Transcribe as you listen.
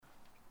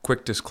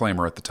Quick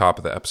disclaimer at the top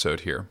of the episode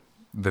here.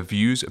 The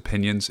views,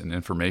 opinions, and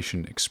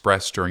information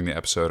expressed during the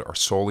episode are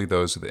solely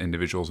those of the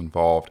individuals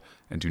involved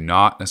and do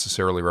not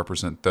necessarily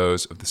represent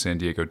those of the San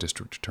Diego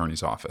District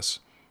Attorney's Office.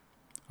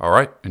 All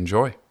right,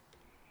 enjoy.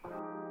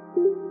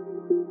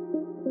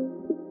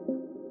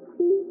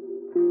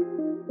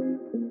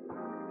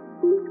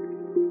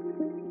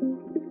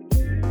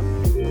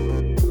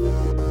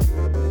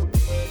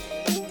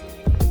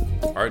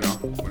 All right, Noah,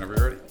 whenever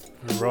you're ready.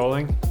 We're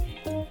rolling.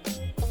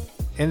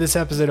 In this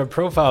episode of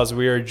Profiles,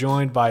 we are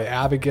joined by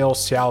Abigail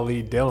Xiao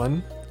Li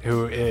Dillon,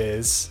 who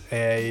is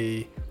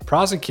a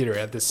prosecutor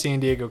at the San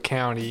Diego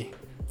County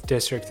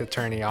District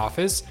Attorney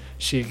Office.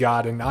 She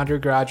got an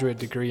undergraduate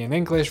degree in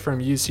English from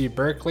UC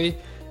Berkeley,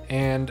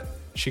 and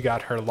she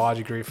got her law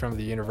degree from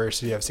the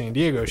University of San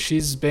Diego.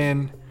 She's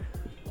been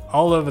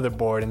all over the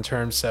board in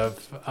terms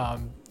of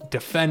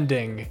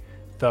defending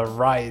the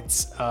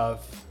rights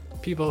of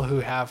people who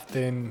have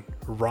been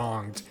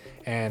wronged.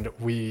 And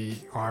we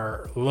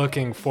are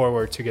looking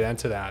forward to get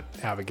into that,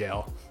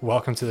 Abigail.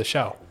 Welcome to the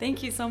show.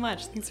 Thank you so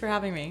much. Thanks for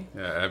having me.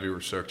 Yeah, Abby,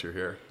 we're stoked you're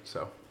here.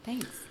 So,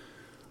 Thanks.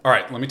 all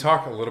right, let me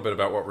talk a little bit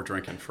about what we're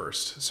drinking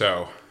first.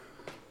 So,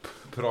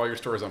 put all your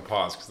stories on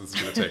pause because this is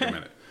going to take a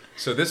minute.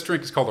 So, this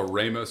drink is called a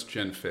Ramos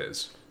Gin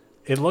Fizz.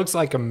 It looks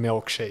like a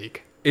milkshake.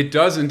 It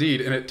does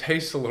indeed, and it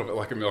tastes a little bit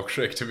like a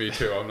milkshake to me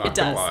too. I'm not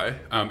going to lie.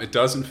 It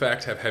does in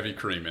fact have heavy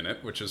cream in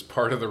it, which is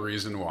part of the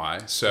reason why.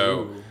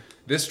 So,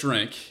 this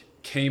drink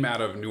came out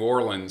of New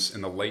Orleans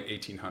in the late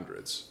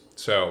 1800s.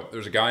 So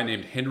there's a guy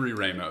named Henry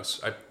Ramos.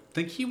 I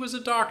think he was a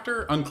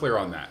doctor, unclear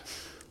on that.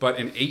 But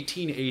in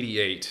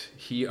 1888,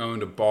 he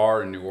owned a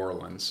bar in New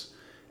Orleans,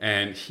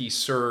 and he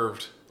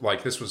served,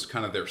 like, this was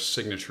kind of their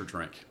signature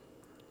drink,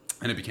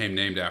 and it became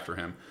named after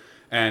him.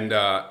 And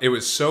it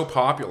was so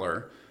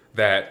popular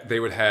that they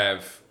would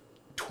have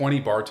 20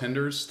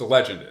 bartenders. The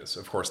legend is,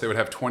 of course, they would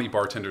have 20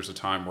 bartenders at a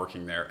time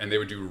working there, and they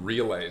would do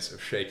relays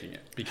of shaking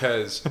it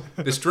because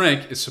this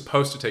drink is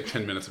supposed to take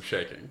 10 minutes of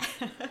shaking.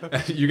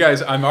 You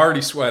guys, I'm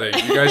already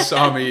sweating. You guys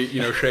saw me,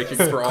 shaking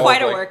for all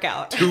quite of a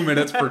workout. 2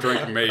 minutes per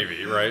drink,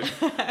 maybe, right?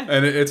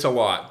 And it's a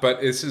lot, but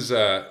this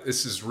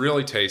is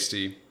really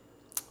tasty.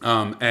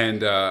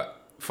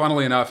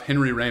 Funnily enough,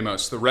 Henry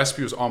Ramos, the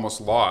recipe was almost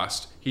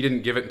lost. He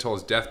didn't give it until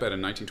his deathbed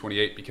in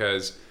 1928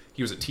 because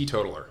he was a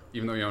teetotaler,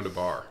 even though he owned a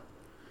bar.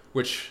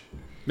 Which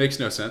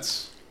makes no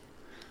sense,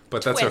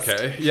 but that's Twist.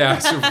 okay. Yeah,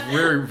 it's a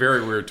very,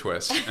 very weird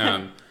twist.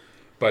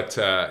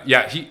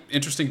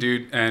 Interesting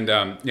dude. And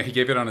he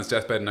gave it on his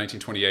deathbed in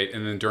 1928.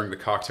 And then during the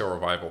cocktail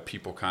revival,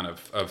 people kind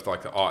of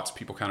like the aughts,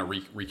 people kind of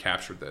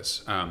recaptured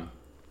this.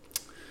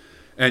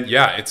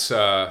 It's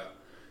a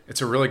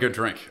really good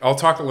drink. I'll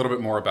talk a little bit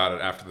more about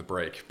it after the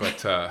break.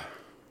 But I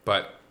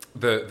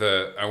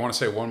want to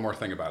say one more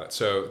thing about it.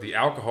 So the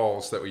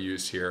alcohols that we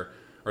used here,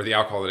 or the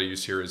alcohol that I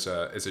used here is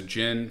a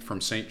gin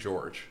from St.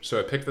 George. So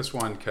I picked this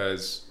one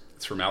because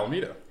it's from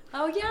Alameda.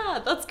 Oh,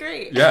 yeah, that's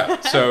great. Yeah,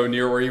 so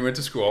near where you went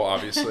to school,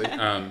 obviously.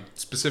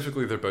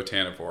 Specifically, the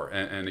Botanivore.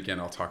 And again,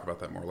 I'll talk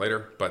about that more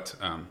later. But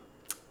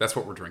that's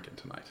what we're drinking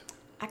tonight.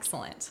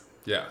 Excellent.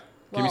 Yeah.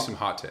 Give me some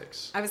hot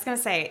takes. I was going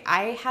to say,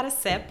 I had a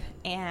sip,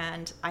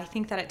 and I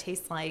think that it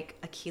tastes like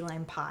a key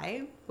lime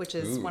pie, which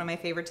is one of my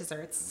favorite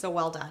desserts. So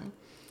well done.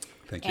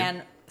 Thank you.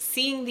 And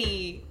seeing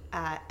the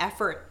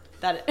effort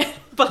that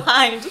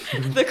behind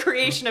the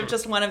creation of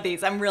just one of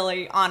these, I'm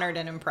really honored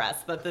and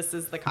impressed that this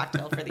is the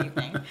cocktail for the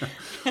evening.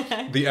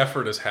 The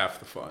effort is half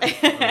the fun.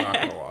 I'm not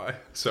gonna lie.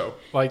 So,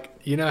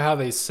 you know how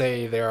they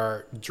say there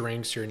are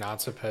drinks you're not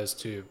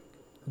supposed to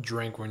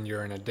drink when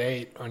you're in a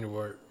date,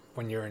 or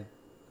when you're in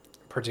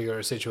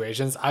particular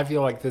situations. I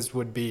feel like this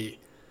would be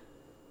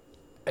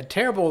a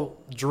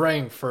terrible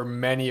drink for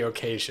many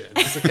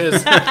occasions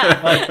because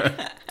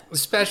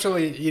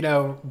especially,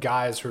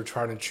 guys who are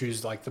trying to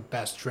choose the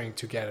best drink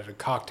to get at a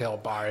cocktail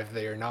bar if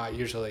they're not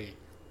used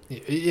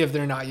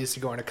to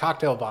going to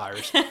cocktail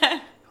bars.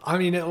 I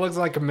mean, it looks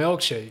like a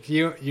milkshake.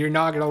 You're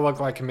not going to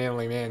look like a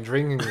manly man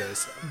drinking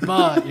this,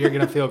 but you're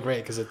going to feel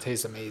great because it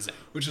tastes amazing.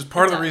 Which is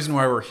part of the reason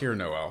why we're here,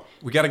 Noel.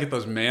 We got to get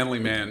those manly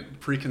man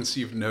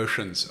preconceived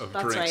notions of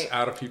That's drinks right.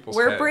 out of people's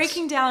We're heads.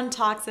 breaking down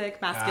toxic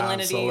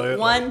masculinity, Absolutely.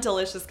 one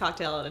delicious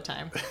cocktail at a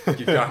time.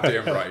 You're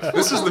goddamn right.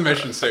 This is the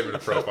mission statement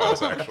of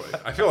Profiles, actually.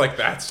 I feel like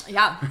that's...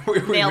 Yeah,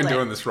 We've nailed been it.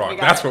 doing this wrong. We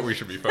got That's it. what we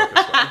should be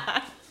focused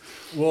on.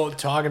 Well,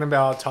 talking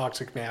about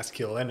toxic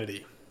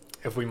masculinity,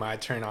 if we might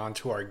turn on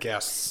to our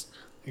guest's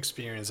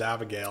experience,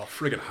 Abigail.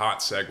 Friggin' hot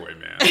segue,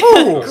 man.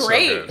 Ooh, So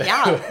Great. good.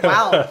 Yeah.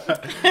 Wow.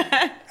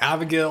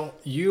 Abigail,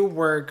 you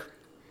work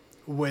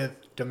with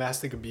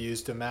domestic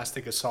abuse,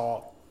 domestic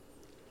assault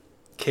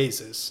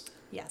cases.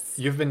 Yes.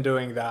 You've been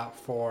doing that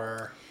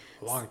for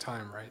a long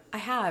time, right? I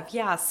have.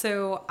 Yeah.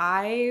 So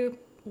I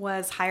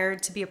was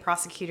hired to be a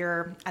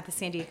prosecutor at the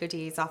San Diego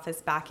DA's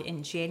office back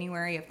in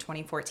January of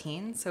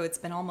 2014. So it's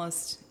been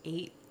almost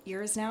 8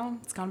 years now.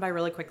 It's gone by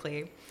really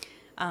quickly.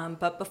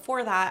 But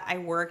before that, I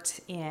worked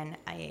in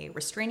a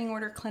restraining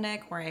order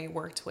clinic where I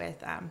worked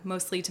with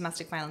mostly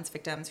domestic violence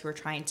victims who were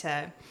trying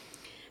to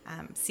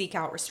seek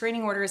out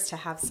restraining orders to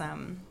have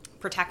some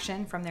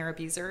protection from their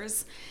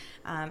abusers.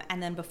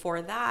 And then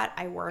before that,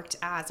 I worked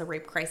as a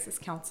rape crisis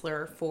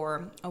counselor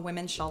for a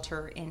women's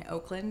shelter in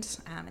Oakland.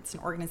 It's an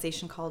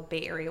organization called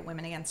Bay Area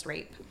Women Against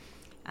Rape.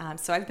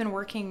 So I've been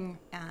working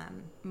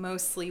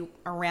mostly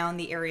around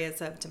the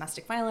areas of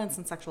domestic violence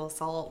and sexual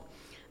assault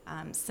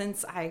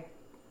since I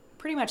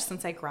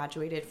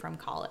graduated from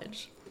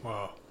college.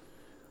 Wow.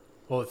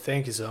 Well,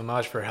 thank you so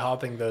much for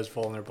helping those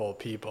vulnerable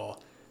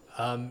people.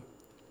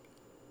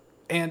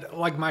 And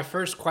like my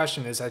first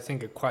question is, I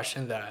think, a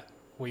question that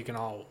we can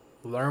all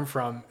learn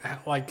from.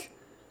 Like,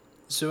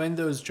 so in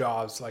those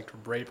jobs, like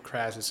rape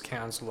crisis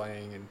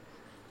counseling, and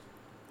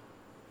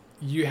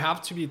you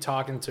have to be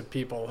talking to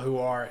people who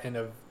are in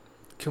a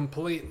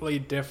completely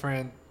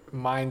different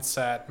mind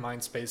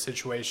space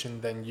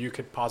situation than you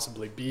could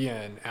possibly be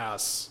in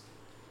as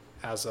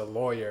a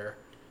lawyer.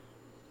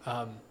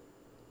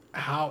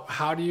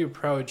 How do you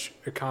approach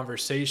a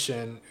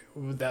conversation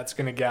that's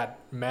going to get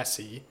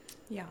messy?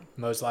 Yeah.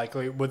 Most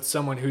likely with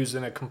someone who's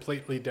in a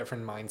completely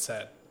different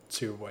mindset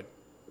to what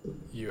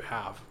you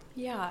have.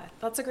 Yeah,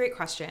 that's a great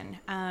question.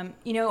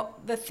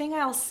 The thing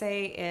I'll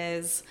say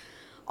is,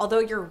 although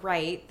you're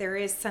right, there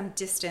is some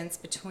distance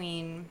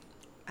between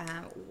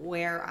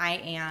where I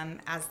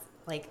am as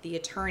like the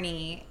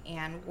attorney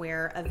and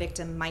where a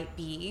victim might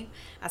be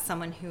as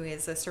someone who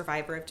is a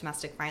survivor of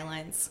domestic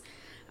violence.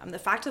 The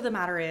fact of the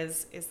matter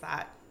is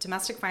that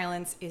domestic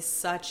violence is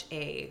such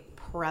a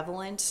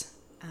prevalent,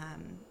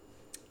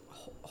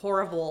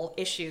 horrible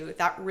issue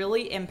that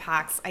really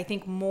impacts, I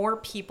think, more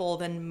people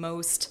than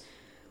most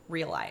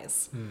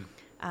realize.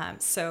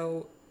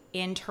 So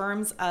in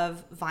terms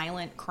of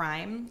violent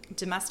crime,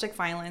 domestic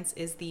violence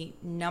is the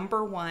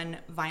number one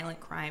violent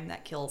crime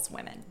that kills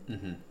women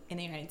in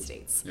the United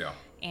States. Yeah.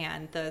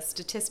 And the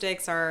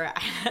statistics are,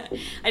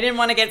 I didn't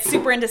want to get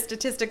super into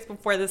statistics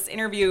before this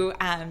interview,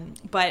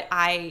 but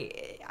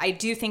I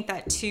do think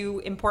that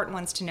two important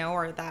ones to know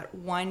are that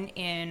 1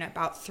 in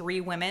about 3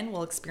 women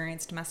will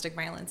experience domestic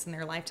violence in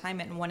their lifetime,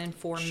 and 1 in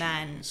 4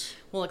 men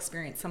will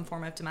experience some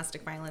form of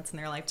domestic violence in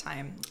their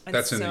lifetime. And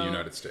that's in the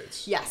United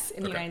States? Yes,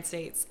 in the United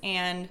States.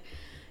 And,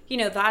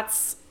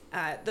 that's,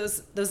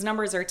 those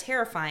numbers are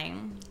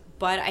terrifying.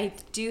 But I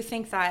do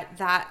think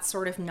that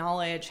sort of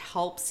knowledge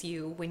helps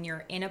you when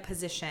you're in a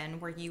position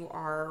where you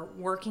are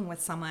working with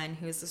someone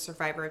who is a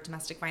survivor of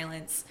domestic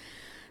violence,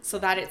 so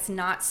that it's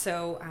not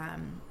so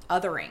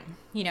othering,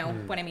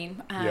 what I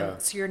mean?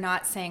 So you're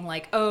not saying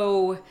like,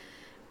 oh,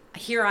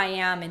 here I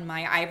am in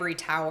my ivory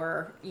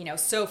tower,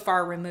 so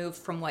far removed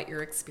from what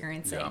you're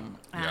experiencing.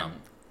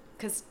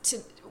 Because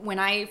when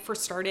I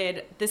first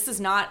started, this is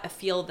not a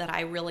field that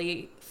I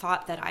really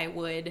thought that I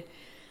would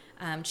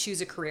choose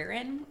a career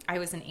in. I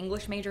was an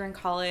English major in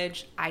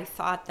college. I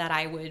thought that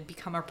I would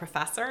become a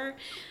professor.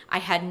 I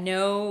had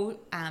no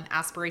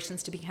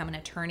aspirations to become an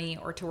attorney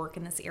or to work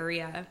in this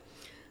area.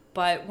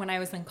 But when I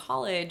was in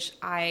college,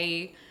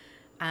 I,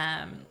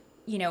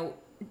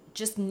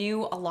 just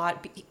knew a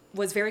lot,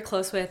 was very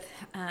close with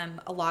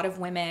a lot of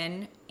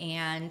women,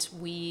 and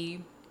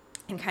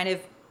kind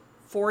of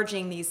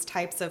forging these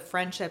types of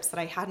friendships that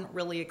I hadn't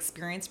really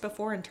experienced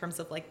before in terms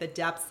of like the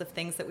depths of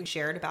things that we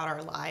shared about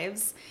our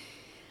lives.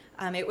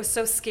 It was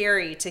so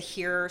scary to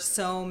hear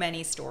so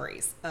many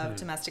stories of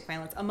domestic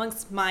violence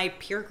amongst my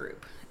peer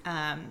group.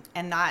 And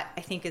that,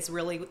 I think, is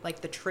really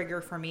like the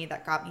trigger for me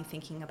that got me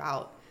thinking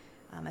about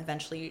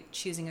eventually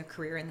choosing a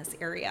career in this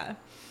area.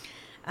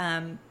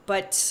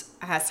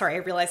 Sorry,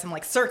 I realize I'm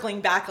like circling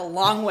back a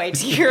long way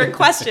to your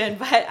question,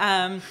 but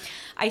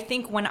I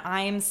think when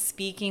I'm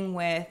speaking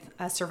with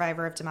a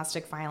survivor of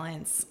domestic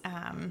violence,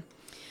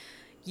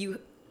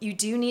 you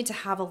do need to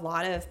have a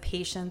lot of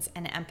patience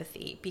and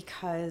empathy,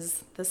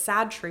 because the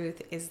sad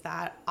truth is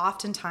that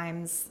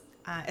oftentimes,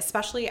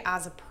 especially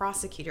as a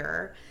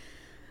prosecutor,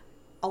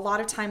 a lot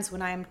of times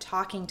when I'm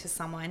talking to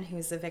someone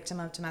who's a victim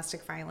of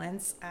domestic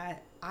violence,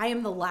 I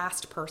am the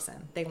last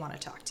person they want to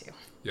talk to.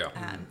 Yeah.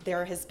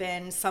 There has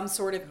been some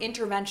sort of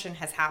intervention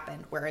has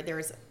happened where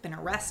there's been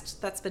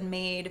arrest that's been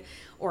made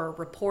or a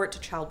report to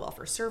Child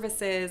Welfare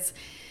Services.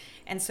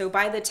 And so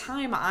by the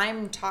time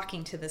I'm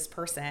talking to this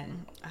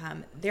person,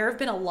 there have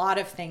been a lot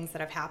of things that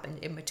have happened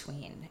in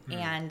between.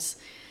 And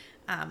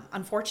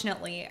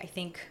unfortunately, I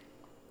think,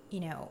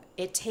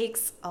 it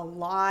takes a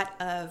lot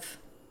of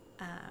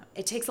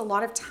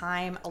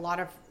time, a lot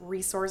of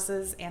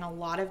resources, and a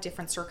lot of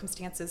different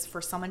circumstances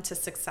for someone to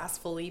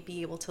successfully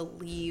be able to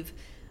leave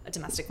a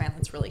domestic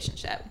violence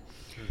relationship.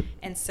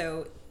 And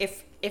so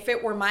if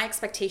it were my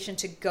expectation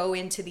to go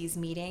into these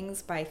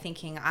meetings by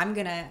thinking I'm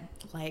going to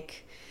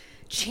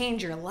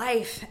change your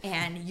life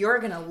and you're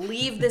going to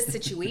leave this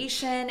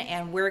situation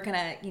and we're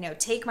going to,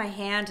 take my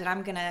hand and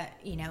I'm going to,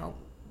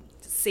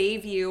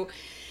 save you,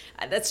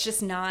 that's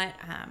just not,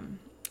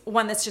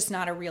 that's just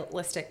not a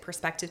realistic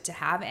perspective to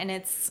have. And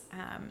it's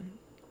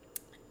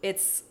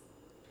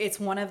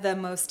one of the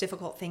most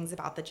difficult things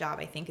about the job,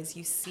 I think, is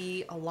you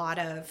see a lot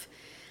of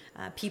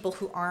people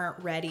who aren't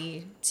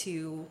ready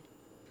to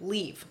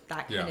leave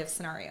that kind of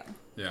scenario.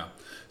 Yeah.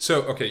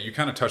 So, okay, you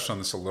kind of touched on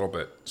this a little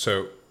bit.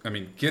 So, I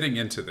mean, getting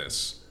into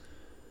this,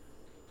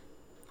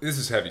 this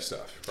is heavy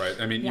stuff, right?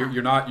 I mean, Yeah.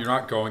 you're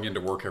not going into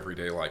work every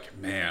day like,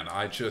 man,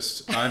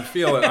 I'm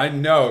feeling, I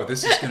know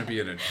this is going to be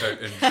an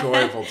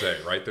enjoyable day,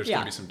 right? There's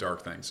going to be some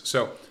dark things.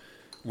 So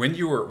when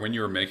you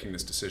were making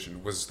this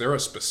decision, was there a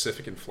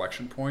specific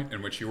inflection point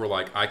in which you were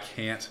like, I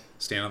can't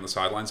stand on the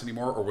sidelines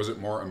anymore, or was it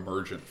more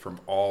emergent from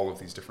all of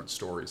these different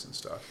stories and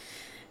stuff?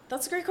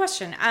 That's a great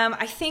question.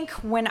 I think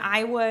when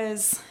I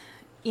was,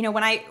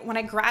 when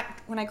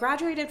I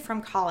graduated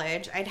from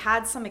college, I'd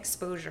had some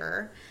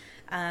exposure,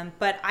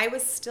 but I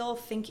was still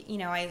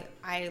thinking,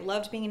 I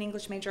loved being an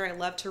English major. I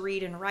loved to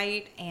read and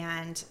write,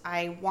 and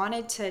I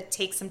wanted to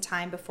take some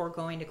time before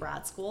going to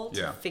grad school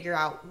to figure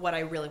out what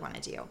I really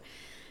want to do.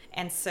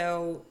 And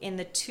so in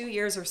the 2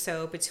 years or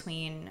so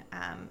between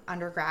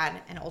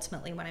undergrad and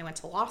ultimately when I went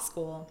to law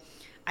school,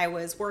 I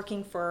was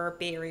working for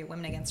Bay Area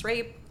Women Against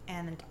Rape,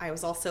 and I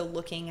was also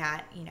looking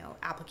at,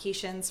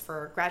 applications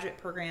for graduate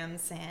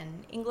programs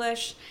in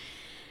English.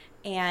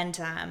 And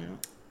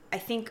I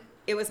think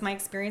it was my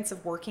experience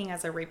of working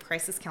as a rape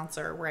crisis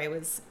counselor where I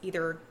was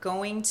either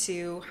going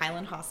to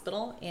Highland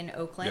Hospital in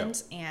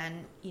Oakland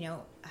and,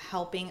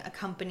 helping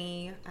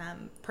accompany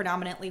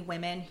predominantly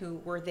women who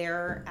were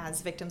there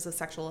as victims of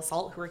sexual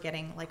assault who were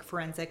getting like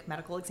forensic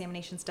medical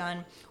examinations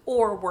done,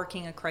 or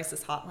working a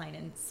crisis hotline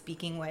and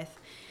speaking with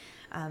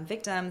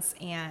victims.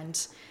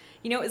 And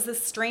it was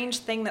this strange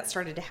thing that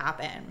started to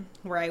happen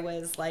where I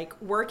was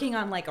like working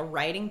on like a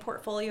writing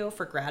portfolio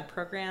for grad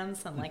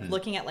programs and like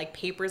looking at like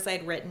papers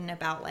I'd written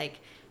about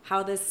like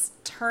how this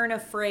turn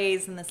of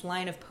phrase and this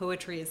line of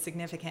poetry is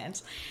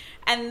significant.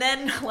 And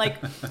then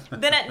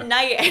then at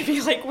night I'd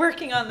be like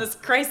working on this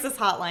crisis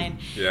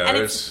hotline. Yeah, and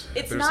there's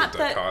not a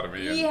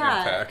dichotomy in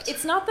impact.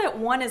 It's not that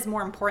one is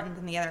more important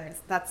than the other.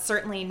 That's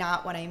certainly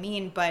not what I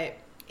mean. But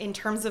in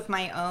terms of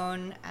my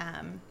own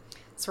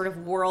sort of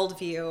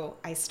worldview,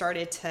 I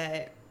started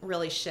to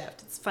really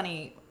shift. It's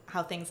funny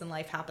how things in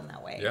life happen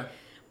that way. Yeah.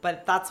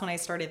 But that's when I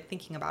started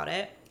thinking about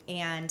it.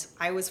 And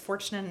I was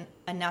fortunate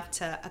enough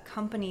to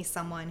accompany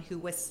someone who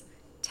was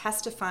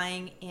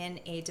testifying in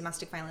a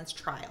domestic violence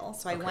trial.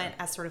 So I went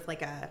as sort of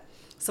like a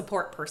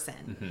support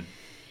person.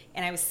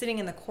 And I was sitting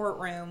in the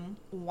courtroom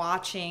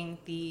watching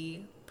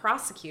the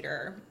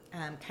prosecutor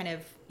kind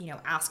of,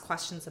 ask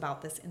questions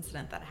about this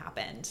incident that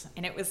happened.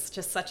 And it was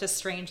just such a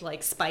strange,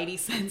 like, spidey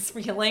sense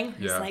feeling.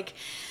 It was like,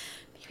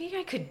 maybe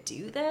I could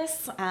do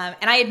this.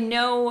 And I had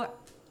no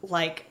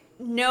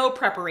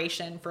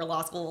preparation for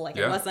law school. I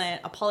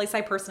wasn't a poli-sci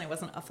person. I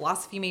wasn't a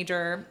philosophy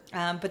major.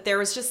 But there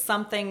was just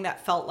something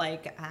that felt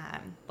like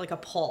a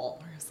pull.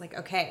 Where I was like,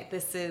 okay,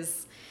 this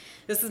is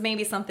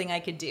maybe something I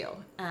could do.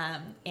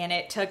 And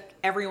it took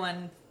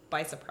everyone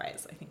by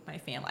surprise. I think my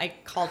family, I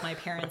called my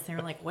parents and they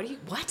were like, what?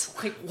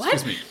 Like, what?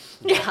 Excuse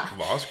me. Yeah.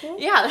 Law school?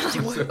 Yeah.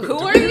 They're like, who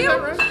are you?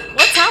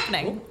 What's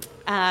happening?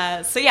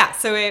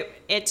 So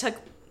it took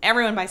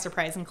everyone by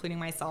surprise, including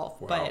myself.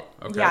 Wow.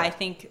 But I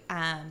think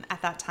at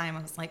that time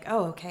I was like,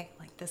 oh, okay,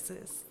 like this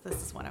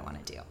is what I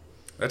want to do.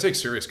 That takes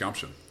serious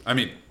gumption. I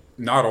mean,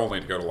 not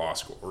only to go to law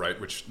school,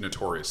 right, which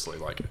notoriously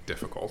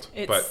difficult,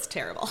 it's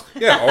terrible.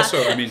 Yeah,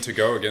 also, I mean, to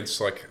go against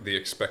the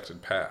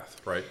expected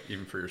path, right,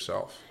 even for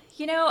yourself.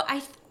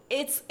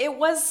 It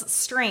was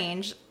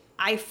strange.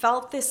 I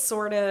felt this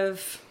sort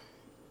of,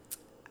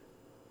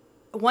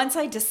 once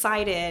I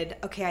decided,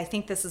 okay, I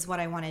think this is what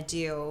I want to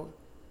do,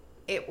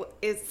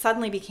 it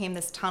suddenly became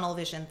this tunnel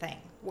vision thing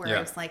where I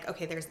was like,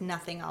 okay, there's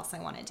nothing else I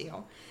want to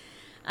do.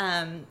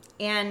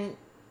 And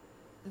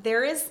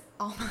there is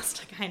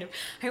almost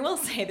I will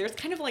say there's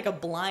kind of like a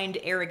blind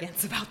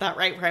arrogance about that,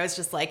 right? Where I was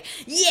just like,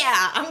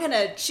 yeah, I'm going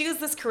to choose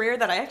this career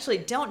that I actually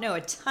don't know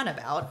a ton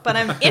about, but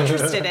I'm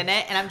interested in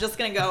it. And I'm just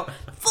going to go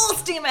full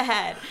steam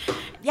ahead.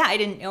 Yeah, I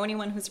didn't know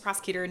anyone who's a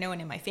prosecutor. No one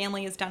in my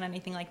family has done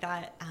anything like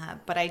that.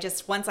 But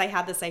once I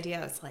had this idea,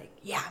 I was like,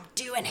 yeah, I'm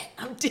doing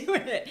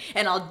it.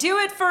 And I'll do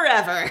it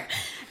forever.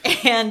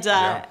 And,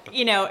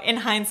 in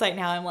hindsight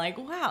now, I'm like,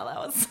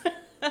 wow,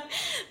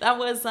 that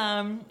was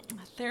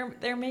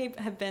there may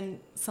have been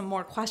some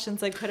more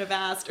questions I could have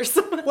asked or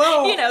some more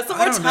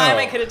time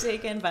I could have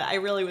taken, but I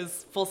really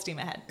was full steam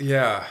ahead.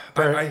 Yeah,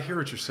 I hear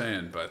what you're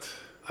saying, but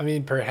I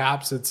mean,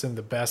 perhaps it's in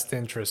the best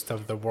interest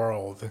of the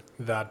world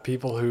that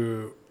people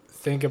who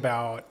think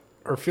about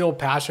or feel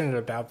passionate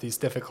about these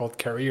difficult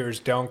careers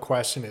don't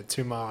question it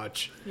too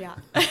much. Yeah.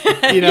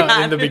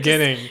 In the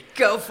beginning.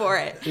 Go for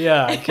it.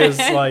 Yeah, because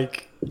they're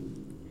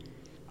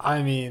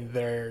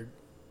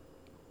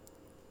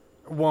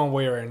one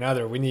way or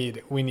another. We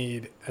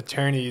need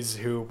attorneys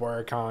who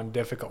work on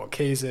difficult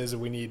cases.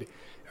 We need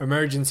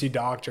emergency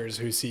doctors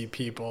who see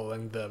people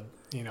in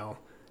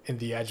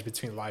the edge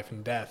between life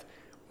and death.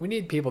 We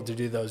need people to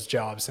do those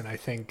jobs, and I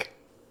think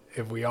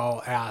if we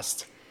all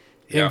asked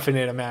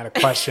infinite amount of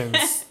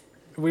questions,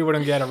 we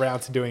wouldn't get around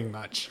to doing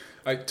much.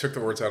 I took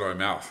the words out of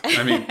my mouth.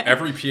 I mean,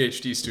 every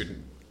PhD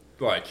student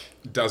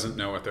doesn't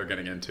know what they're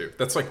getting into.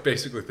 That's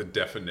basically the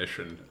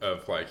definition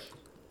of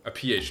a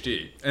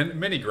PhD and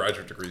many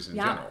graduate degrees in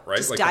general, right?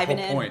 Just diving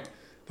in.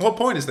 The whole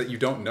point is that you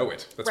don't know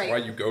it. That's why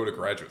you go to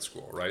graduate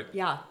school, right?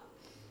 Yeah.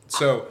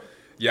 So,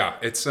 yeah,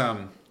 it's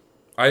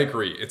I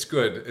agree. It's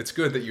good. It's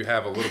good that you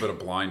have a little bit of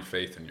blind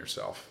faith in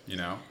yourself, you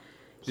know?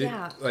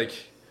 Yeah.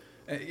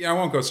 I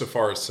won't go so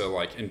far as to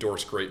like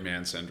endorse great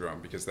man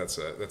syndrome, because that's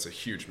a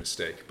huge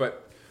mistake.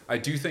 But I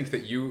do think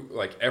that you,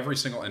 like, every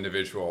single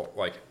individual,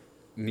 like,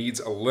 needs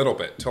a little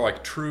bit to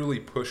like truly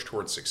push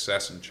towards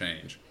success and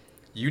change.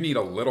 You need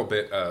a little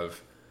bit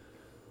of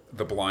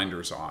the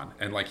blinders on,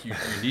 and like you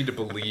need to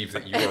believe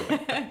that you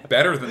are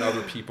better than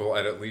other people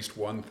at least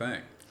one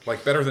thing,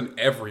 like better than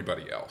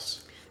everybody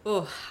else.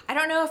 Oh, I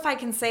don't know if I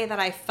can say that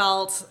I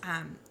felt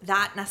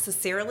that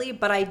necessarily,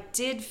 but I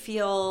did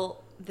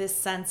feel this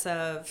sense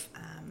of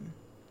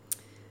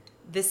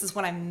this is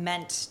what I'm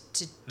meant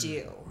to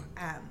do.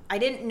 I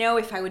didn't know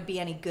if I would be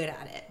any good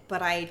at it,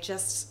 but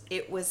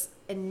it was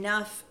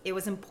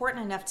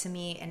important enough to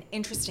me and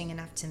interesting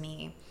enough to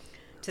me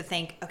to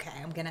think, okay,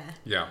 I'm going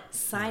to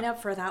sign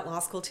up for that law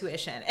school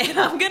tuition and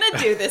I'm going to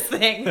do this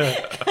thing.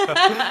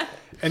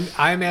 And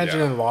I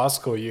imagine in law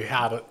school you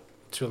had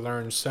to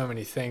learn so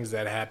many things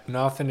that had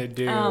nothing to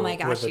do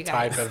with the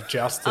type of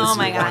justice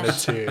you wanted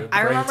to bring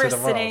I remember to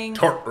the sitting, world.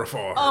 Tort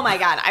reform. Oh my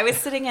God. I was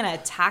sitting in a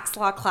tax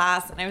law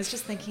class and I was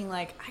just thinking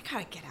like, I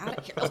gotta get out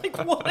of here. Like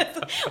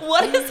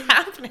what is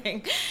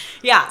happening?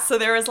 Yeah. So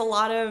there was a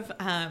lot of,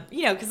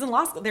 because in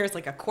law school, there's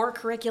like a core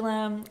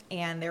curriculum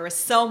and there was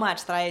so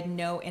much that I had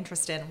no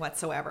interest in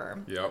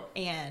whatsoever. Yep.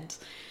 And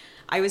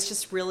I was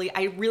just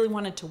I really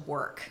wanted to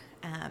work.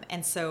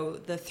 And so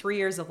the 3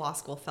 years of law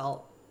school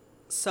felt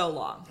so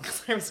long.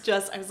 I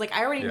was like,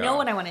 I already know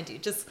what I want to do.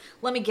 Just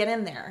let me get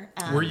in there.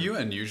 Were you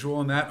unusual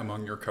in that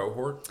among your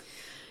cohort?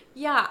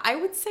 Yeah, I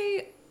would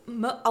say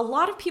a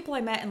lot of people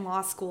I met in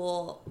law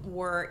school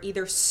were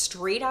either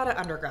straight out of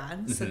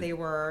undergrad. Mm-hmm. So they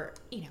were,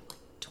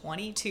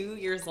 22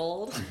 years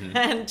old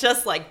and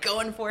just like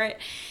going for it.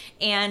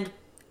 And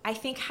I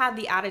think had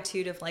the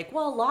attitude of like,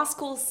 well,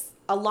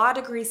 a law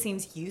degree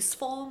seems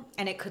useful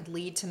and it could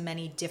lead to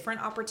many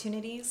different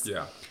opportunities.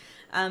 Yeah.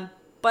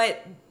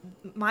 But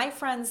my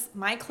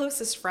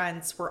closest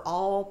friends were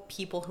all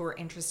people who were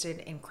interested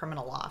in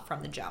criminal law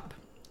from the jump.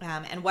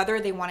 And whether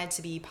they wanted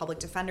to be public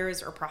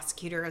defenders or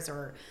prosecutors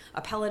or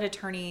appellate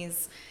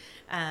attorneys,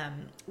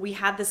 we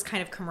had this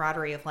kind of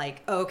camaraderie of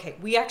like, oh, okay,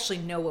 we actually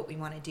know what we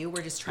want to do.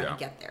 We're just trying to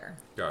get there.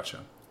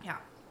 Gotcha. Yeah.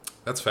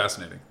 That's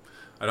fascinating.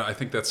 I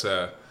think that's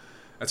a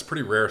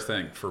pretty rare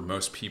thing for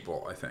most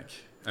people, I think.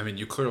 I mean,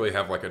 you clearly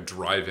have like a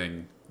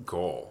driving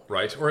goal,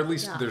 right? Or at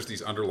least there's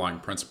these underlying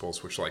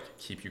principles which like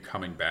keep you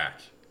coming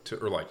back to,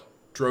 or like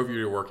drove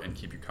you to work and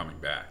keep you coming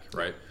back,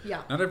 right?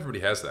 Yeah. Not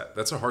everybody has that.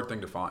 That's a hard thing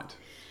to find.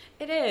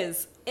 It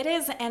is.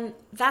 And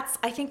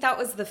I think that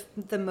was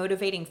the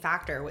motivating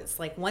factor, was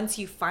like, once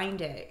you find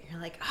it,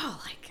 you're like,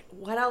 oh, like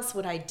what else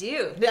would I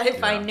do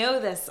if I know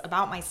this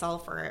about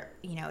myself, or,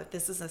 if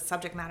this is a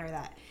subject matter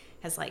that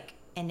has like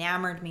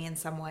enamored me in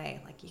some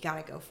way, like you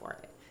got to go for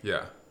it.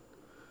 Yeah.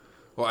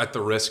 Well, at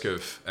the risk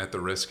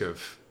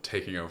of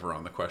taking over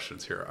on the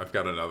questions here, I've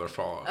got another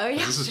follow-up. Oh,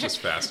 yeah. This is just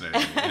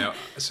fascinating.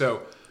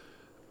 So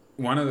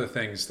one of the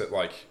things that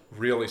like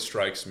really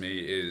strikes me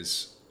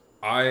is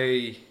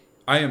I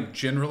am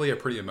generally a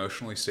pretty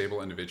emotionally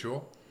stable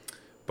individual,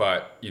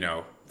 but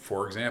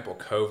for example,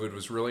 COVID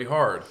was really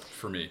hard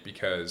for me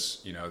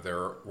because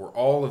there were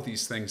all of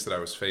these things that I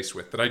was faced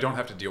with that I don't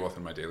have to deal with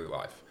in my daily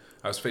life.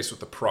 I was faced with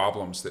the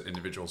problems that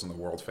individuals in the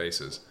world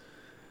faces.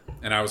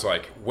 And I was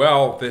like,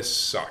 well, this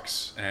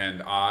sucks,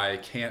 and I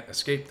can't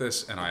escape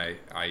this, and I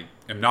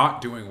am not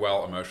doing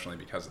well emotionally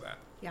because of that.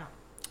 Yeah.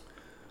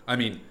 I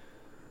mean,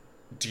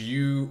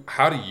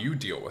 how do you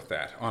deal with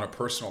that on a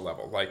personal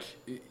level? Like,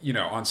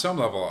 on some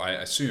level, I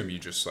assume you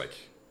just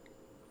like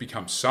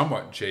become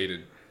somewhat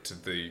jaded to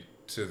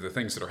the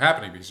things that are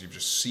happening because you've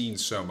just seen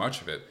so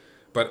much of it.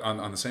 But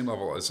on the same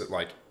level, is it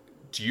like,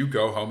 do you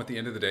go home at the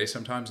end of the day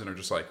sometimes and are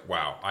just like,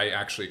 wow, I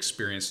actually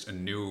experienced a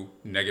new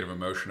negative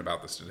emotion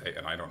about this today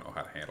and I don't know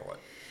how to handle it?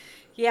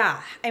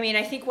 Yeah. I mean,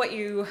 I think what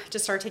you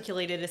just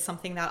articulated is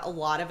something that a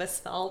lot of us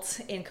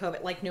felt in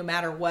COVID, like no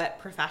matter what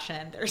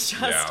profession, there's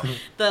just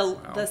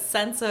the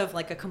sense of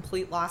like a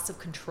complete loss of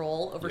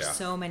control over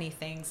so many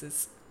things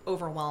is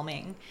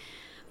overwhelming.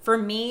 For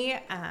me,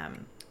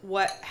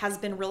 what has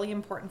been really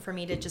important for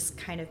me to just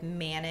kind of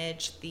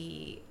manage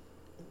the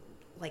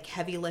like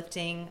heavy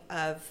lifting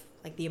of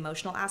like the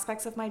emotional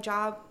aspects of my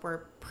job,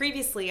 where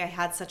previously I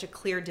had such a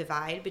clear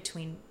divide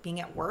between being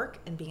at work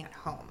and being at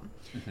home.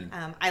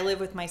 Mm-hmm. I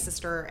live with my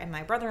sister and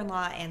my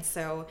brother-in-law, and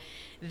so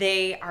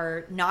they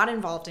are not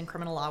involved in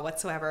criminal law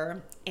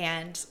whatsoever.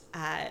 And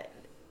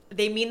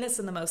they mean this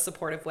in the most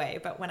supportive way,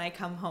 but when I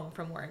come home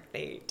from work,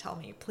 they tell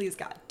me, please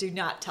God, do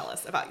not tell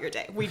us about your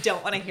day. We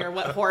don't want to hear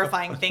what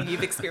horrifying thing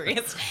you've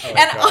experienced. And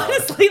God.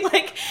 Honestly,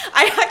 like,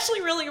 I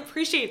actually really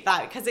appreciate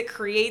that because it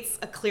creates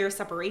a clear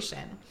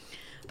separation.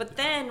 But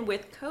then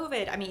with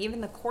COVID, I mean, even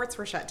the courts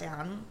were shut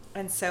down.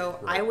 And so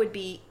I would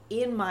be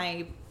in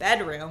my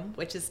bedroom,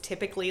 which is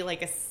typically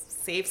like a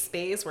safe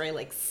space where I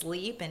like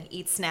sleep and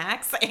eat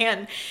snacks.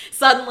 And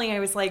suddenly I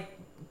was like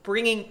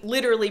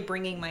literally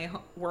bringing my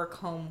work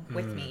home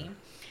with me.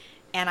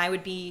 And I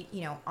would be,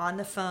 on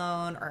the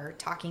phone or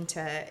talking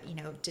to,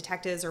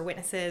 detectives or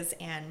witnesses.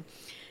 And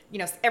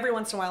every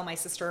once in a while my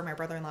sister or my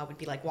brother-in-law would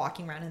be like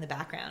walking around in the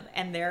background,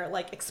 and their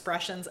like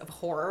expressions of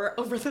horror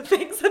over the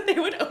things that they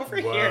would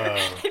overhear.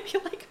 I'd be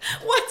like,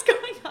 what's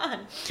going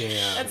on?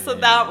 Damn. And so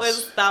that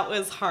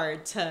was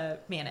hard to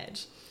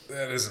manage.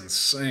 That is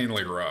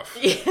insanely rough.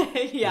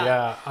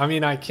 Yeah. I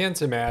mean, I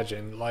can't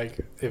imagine,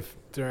 like, if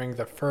during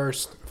the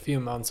first few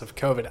months of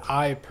COVID,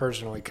 I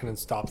personally couldn't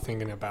stop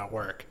thinking about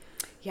work.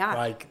 Yeah.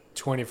 Like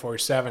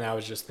 24/7, I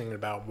was just thinking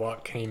about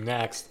what came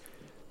next.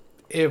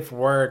 If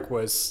work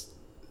was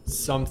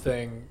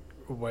something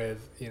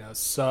with,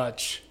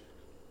 such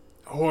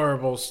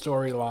horrible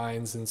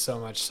storylines and so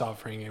much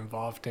suffering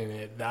involved in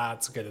it,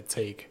 that's going to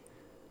take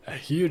a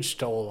huge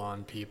toll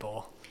on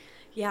people.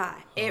 Yeah,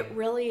 it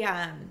really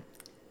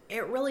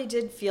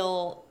did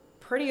feel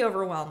pretty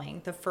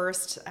overwhelming. The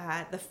first,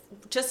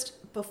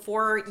 just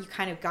before you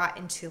kind of got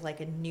into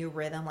like a new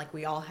rhythm, like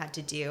we all had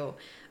to do,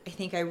 I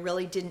think I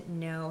really didn't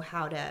know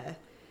how to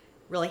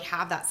really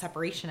have that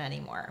separation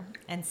anymore.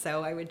 And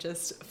so I would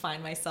just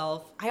find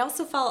myself, I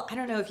also felt, I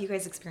don't know if you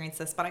guys experienced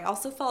this, but I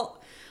also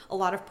felt a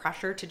lot of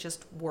pressure to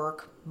just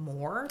work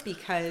more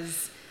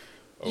because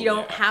you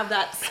don't have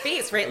that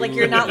space, right? Like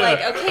you're not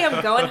like, okay,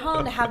 I'm going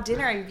home to have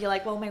dinner. You'd be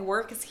like, well, my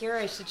work is here.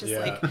 I should just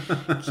like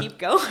keep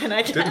going,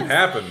 I guess. Didn't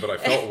happen, but I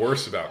felt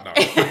worse about not.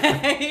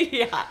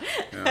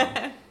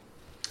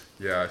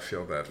 Yeah, I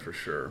feel that for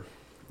sure.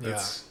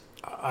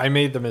 I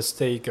made the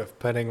mistake of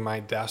putting my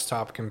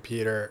desktop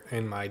computer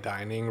in my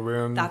dining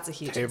room That's a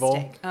huge table.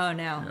 mistake. Oh,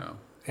 no. Yeah.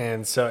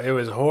 And so it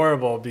was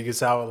horrible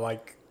because I would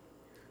like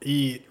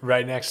eat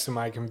right next to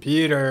my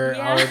computer.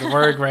 I would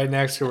work right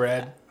next to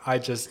where I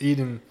just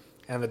eaten.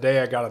 And the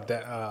day I got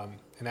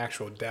an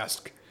actual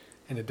desk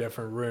in a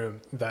different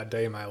room, that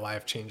day my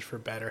life changed for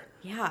better.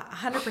 Yeah,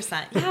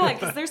 100%. Yeah,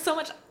 because there's so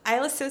much, I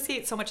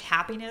associate so much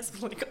happiness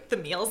with like the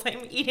meals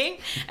I'm eating.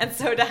 And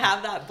so to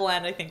have that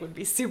blend, I think would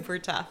be super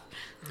tough.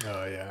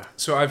 Oh, yeah.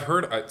 So I've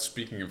heard,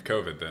 speaking of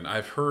COVID then,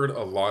 I've heard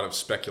a lot of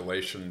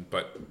speculation,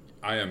 but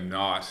I am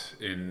not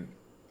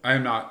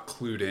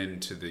clued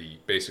into the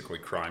basically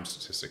crime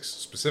statistics,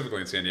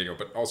 specifically in San Diego,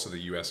 but also the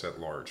U.S. at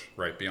large,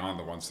 right? Beyond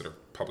the ones that are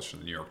published in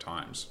the New York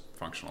Times,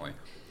 functionally.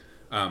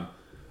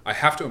 I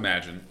have to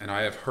imagine, and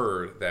I have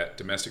heard that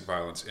domestic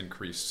violence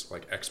increased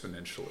like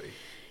exponentially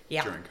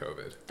during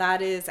COVID.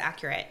 That is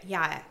accurate.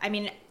 Yeah. I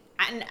mean,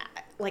 and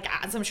like,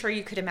 as I'm sure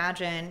you could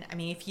imagine, I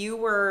mean, if you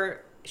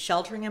were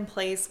sheltering in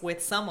place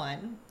with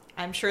someone,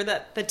 I'm sure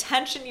that the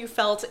tension you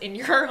felt in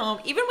your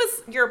home, even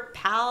with your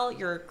pal,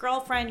 your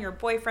girlfriend, your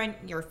boyfriend,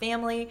 your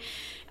family,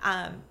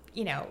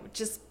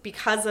 just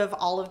because of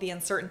all of the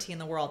uncertainty in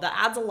the world, that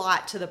adds a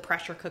lot to the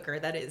pressure cooker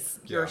that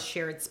is your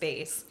shared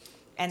space.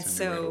 And it's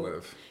a new way to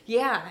live.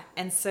 Yeah.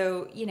 And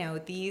so,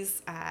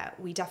 these,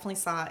 we definitely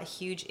saw a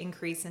huge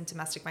increase in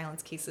domestic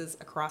violence cases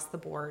across the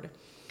board.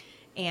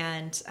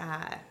 And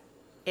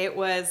it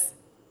was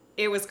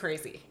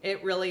crazy.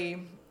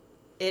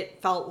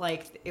 It felt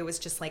like it was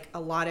just like a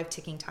lot of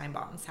ticking time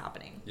bombs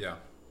happening. Yeah.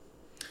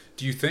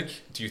 Do you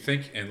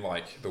think in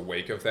like the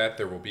wake of that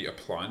there will be a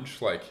plunge?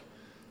 Like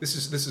this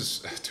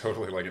is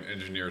totally like an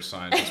engineer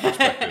scientist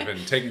perspective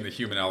and taking the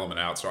human element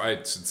out. So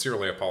I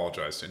sincerely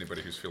apologize to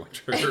anybody who's feeling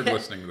triggered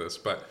listening to this.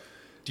 But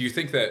do you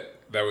think that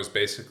was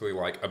basically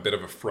like a bit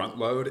of a front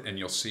load and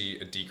you'll see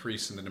a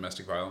decrease in the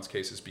domestic violence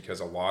cases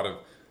because a lot of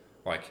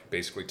like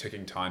basically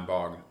ticking time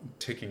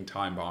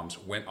bombs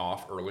went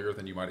off earlier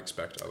than you might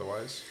expect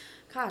otherwise?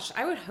 Gosh,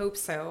 I would hope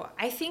so.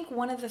 I think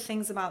one of the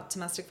things about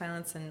domestic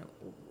violence, and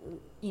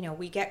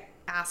we get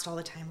asked all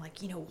the time, like,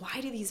 why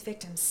do these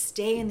victims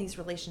stay in these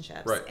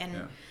relationships? Right.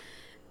 And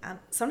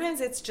sometimes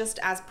it's just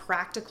as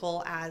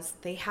practical as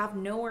they have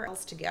nowhere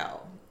else to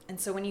go. And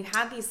so when you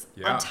have these,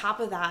 on top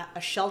of that, a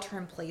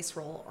shelter-in-place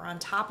role, or on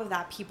top of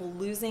that, people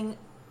losing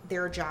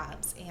their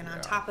jobs, and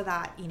on top of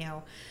that,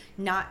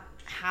 not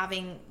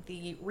having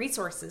the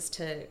resources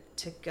to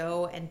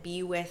go and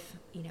be with,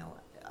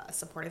 a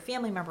supportive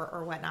family member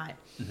or whatnot,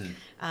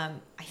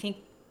 I think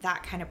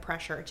that kind of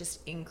pressure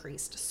just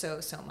increased so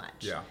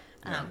much.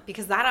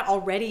 Because that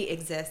already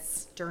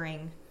exists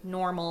during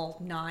normal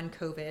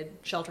non-COVID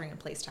sheltering in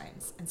place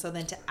times. And so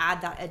then to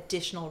add that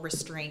additional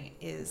restraint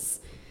is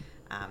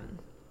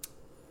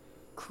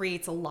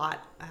creates a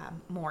lot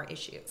more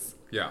issues.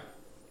 Yeah.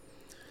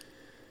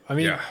 I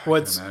mean,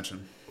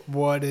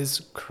 what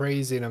is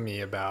crazy to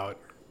me about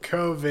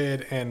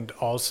COVID and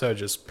also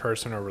just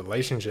personal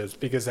relationships,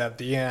 because at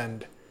the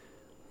end,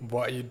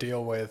 what you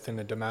deal with in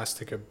a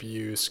domestic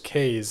abuse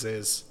case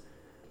is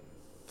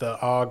the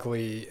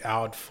ugly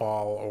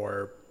outfall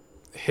or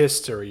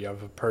history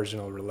of a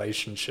personal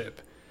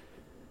relationship.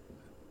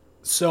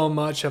 So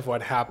much of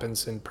what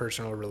happens in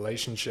personal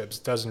relationships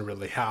doesn't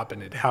really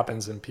happen. It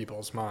happens in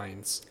people's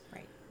minds.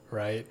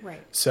 Right?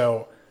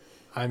 So,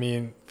 I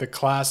mean, the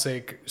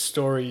classic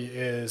story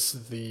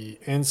is the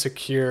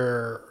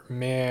insecure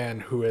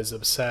man who is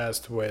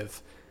obsessed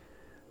with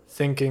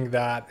thinking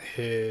that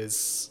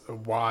his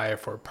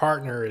wife or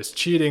partner is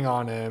cheating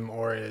on him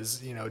or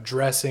is,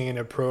 dressing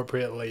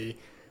inappropriately.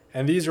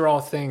 And these are all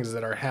things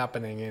that are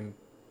happening in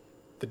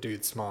the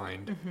dude's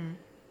mind. Mm-hmm.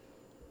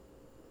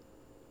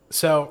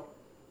 So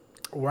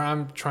where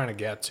I'm trying to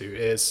get to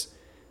is,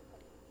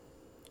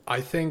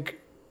 I think,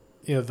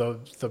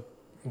 the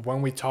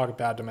when we talk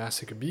about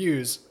domestic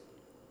abuse,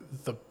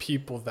 the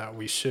people that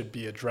we should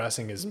be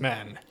addressing is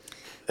men.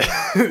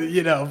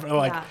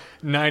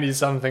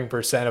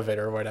 90-something% of it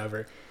or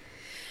whatever.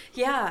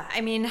 Yeah, I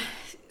mean,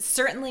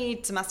 certainly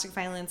domestic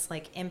violence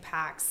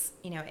impacts,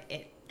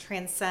 it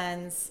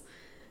transcends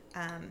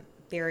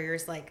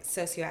barriers like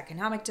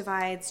socioeconomic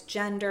divides,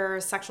 gender,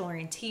 sexual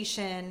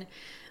orientation.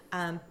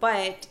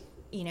 But,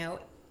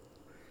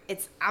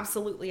 it's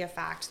absolutely a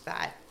fact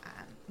that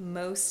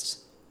most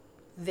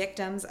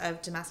victims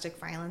of domestic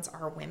violence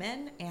are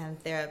women, and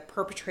the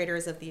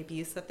perpetrators of the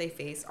abuse that they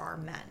face are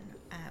men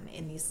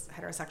in these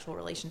heterosexual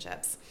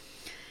relationships.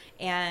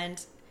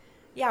 And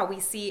yeah, we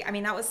see,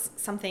 that was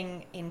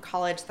something in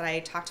college that I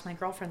talked to my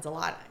girlfriends a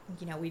lot.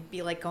 We'd be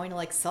going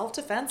to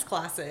self-defense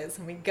classes,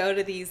 and we'd go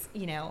to these,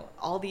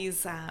 all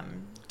these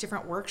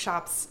different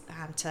workshops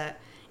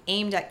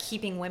aimed at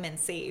keeping women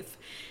safe.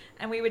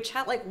 And we would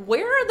chat,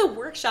 where are the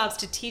workshops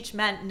to teach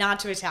men not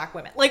to attack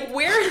women? Where's,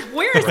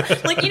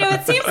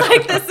 it seems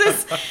like this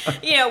is,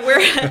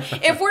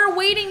 if we're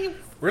waiting.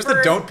 Where's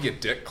the don't be a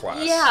dick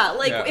class? Yeah,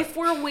 if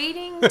we're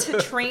waiting to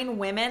train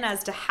women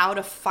as to how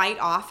to fight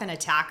off an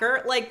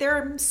attacker, there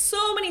are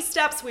so many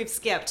steps we've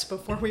skipped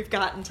before we've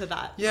gotten to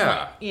that.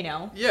 Yeah. Point,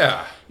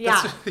 Yeah.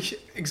 Yeah.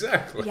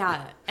 Exactly.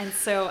 Yeah. And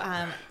so,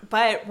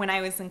 but when I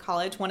was in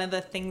college, one of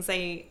the things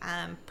I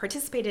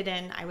participated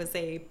in, I was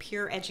a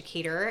peer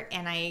educator,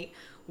 and I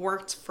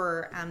worked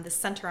for the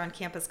center on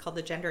campus called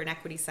the Gender and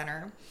Equity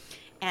Center.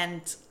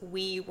 And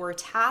we were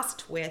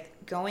tasked with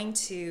going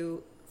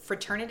to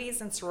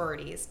fraternities and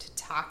sororities to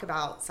talk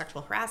about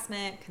sexual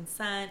harassment,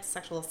 consent,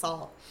 sexual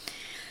assault.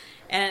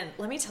 And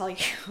let me tell you,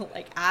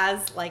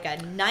 as a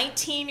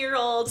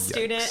 19-year-old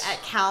student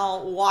at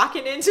Cal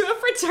walking into a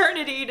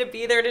fraternity to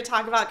be there to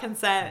talk about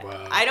consent,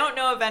 wow. I don't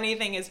know if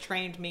anything has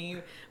trained me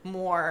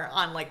more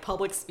on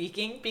public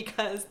speaking,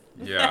 because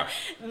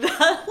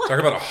talk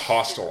about a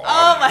hostile audience.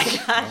 Oh my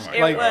gosh,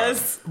 it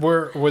was.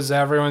 Was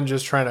everyone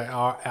just trying to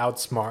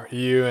outsmart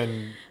you?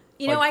 And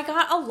I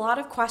got a lot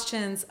of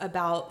questions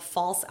about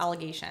false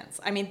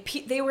allegations.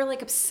 They were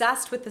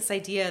obsessed with this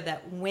idea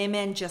that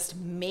women just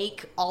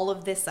make all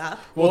of this up.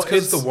 Well, it's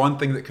because it's the one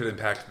thing that could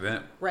impact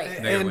them. Right.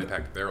 Negatively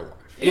impact their life.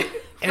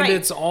 And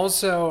it's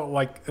also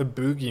a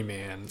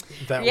boogeyman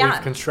that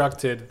we've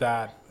constructed,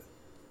 that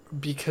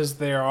because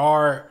there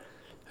are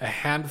a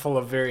handful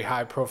of very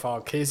high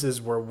profile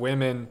cases where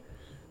women,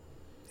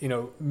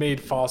 made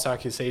false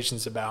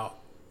accusations about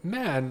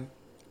men,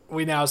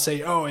 we now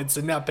say, oh, it's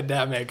an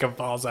epidemic of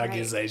false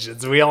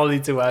accusations. We all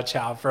need to watch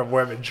out for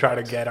women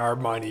trying to get our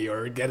money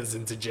or get us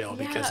into jail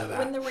because of that.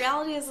 When the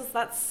reality is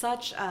that's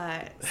such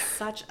a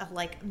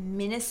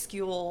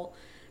minuscule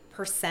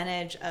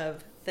percentage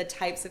of the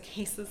types of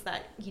cases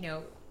that,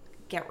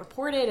 get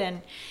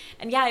reported.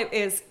 And yeah,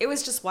 it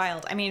was just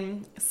wild.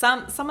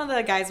 Some of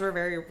the guys were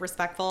very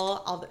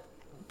respectful,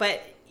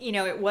 but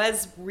it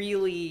was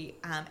really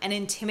an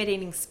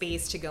intimidating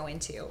space to go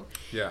into.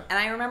 Yeah. And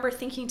I remember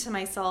thinking to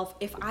myself,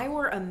 if I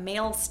were a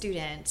male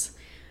student,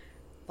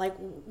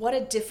 what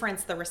a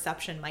difference the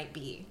reception might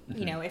be.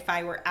 Mm-hmm. If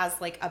I were as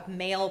a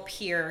male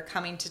peer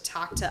coming to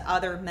talk to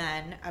other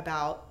men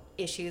about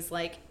issues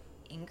like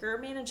anger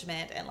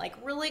management and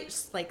really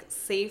just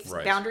safe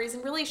boundaries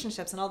and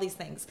relationships and all these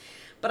things.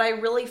 But I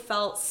really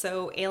felt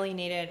so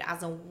alienated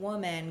as a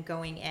woman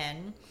going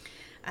in.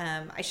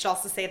 I should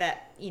also say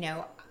that,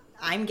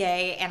 I'm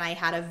gay, and I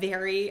had a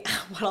very,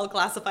 what I'll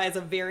classify as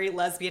a very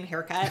lesbian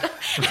haircut.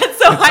 And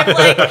so I'm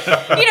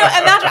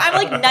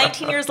imagine I'm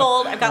 19 years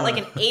old. I've got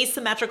an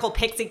asymmetrical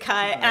pixie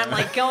cut, and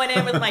I'm going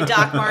in with my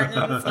Doc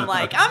Martens. I'm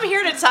I'm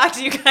here to talk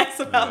to you guys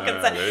about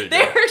consent.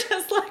 They were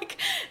just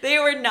they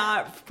were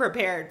not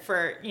prepared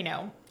for,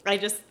 it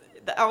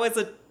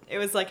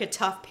was a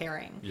tough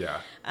pairing.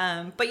 Yeah.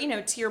 But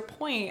to your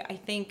point, I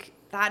think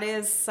that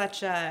is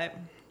such a,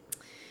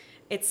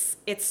 it's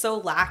so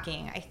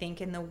lacking, I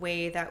think, in the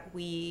way that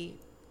we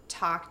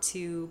talk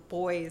to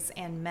boys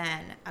and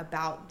men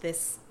about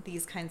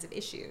these kinds of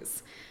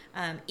issues.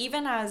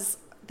 Even as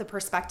the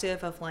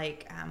perspective of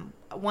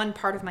one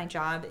part of my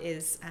job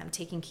is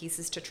taking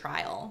cases to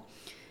trial.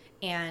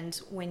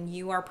 And when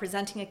you are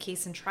presenting a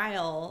case in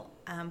trial,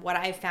 what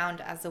I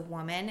found as a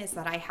woman is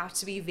that I have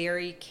to be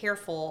very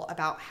careful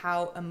about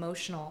how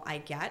emotional I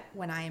get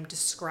when I am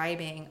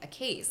describing a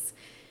case,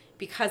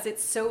 because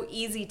it's so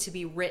easy to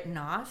be written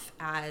off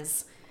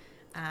as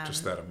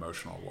just that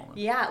emotional woman.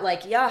 Yeah,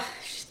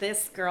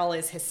 this girl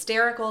is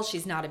hysterical.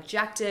 She's not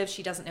objective.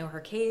 She doesn't know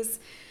her case.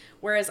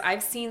 Whereas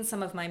I've seen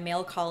some of my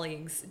male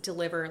colleagues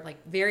deliver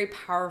very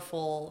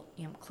powerful,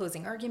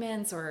 closing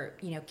arguments, or,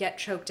 get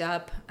choked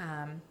up.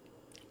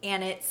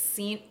 And it's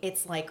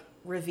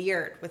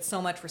revered with so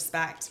much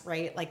respect,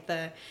 right? Like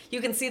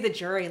you can see the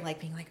jury like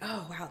being like,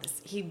 oh wow,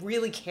 he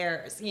really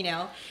cares, you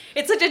know?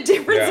 It's such a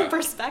difference in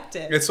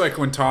perspective. It's like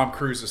when Tom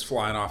Cruise is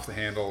flying off the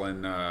handle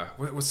in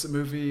what's the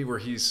movie where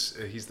he's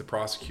the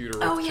prosecutor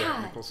with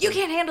Jack Nicholson? You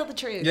can't handle the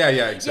truth. Yeah,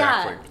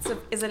 exactly. Yeah. So,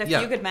 is it A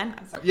Few Good Men?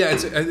 Yeah,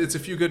 it's A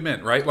Few Good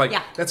Men, right? Like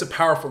that's a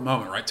powerful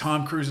moment, right?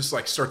 Tom Cruise just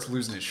like starts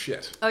losing his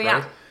shit. Oh yeah.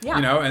 Right? Yeah.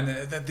 You know,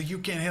 and the you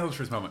can't handle the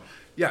truth moment.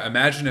 Yeah,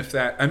 imagine if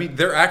that. I mean,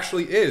 there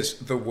actually is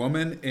the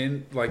woman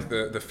in like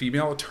the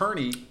female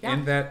attorney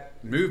in that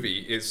movie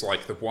is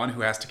like the one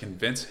who has to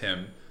convince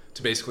him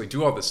to basically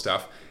do all this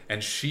stuff,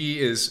 and she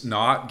is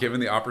not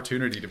given the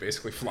opportunity to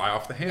basically fly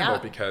off the handle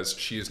because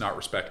she is not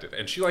respected,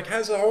 and she like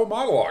has a whole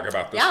monologue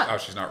about this how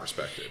she's not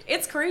respected.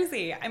 It's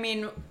crazy. I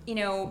mean, you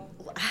know,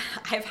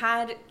 I've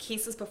had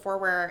cases before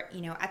where,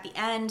 you know, at the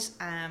end,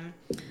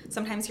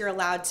 sometimes you're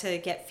allowed to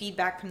get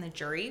feedback from the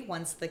jury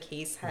once the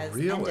case has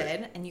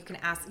ended, and you can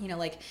ask, you know,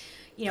 like,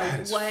 you know, that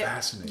is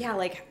fascinating. Yeah,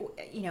 like,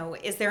 you know,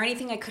 is there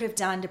anything I could have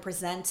done to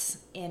present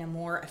in a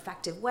more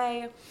effective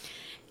way?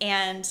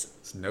 And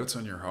it's notes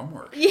on your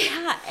homework.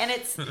 Yeah, and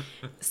it's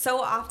so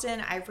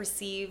often I've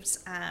received,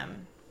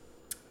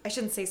 I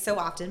shouldn't say so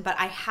often, but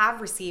I have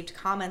received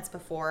comments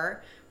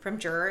before from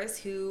jurors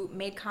who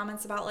made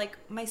comments about like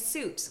my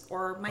suit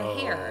or my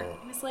hair.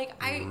 And it's like,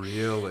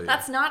 really?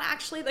 That's not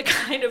actually the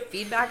kind of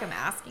feedback I'm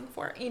asking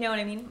for. You know what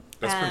I mean?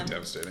 That's pretty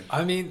devastating.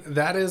 I mean,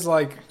 that is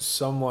like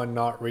someone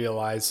not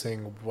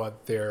realizing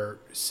what they're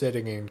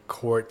sitting in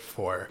court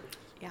for.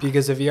 Yeah.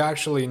 Because if you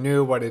actually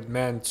knew what it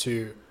meant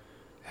to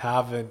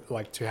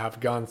have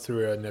gone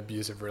through an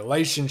abusive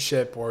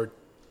relationship or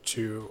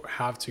to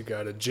have to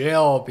go to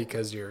jail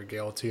because you're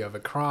guilty of a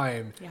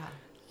crime,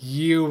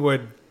 you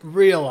would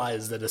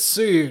realize that a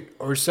suit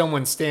or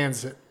someone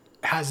stands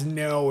has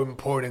no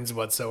importance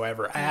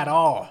whatsoever at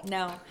all.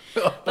 No.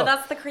 But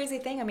that's the crazy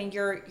thing. I mean,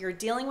 you're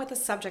dealing with a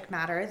subject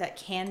matter that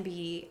can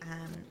be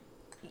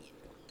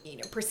you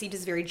know, perceived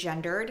as very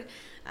gendered,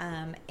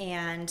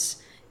 and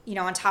you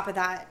know, on top of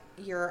that,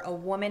 you're a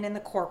woman in the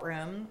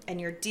courtroom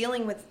and you're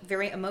dealing with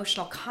very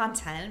emotional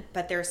content,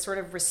 but there's sort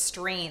of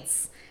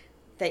restraints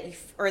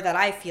that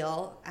I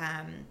feel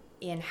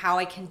in how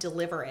I can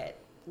deliver it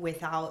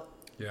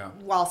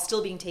while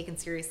still being taken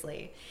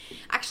seriously.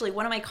 Actually,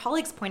 one of my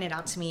colleagues pointed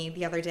out to me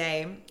the other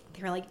day,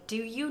 they were like, do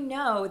you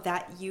know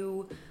that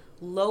you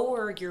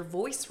lower your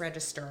voice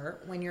register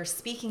when you're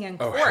speaking in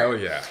court? Oh, hell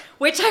yeah.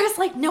 Which I was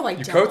like, no, I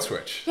don't. You code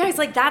switch. Yeah, I was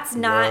like, that's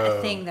not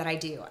a thing that I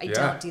do. I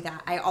don't do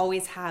that. I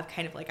always have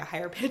kind of like a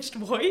higher pitched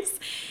voice.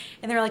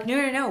 And they're like,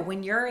 no.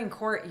 When you're in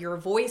court, your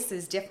voice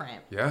is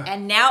different. Yeah.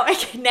 And now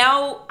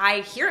I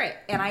hear it.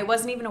 And I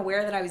wasn't even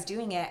aware that I was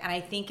doing it. And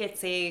I think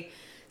it's a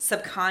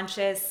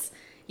subconscious,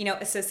 you know,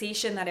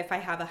 association that if I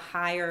have a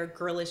higher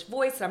girlish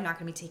voice, I'm not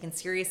going to be taken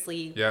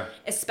seriously. Yeah.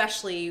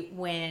 Especially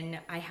when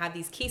I have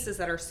these cases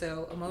that are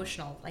so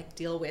emotional, like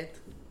deal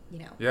with, you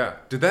know. Yeah.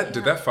 Did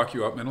that fuck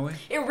you up mentally?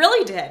 It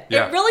really did.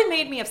 Yeah. It really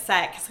made me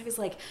upset because I was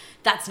like,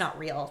 that's not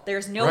real.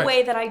 There's no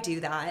way that I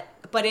do that.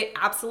 But it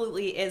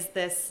absolutely is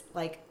this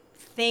like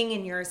thing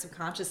in your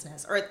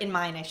subconsciousness, or in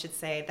mine, I should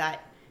say,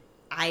 that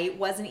I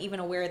wasn't even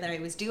aware that I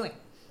was doing.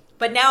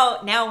 But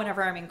now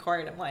whenever I'm in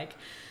court, I'm like,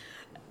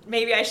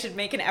 maybe I should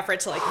make an effort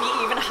to like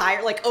be even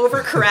higher, like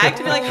overcorrect and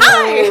be like,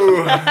 hi.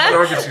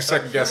 That'll get you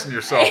second guessing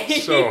yourself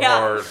so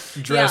hard.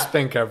 Dress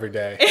pink every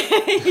day.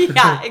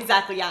 Yeah,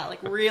 exactly. Yeah,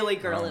 like really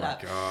girl it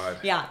up. Oh my God.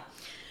 Yeah.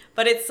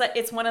 But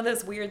it's one of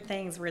those weird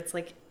things where it's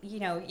like, you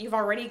know, you've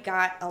already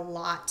got a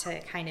lot to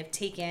kind of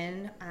take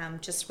in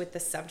just with the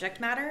subject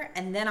matter.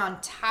 And then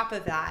on top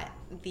of that,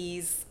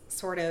 these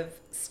sort of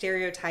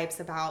stereotypes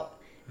about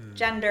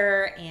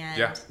gender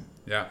and,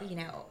 you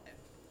know,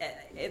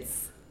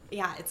 it's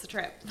a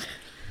trip.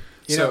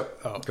 Go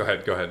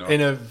ahead. No.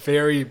 In a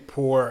very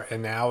poor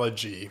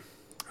analogy,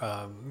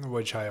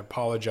 which I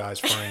apologize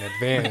for in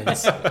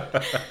advance,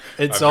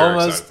 it's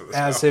almost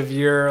as if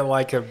you're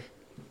like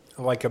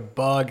a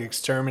bug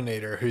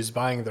exterminator who's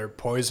buying their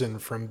poison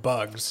from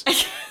bugs.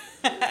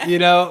 You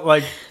know,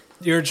 like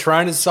you're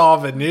trying to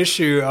solve an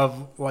issue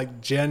of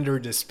like gender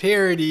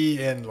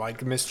disparity and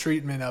like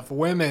mistreatment of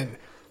women.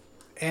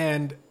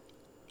 And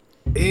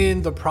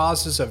in the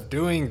process of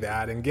doing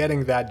that and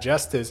getting that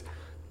justice,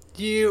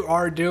 you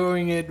are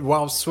doing it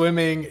while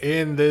swimming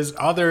in this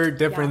other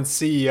different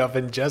sea of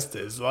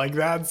injustice. Like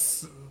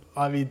that's,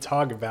 I mean,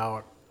 talk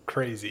about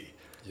crazy.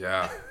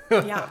 Yeah.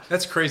 Yeah.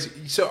 That's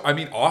crazy. So, I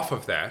mean, off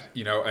of that,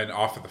 you know, and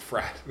off of the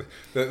frat,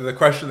 the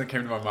question that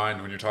came to my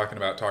mind when you're talking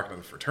to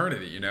the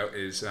fraternity, you know,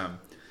 is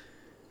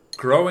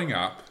growing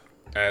up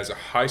as a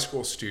high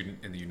school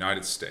student in the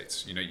United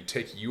States, you know, you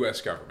take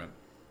U.S. government,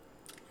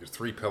 your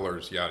 3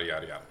 pillars, yada,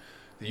 yada, yada.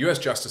 The U.S.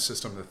 justice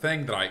system, the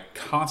thing that I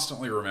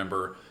constantly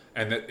remember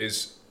and that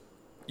is,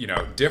 you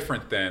know,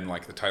 different than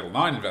like the Title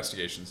IX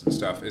investigations and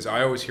stuff is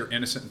I always hear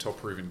innocent until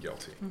proven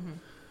guilty. Mm-hmm.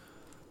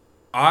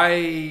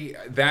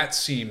 That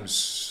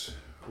seems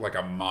like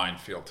a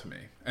minefield to me.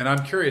 And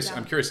I'm curious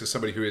as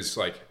somebody who is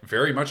like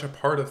very much a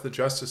part of the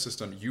justice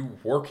system, you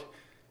work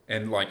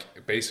and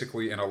like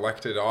basically an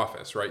elected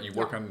office, right? You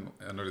work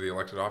under the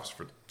elected office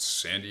for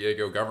San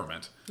Diego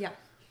government. Yeah.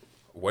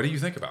 What do you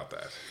think about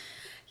that?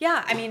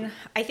 Yeah, I mean,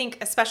 I think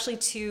especially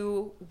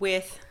too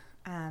with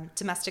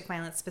domestic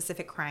violence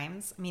specific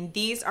crimes. I mean,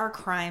 these are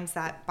crimes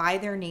that by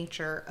their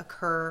nature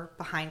occur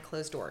behind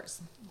closed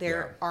doors.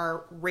 There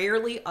are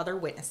rarely other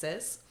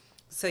witnesses.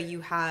 So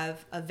you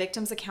have a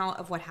victim's account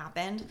of what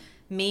happened.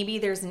 Maybe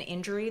there's an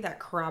injury that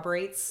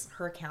corroborates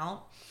her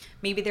account.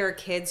 Maybe there are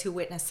kids who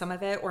witnessed some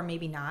of it, or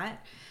maybe not.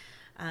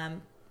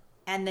 And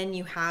then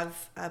you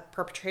have a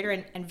perpetrator,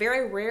 and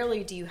very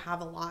rarely do you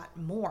have a lot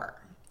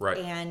more.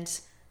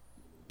 Right.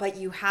 But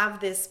you have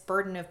this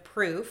burden of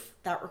proof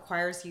that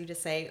requires you to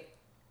say,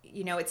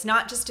 you know, it's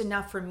not just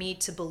enough for me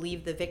to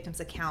believe the victim's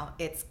account.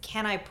 It's,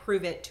 can I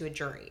prove it to a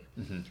jury?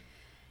 Mm-hmm.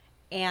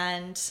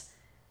 And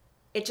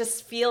it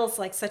just feels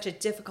like such a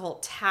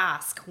difficult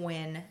task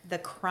when the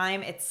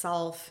crime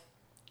itself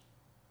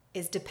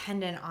is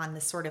dependent on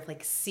this sort of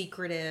like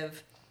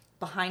secretive,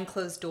 behind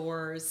closed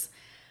doors,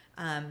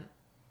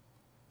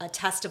 a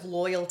test of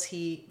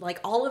loyalty. Like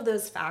all of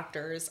those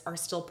factors are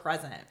still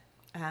present.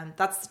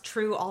 That's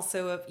true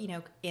also of, you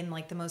know, in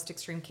like the most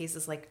extreme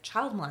cases, like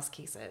child molest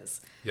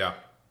cases. Yeah.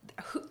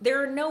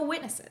 There are no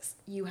witnesses.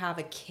 You have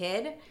a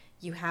kid,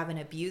 you have an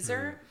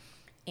abuser,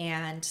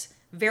 and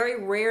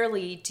very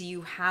rarely do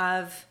you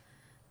have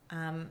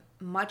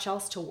much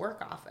else to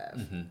work off of.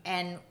 Mm-hmm.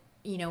 And,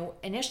 you know,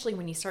 initially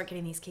when you start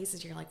getting these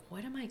cases, you're like,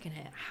 what am I going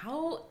to,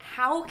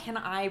 how can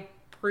I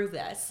prove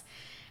this?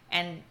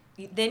 And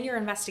then your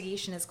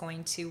investigation is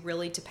going to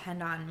really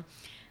depend on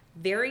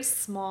very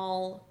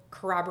small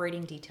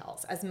corroborating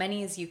details, as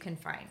many as you can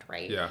find,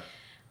 right? Yeah.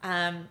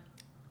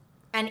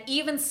 And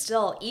even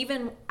still,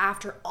 even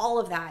after all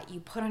of that, you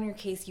put on your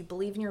case, you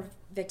believe in your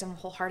victim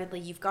wholeheartedly,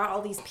 you've got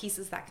all these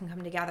pieces that can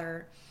come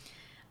together.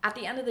 At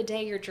the end of the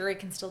day, your jury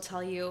can still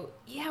tell you,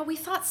 yeah, we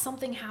thought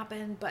something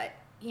happened, but,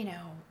 you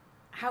know,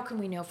 how can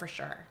we know for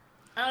sure?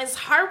 And it's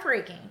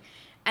heartbreaking.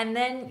 And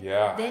then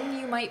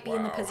you might be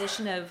in the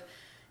position of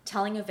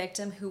telling a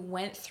victim who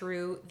went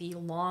through the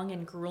long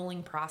and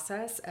grueling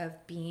process of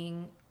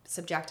being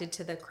subjected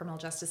to the criminal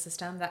justice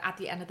system that at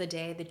the end of the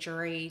day, the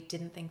jury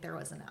didn't think there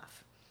was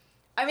enough.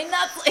 I mean,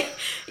 that's like,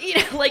 you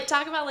know, like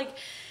talk about like,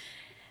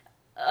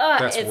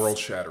 that's world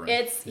shattering.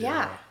 It's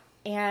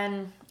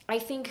And I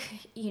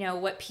think, you know,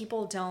 what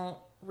people don't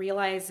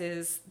realize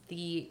is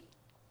the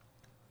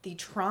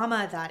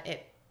trauma that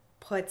it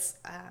puts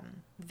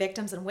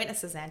victims and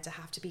witnesses in to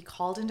have to be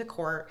called into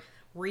court,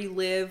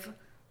 relive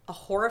a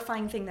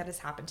horrifying thing that has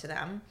happened to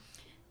them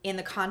in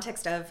the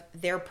context of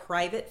their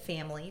private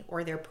family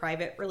or their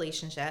private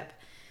relationship.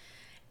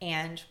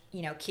 And,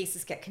 you know,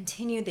 cases get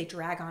continued. They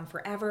drag on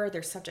forever.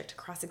 They're subject to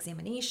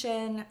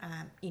cross-examination.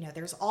 You know,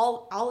 there's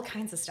all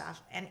kinds of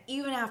stuff. And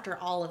even after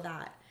all of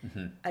that,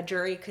 a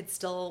jury could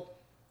still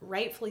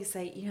rightfully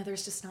say, you know,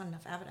 there's just not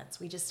enough evidence.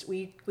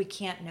 We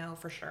can't know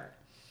for sure.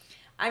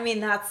 I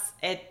mean,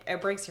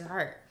 it breaks your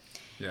heart.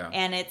 Yeah.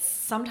 And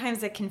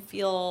sometimes it can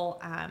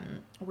feel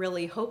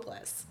really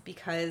hopeless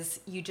because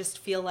you just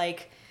feel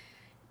like,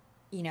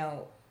 you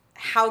know,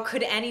 how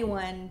could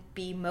anyone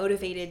be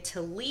motivated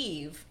to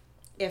leave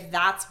if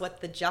that's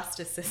what the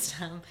justice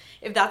system,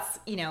 if that's,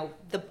 you know,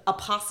 a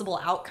possible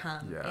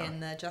outcome in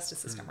the justice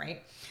system,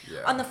 right? Yeah.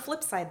 On the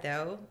flip side,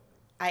 though,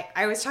 I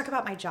always talk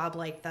about my job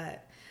like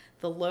that.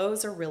 The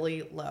lows are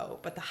really low,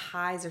 but the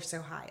highs are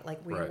so high.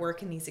 Like we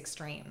work in these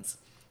extremes.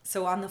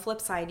 So on the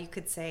flip side, you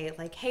could say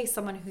like, hey,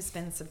 someone who's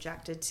been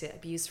subjected to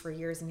abuse for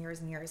years and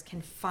years and years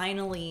can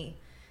finally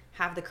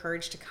have the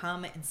courage to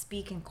come and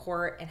speak in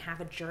court and have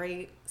a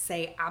jury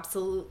say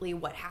absolutely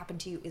what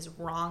happened to you is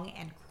wrong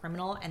and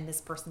criminal and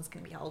this person's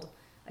going to be held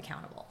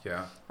accountable.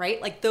 Yeah.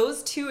 Right? Like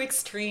those two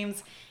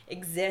extremes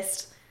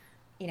exist,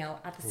 you know,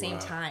 at the same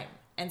time.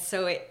 And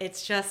so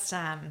it's just,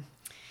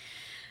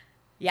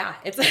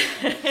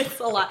 it's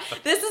a lot.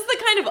 This is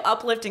the kind of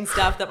uplifting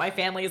stuff that my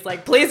family is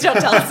like, please don't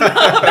tell us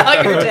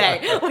about your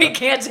day. We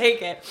can't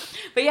take it.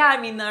 But yeah,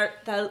 I mean,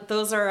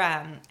 those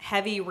are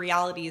heavy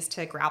realities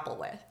to grapple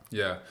with.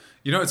 Yeah.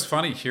 You know, it's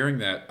funny hearing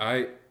that.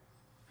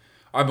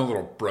 I'm a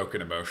little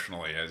broken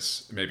emotionally,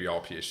 as maybe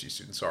all PhD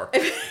students are.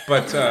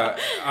 But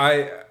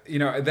you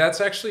know,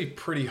 that's actually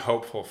pretty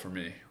hopeful for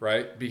me,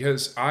 right?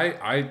 Because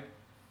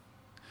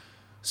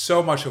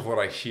so much of what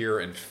I hear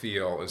and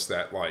feel is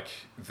that like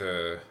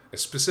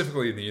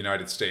specifically in the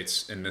United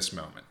States in this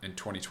moment, in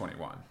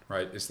 2021,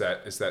 right, is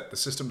that the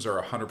systems are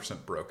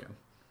 100% broken,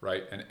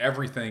 right? And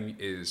everything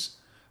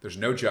there's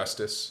no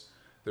justice,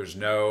 there's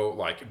no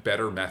like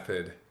better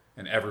method,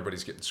 and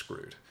everybody's getting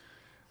screwed.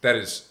 That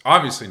is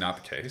obviously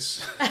not the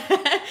case,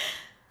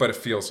 but it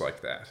feels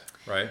like that,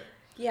 right?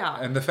 Yeah.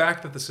 And the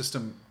fact that the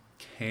system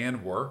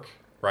can work,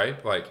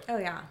 right? Like, oh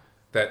yeah,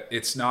 that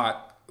it's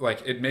not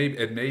like it may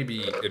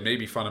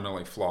be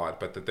fundamentally flawed,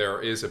 but that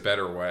there is a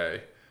better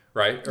way,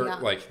 right? Or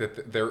like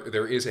that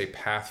there is a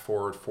path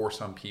forward for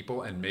some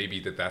people, and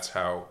maybe that's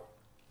how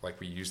like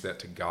we use that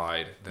to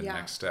guide the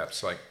next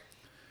steps. Like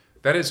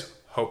that is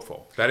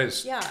hopeful. That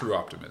is true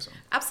optimism.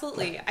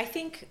 Absolutely. I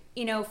think,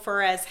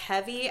 for as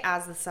heavy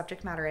as the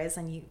subject matter is,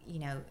 and you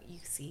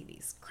see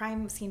these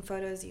crime scene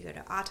photos, you go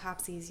to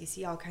autopsies, you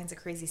see all kinds of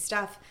crazy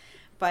stuff.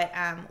 But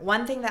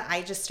one thing that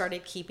I just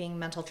started keeping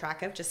mental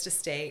track of just to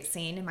stay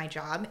sane in my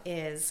job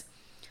is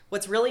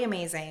what's really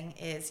amazing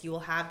is you will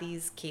have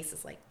these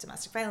cases like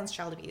domestic violence,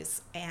 child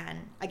abuse.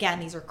 And again,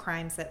 these are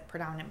crimes that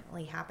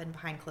predominantly happen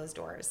behind closed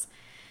doors.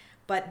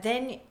 But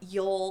then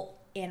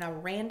in a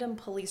random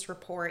police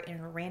report, in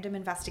a random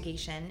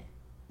investigation,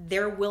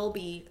 there will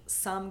be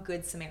some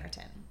good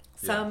Samaritan,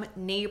 some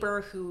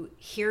neighbor who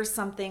hears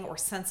something or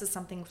senses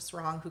something's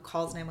wrong, who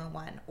calls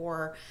 911,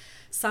 or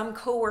some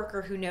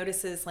coworker who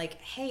notices like,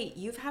 hey,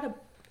 you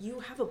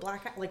have a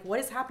black eye. Like, what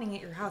is happening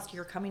at your house?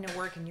 You're coming to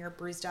work and you're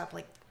bruised up.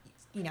 Like,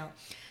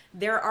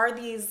 there are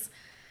these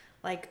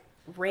like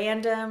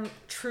random,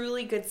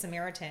 truly good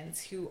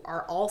Samaritans who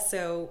are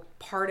also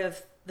part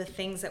of the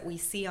things that we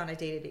see on a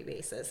day-to-day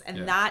basis.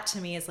 And that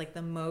to me is like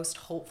the most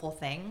hopeful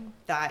thing,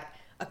 that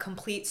a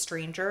complete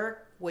stranger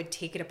would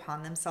take it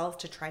upon themselves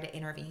to try to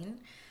intervene.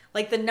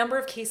 Like the number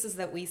of cases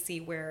that we see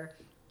where,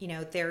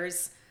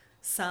 there's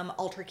some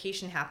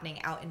altercation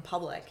happening out in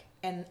public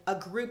and a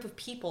group of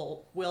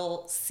people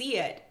will see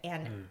it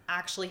and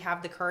actually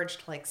have the courage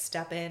to like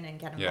step in and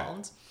get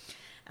involved.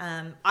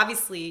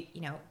 Obviously,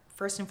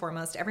 first and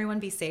foremost, everyone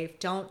be safe.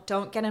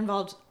 Don't get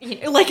involved.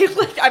 Like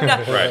I'm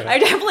not. Right. I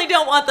definitely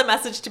don't want the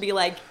message to be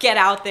like get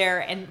out there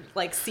and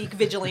like seek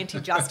vigilante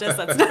justice.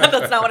 That's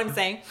not what I'm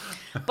saying.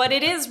 But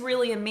it is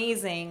really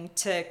amazing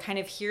to kind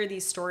of hear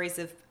these stories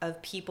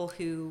of people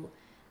who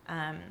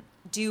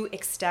do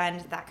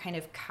extend that kind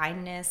of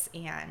kindness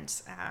and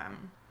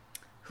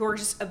who are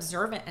just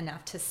observant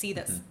enough to see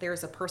that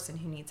there's a person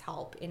who needs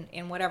help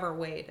in whatever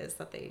way it is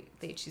that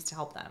they choose to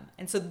help them.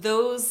 And so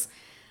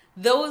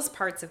those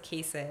parts of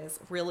cases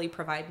really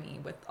provide me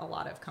with a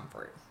lot of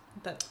comfort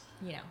that,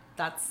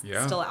 that's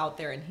still out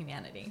there in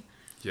humanity.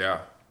 Yeah,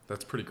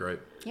 that's pretty great.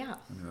 Yeah.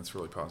 I mean, that's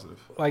really positive.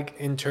 Like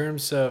in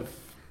terms of,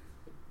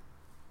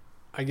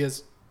 I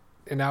guess,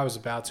 and I was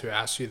about to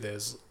ask you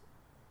this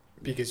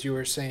because you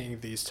were saying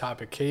these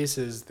type of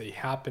cases, they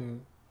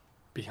happen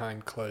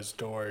behind closed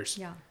doors.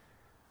 Yeah.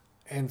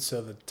 And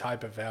so the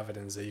type of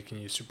evidence that you can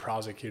use to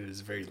prosecute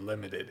is very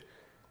limited.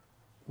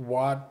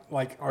 What,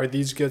 like, are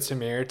these Good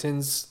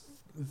Samaritans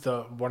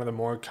one of the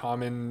more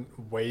common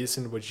ways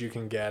in which you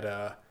can get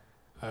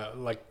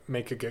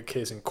make a good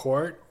case in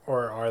court,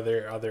 or are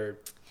there other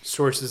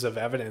sources of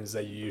evidence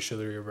that you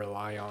usually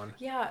rely on?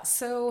 Yeah,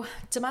 so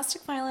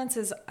domestic violence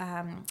is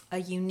a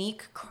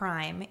unique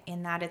crime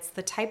in that it's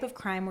the type of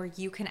crime where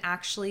you can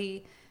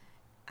actually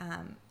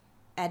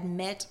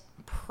admit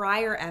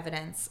prior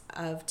evidence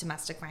of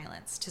domestic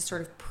violence to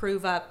sort of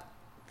prove up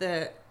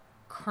the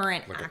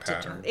current like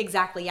active.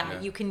 Exactly, yeah.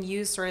 You can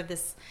use sort of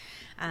this,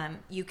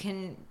 you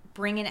can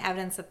bring in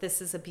evidence that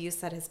this is abuse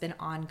that has been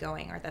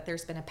ongoing or that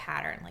there's been a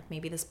pattern, like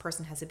maybe this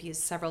person has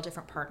abused several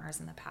different partners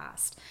in the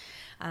past.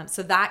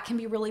 So that can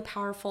be really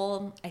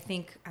powerful. I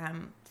think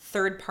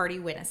third-party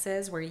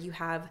witnesses where you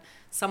have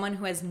someone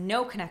who has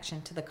no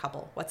connection to the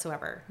couple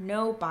whatsoever,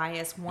 no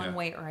bias one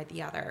way or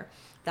the other.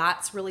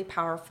 That's really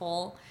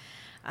powerful.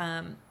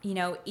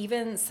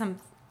 Even some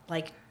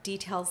like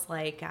details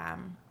like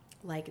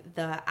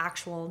the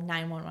actual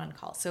 911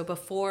 call. So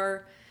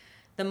before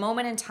the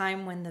moment in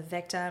time when the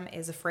victim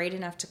is afraid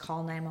enough to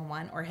call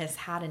 911 or has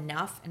had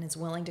enough and is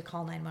willing to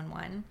call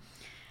 911,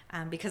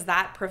 because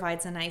that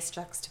provides a nice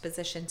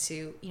juxtaposition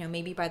to,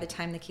 maybe by the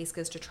time the case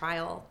goes to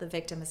trial, the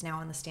victim is now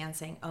on the stand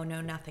saying, oh no,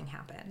 nothing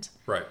happened.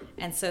 Right.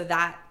 And so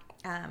that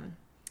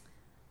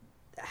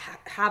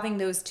having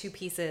those two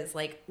pieces,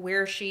 like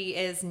where she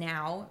is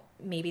now,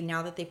 maybe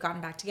now that they've gotten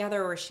back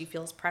together, or she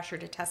feels pressure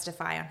to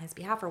testify on his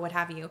behalf or what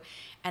have you,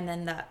 and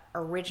then the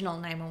original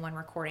 911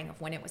 recording of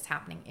when it was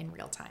happening in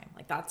real time,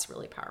 like that's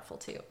really powerful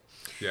too.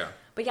 Yeah.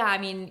 But yeah, I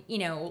mean,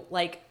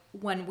 like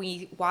when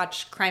we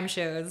watch crime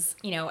shows,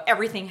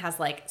 everything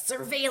has like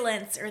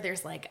surveillance, or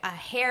there's like a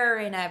hair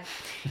in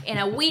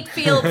a wheat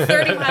field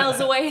 30 miles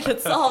away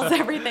that solves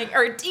everything,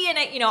 or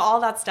DNA, all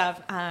that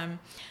stuff.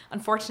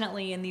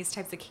 Unfortunately, in these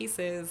types of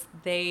cases,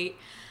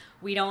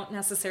 we don't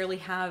necessarily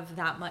have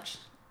that much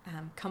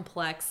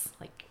complex,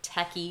 like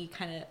techie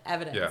kind of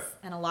evidence. Yeah.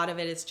 And a lot of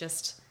it is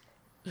just,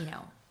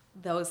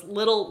 those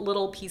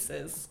little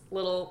pieces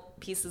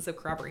of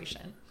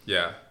corroboration.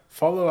 Yeah.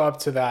 Follow up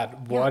to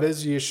that, what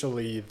is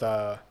usually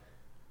the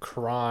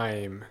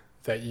crime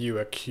that you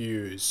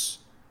accuse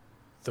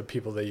the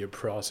people that you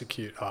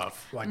prosecute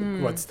of? Like,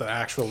 what's the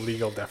actual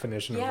legal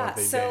definition of what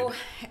they did? So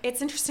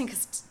it's interesting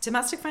because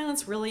domestic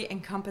violence really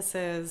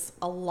encompasses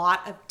a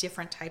lot of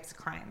different types of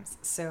crimes.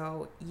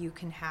 So you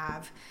can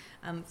have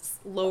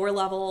lower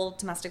level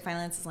domestic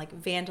violence is like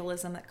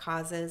vandalism that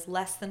causes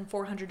less than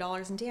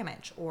 $400 in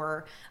damage,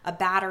 or a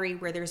battery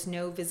where there's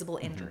no visible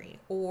injury,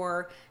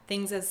 or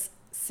things as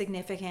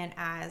significant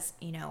as,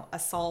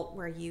 assault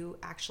where you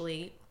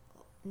actually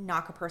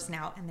knock a person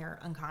out and they're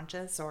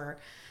unconscious, or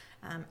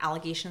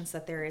allegations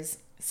that there is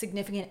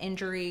significant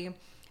injury.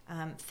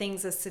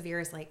 Things as severe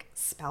as like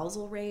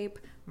spousal rape,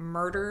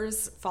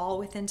 murders fall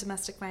within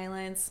domestic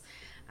violence.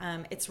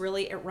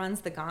 It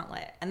runs the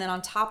gauntlet. And then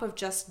on top of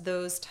just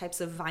those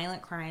types of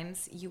violent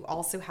crimes, you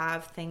also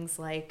have things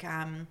like,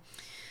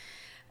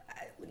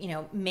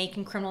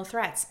 making criminal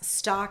threats,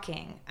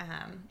 stalking,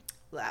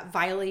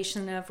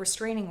 violation of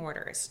restraining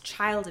orders,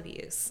 child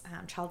abuse,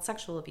 child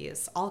sexual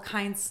abuse, all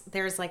kinds.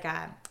 There's like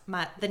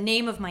the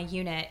name of my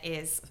unit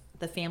is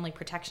the Family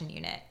Protection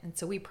Unit. And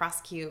so we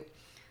prosecute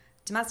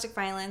domestic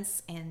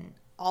violence in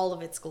all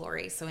of its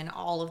glory. So in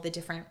all of the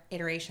different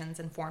iterations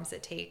and forms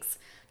it takes.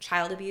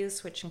 Child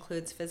abuse, which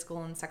includes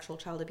physical and sexual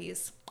child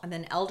abuse, and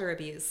then elder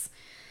abuse.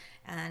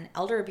 And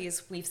elder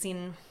abuse, we've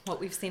seen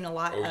a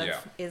lot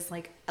is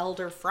like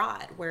elder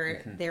fraud,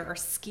 where there are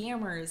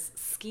scammers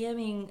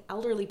scamming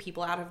elderly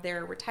people out of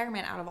their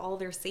retirement, out of all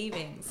their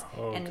savings,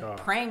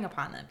 preying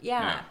upon them.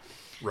 Yeah.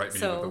 Right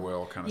beneath the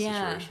will kind of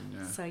situation.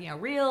 Yeah. So,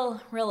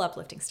 real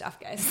uplifting stuff,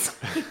 guys.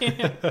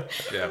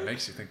 Yeah, it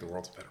makes you think the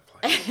world's a better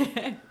place.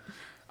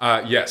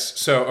 Yes.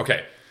 So,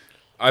 okay.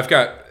 I've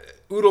got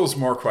oodles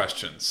more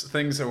questions,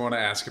 things I want to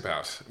ask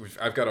about.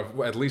 I've got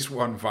at least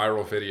one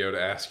viral video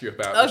to ask you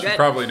about. You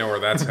probably know where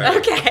that's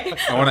headed. Okay.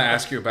 I want to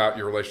ask you about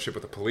your relationship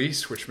with the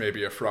police, which may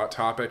be a fraught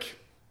topic.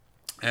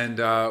 And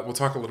we'll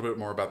talk a little bit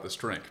more about this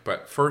drink.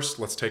 But first,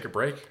 let's take a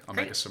break. I'll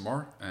make us some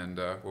more, and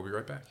we'll be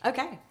right back.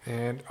 Okay.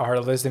 And our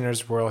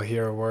listeners will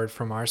hear a word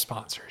from our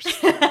sponsors.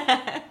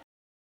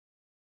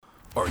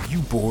 Are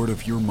you bored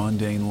of your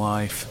mundane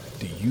life?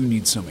 Do you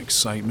need some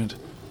excitement?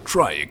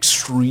 Try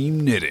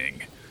Extreme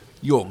Knitting.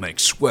 You'll make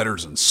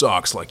sweaters and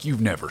socks like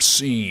you've never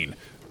seen.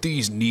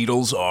 These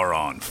needles are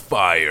on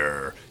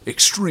fire.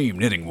 Extreme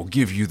Knitting will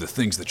give you the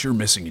things that you're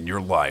missing in your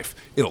life.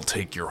 It'll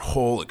take your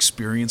whole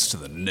experience to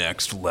the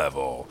next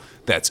level.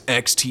 That's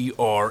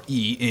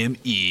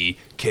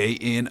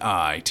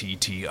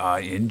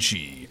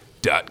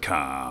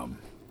XTREMEKNITTING.com.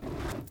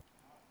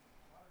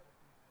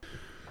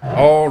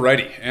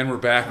 Alrighty, and we're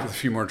back with a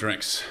few more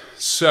drinks.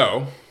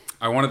 So,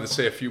 I wanted to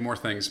say a few more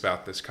things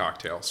about this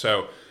cocktail.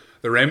 So,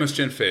 the Ramos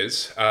Gin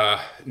Fizz,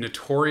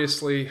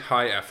 notoriously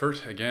high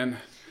effort. Again,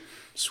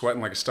 sweating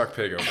like a stuck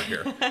pig over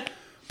here.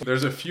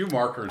 There's a few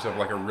markers of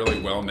like a really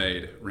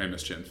well-made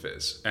Ramos Gin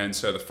Fizz. And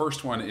so the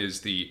first one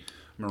is the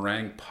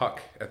meringue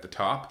puck at the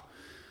top.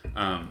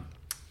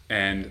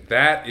 And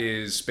that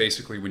is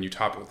basically when you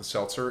top it with a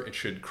seltzer, it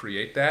should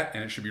create that.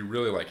 And it should be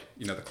really like,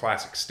 the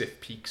classic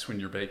stiff peaks when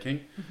you're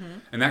baking.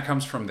 Mm-hmm. And that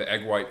comes from the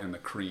egg white and the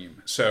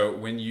cream. So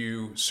when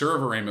you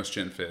serve a Ramos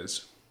Gin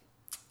Fizz,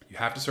 you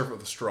have to serve it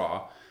with a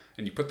straw.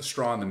 And you put the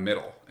straw in the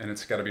middle, and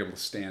it's got to be able to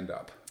stand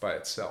up by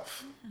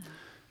itself.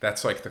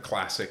 That's like the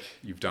classic,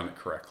 you've done it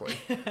correctly.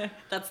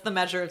 That's the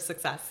measure of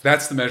success.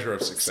 That's the measure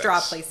of success.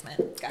 Straw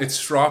placement. It's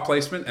straw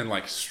placement and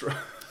like straw.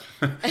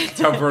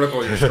 That's how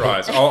vertical your straw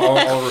is.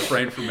 I'll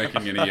refrain from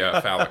making any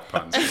phallic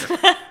puns here.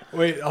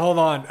 Wait, hold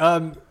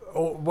on.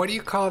 What do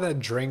you call that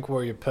drink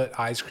where you put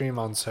ice cream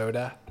on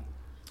soda?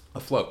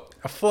 A float.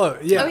 A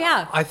float, yeah. Oh,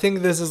 yeah. I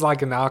think this is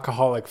like an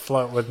alcoholic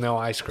float with no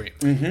ice cream.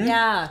 Mm-hmm.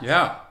 Yeah.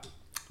 Yeah.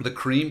 The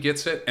cream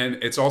gets it,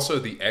 and it's also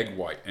the egg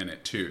white in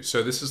it, too.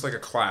 So this is like a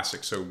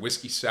classic. So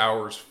whiskey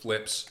sours,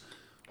 flips,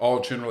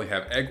 all generally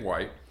have egg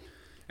white.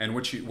 And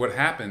what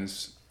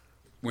happens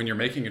when you're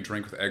making a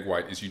drink with egg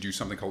white is you do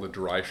something called a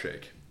dry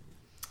shake.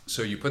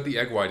 So you put the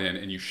egg white in,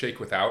 and you shake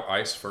without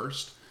ice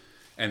first.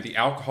 And the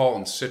alcohol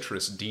and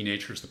citrus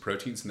denatures the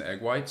proteins in the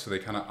egg white, so they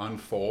kind of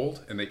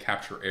unfold, and they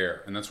capture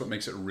air. And that's what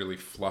makes it really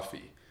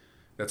fluffy.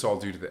 That's all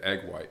due to the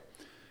egg white.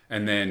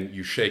 And then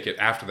you shake it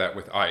after that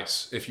with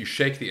ice. If you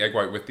shake the egg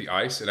white with the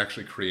ice, it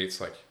actually creates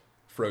like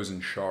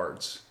frozen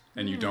shards,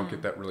 and you don't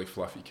get that really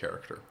fluffy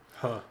character.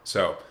 Huh.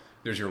 So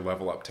there's your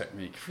level up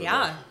technique for,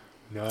 nice.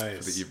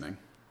 For the evening.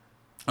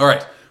 All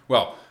right.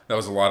 Well, that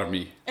was a lot of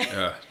me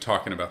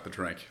talking about the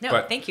drink.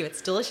 No, thank you.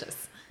 It's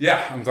delicious.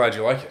 Yeah, I'm glad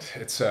you like it.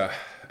 It's,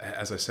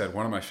 as I said,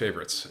 one of my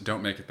favorites.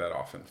 Don't make it that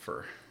often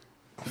for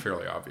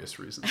fairly obvious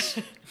reasons.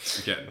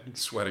 Again,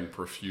 sweating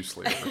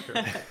profusely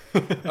over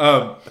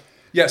here.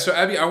 Yeah, so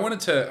Abby, I wanted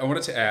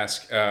to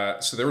ask.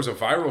 So there was a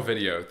viral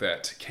video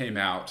that came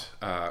out.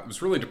 It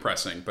was really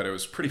depressing, but it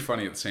was pretty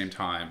funny at the same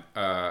time.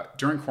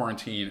 During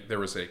quarantine, there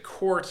was a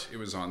court. It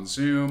was on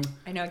Zoom.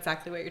 I know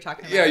exactly what you're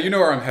talking about. Yeah, you know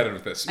where I'm headed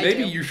with this.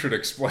 Maybe do. You should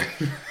explain.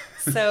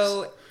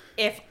 So,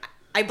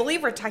 I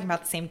believe we're talking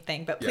about the same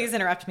thing, but please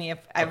interrupt me if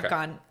I've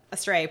gone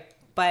astray.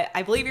 But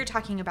I believe you're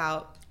talking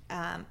about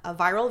a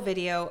viral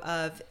video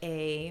of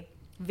a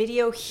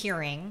video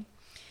hearing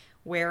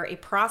where a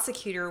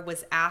prosecutor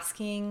was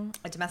asking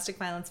a domestic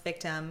violence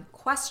victim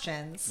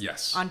questions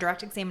on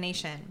direct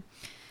examination.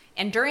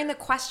 And during the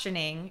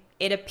questioning,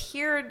 it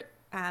appeared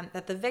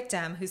that the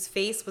victim, whose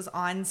face was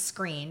on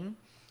screen,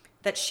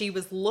 that she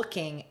was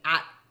looking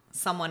at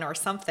someone or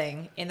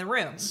something in the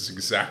room. This is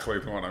exactly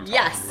the one I'm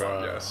talking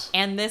about, yes.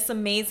 And this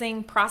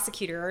amazing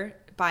prosecutor,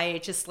 by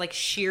just like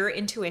sheer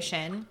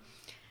intuition,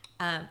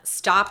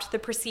 stopped the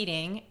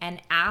proceeding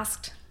and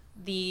asked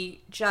the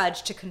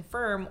judge to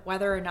confirm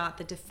whether or not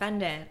the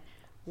defendant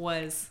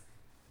was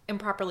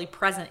improperly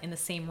present in the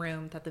same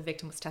room that the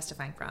victim was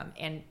testifying from.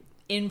 And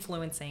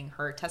influencing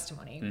her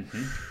testimony.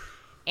 Mm-hmm.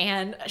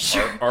 And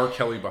sure, R.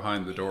 Kelly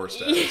behind the door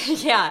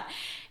status. yeah.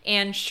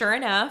 And sure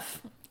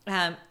enough,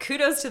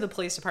 kudos to the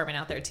police department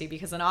out there too,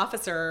 because an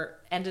officer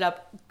ended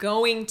up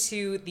going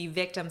to the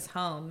victim's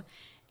home,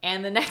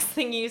 and the next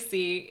thing you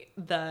see,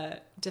 the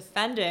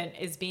defendant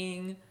is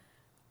being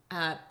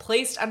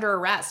placed under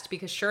arrest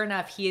because sure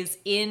enough, he is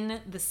in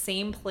the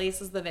same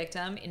place as the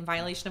victim in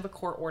violation of a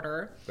court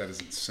order. That is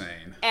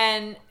insane.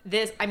 And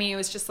this, I mean, it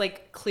was just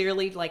like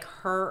clearly like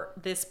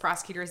this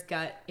prosecutor's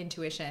gut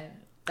intuition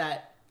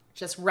that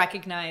just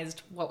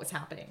recognized what was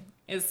happening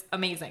is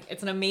amazing.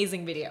 It's an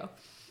amazing video.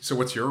 So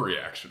what's your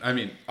reaction? I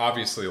mean,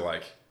 obviously,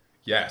 like,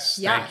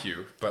 yes, thank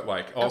you. But,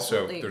 like, also,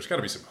 Absolutely. there's got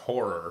to be some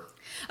horror.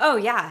 Oh,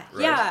 yeah.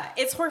 Right? Yeah.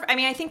 It's horror. I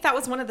mean, I think that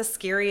was one of the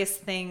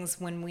scariest things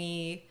when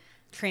we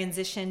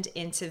transitioned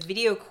into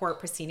video court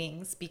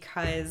proceedings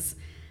because,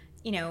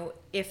 you know,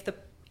 if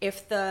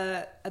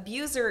the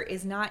abuser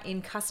is not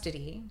in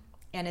custody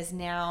and is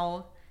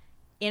now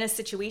in a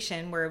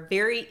situation where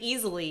very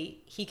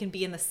easily he can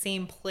be in the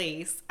same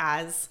place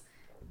as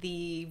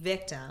the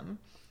victim,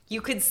 you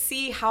could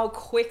see how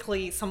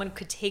quickly someone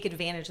could take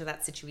advantage of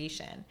that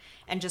situation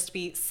and just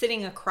be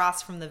sitting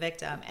across from the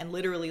victim and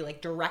literally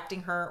like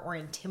directing her or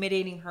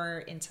intimidating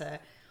her into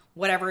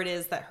whatever it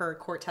is that her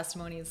court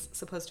testimony is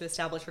supposed to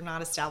establish or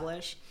not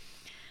establish.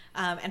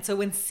 And so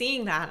when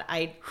seeing that,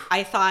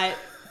 I thought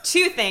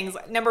two things.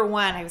 Number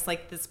one, I was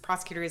like, this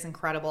prosecutor is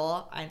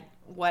incredible.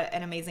 What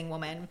an amazing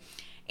woman.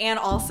 And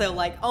also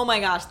like, oh my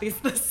gosh,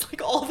 this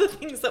like all the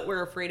things that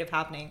we're afraid of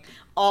happening,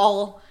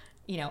 all,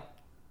 you know,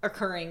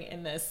 occurring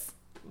in this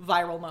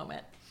viral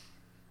moment.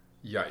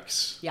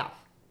 Yikes. Yeah.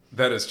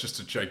 That is just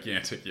a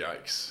gigantic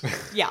yikes.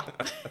 Yeah.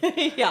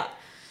 Yeah.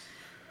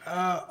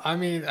 I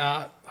mean,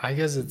 I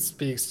guess it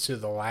speaks to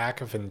the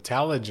lack of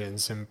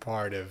intelligence in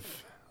part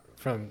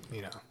from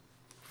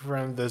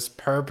this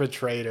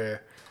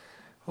perpetrator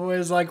who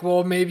is like,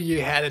 well, maybe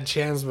you had a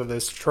chance with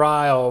this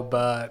trial,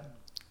 but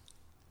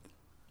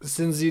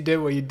since you did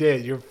what you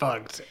did, you're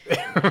fucked.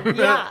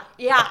 Yeah.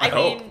 I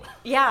mean, hope.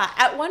 yeah.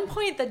 At one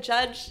point, the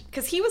judge,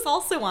 because he was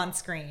also on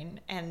screen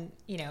and,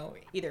 you know,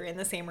 either in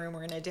the same room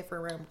or in a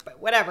different room,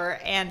 but whatever.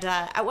 And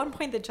at one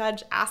point, the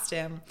judge asked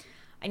him,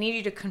 I need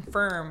you to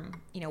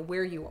confirm, you know,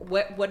 where you,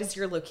 what is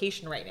your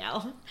location right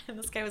now? And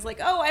this guy was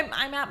like, oh,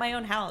 I'm at my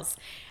own house.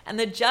 And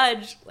the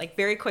judge, like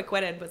very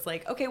quick-witted, was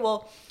like, okay,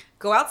 well,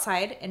 go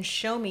outside and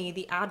show me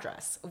the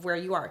address of where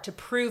you are to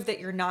prove that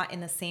you're not in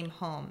the same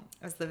home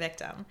as the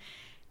victim.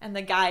 And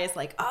the guy is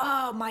like,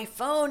 oh, my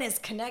phone is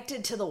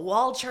connected to the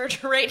wall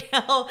charger right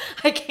now.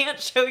 I can't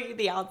show you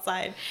the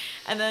outside.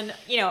 And then,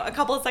 you know, a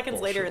couple of seconds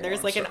later,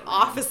 there's like an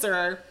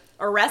officer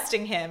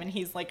arresting him, and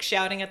he's like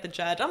shouting at the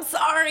judge, I'm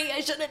sorry,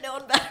 I should have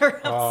known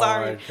better. I'm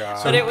sorry. My God.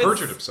 So But he it was,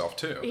 perjured himself,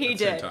 too. he at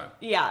the did. Same time.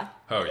 Yeah.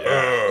 Oh,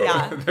 yeah.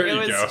 Yeah. There it you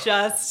was go.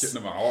 just,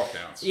 Getting him on all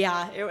accounts.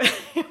 yeah,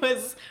 it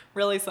was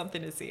really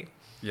something to see.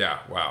 Yeah,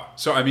 wow.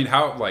 So, I mean,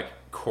 how, like,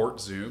 court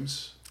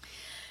Zooms?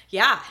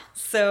 Yeah.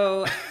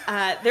 So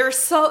there's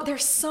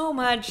so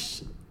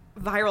much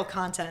viral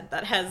content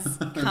that has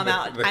come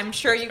out. I'm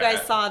sure you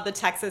guys saw the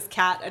Texas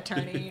cat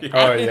attorney.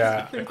 Oh,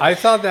 yeah. I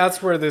thought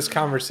that's where this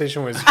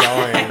conversation was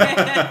going. It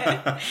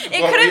Well, could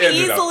we have ended up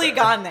easily there.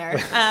 gone there.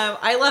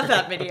 I love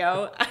that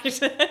video.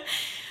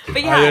 But I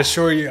yeah,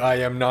 assure you, I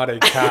am not a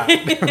cat.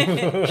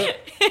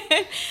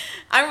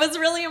 I was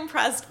really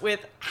impressed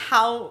with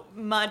how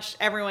much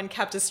everyone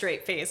kept a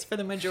straight face for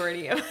the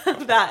majority of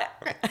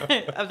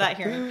that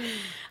hearing.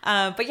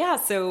 But yeah,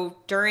 so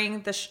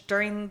during the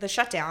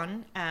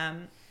shutdown,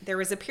 there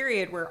was a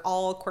period where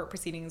all court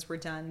proceedings were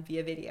done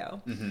via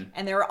video,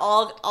 and there were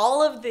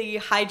all of the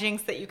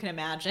hijinks that you can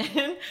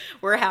imagine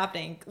were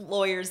happening.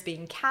 Lawyers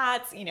being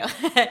cats, you know.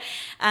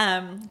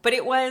 But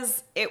it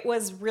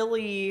was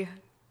really,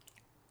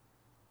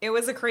 it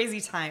was a crazy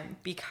time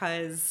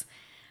because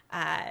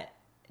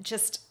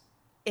just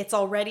it's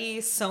already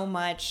so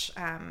much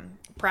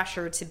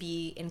pressure to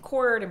be in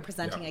court and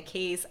presenting a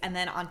case, and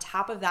then on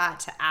top of that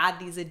to add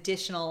these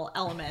additional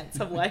elements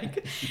of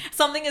like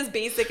something as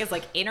basic as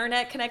like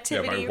internet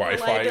connectivity, my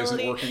Wi-Fi isn't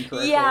reliability, working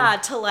correctly. yeah,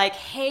 to like,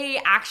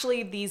 hey,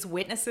 actually these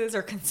witnesses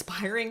are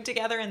conspiring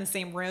together in the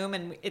same room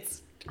and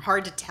it's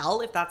hard to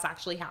tell if that's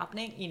actually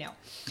happening, you know.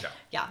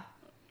 Yeah.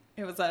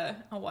 It was a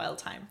wild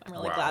time. I'm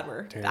really glad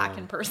we're back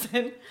in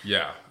person.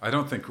 Yeah, I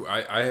don't think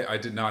I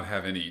did not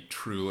have any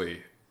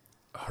truly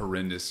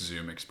horrendous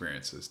Zoom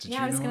experiences. Did you?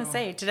 Yeah, I was going to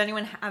say, did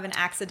anyone have an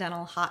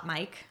accidental hot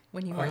mic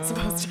when you weren't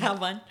supposed to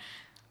have one?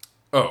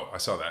 Oh, I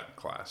saw that in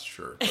class,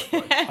 sure. But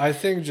like, I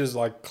think just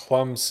like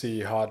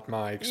clumsy hot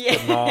mics, Yeah,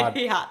 but not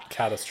yeah.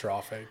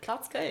 catastrophic.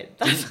 That's good.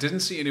 didn't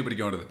see anybody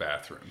going to the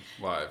bathroom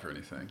live or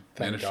anything.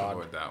 Thank Managed to God.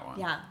 avoid that one.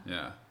 Yeah.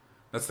 Yeah.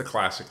 That's the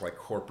classic like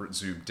corporate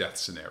Zoom death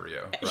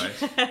scenario,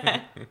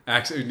 right?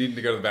 Actually, needing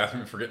to go to the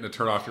bathroom and forgetting to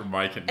turn off your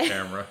mic and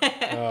camera.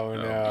 Oh,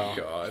 no.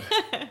 God.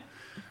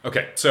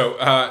 Okay, so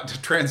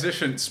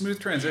smooth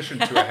transition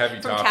to a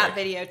heavy From topic. cat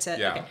video to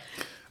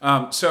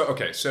Yeah.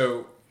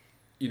 So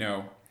you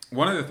know,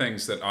 one of the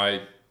things that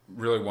I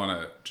really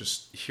want to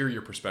just hear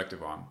your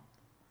perspective on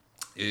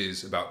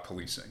is about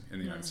policing in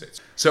the United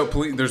States. So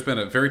there's been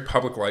a very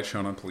public light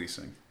shown on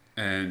policing,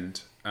 and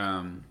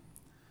I'm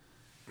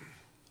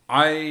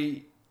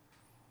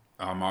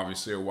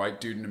obviously a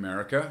white dude in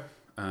America.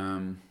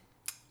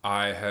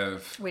 I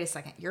have... Wait a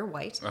second. You're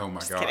white? Oh,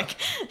 my Just God.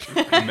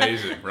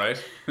 Amazing, right?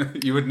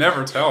 You would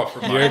never tell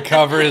from my Your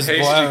cover is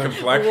pasty blown.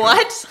 complexion.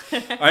 What?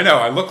 I know.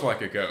 I look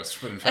like a ghost,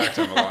 but in fact,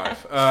 I'm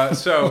alive.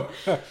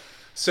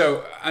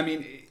 So, I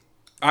mean,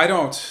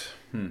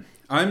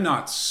 I'm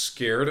not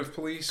scared of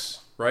police,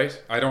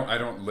 right? I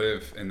don't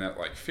live in that,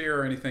 like, fear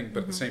or anything,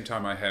 but at the same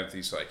time, I have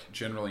these, like,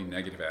 generally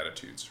negative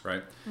attitudes,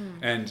 right?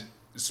 And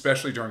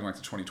especially during, like,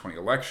 the 2020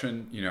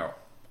 election, you know,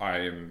 I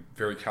am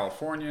very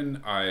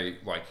Californian. I,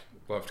 like,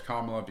 loved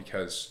Kamala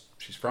because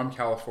she's from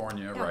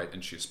California, right?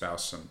 And she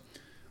espoused some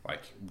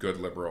like good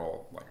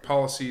liberal like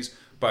policies.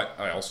 But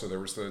I also, there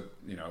was the,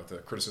 you know, the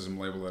criticism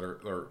labeled at her,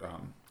 or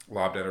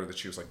lobbed at her that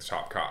she was like the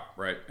top cop,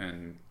 right?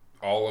 And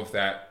all of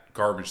that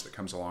garbage that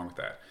comes along with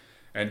that.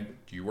 And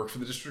you work for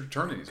the district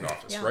attorney's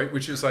office, right?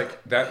 Which is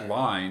like, that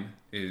line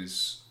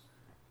is,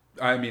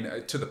 I mean,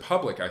 to the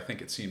public, I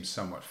think it seems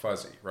somewhat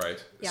fuzzy,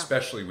 right?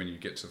 Especially when you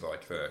get to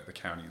the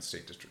county and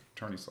state district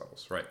attorney's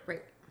levels, right?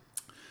 Right.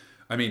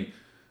 I mean,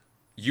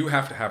 you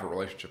have to have a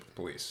relationship with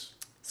police.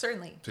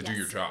 Certainly. To do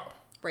your job.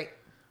 Right.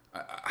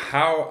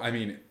 How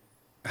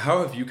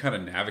have you kind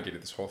of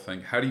navigated this whole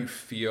thing? How do you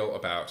feel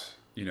about,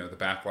 you know, the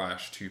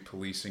backlash to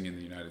policing in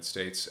the United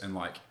States? And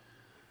like,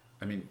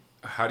 I mean,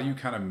 how do you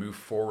kind of move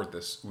forward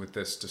with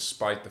this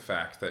despite the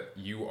fact that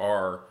you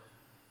are,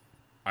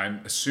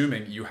 I'm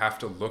assuming you have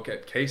to look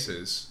at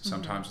cases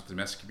sometimes with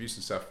domestic abuse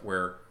and stuff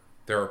where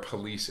there are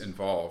police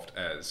involved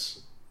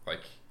as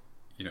like,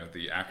 you know,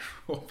 the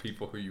actual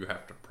people who you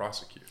have to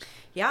prosecute.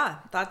 Yeah,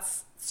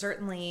 that's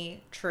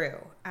certainly true.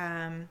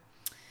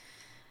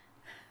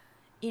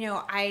 You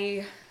know,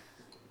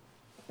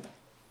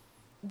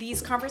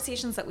 these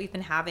conversations that we've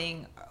been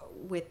having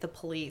with the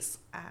police,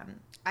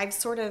 I've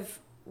sort of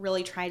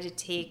really tried to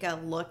take a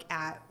look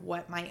at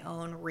what my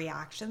own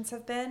reactions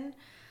have been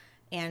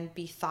and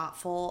be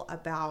thoughtful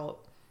about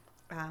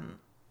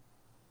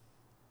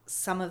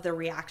some of the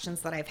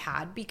reactions that I've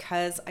had,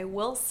 because I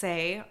will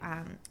say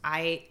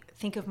I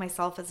think of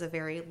myself as a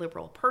very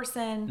liberal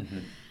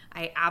person.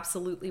 I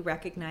absolutely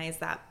recognize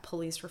that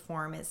police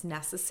reform is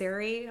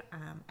necessary.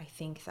 I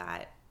think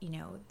that, you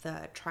know,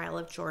 the trial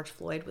of George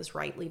Floyd was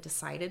rightly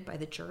decided by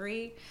the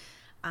jury.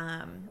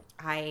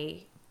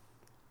 I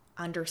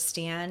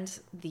understand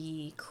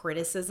the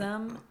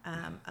criticism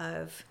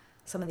of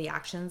some of the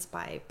actions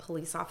by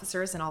police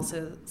officers and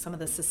also some of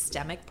the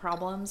systemic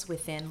problems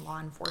within law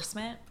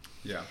enforcement.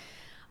 Yeah.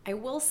 I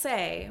will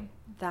say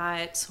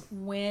that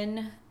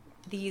when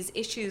these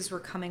issues were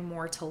coming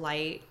more to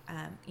light,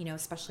 you know,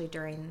 especially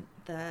during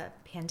the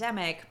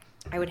pandemic,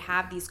 I would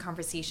have these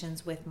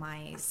conversations with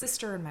my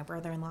sister and my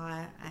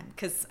brother-in-law,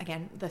 because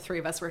again, the three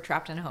of us were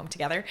trapped in a home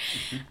together.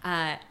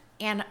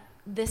 And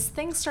this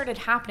thing started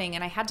happening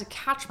and I had to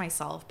catch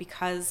myself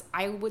because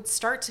I would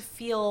start to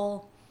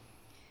feel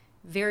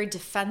very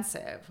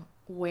defensive,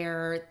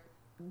 where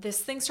this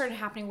thing started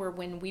happening where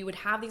when we would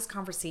have these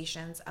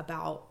conversations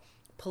about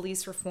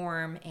police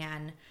reform,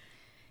 and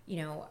you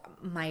know,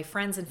 my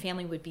friends and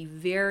family would be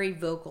very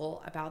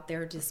vocal about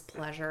their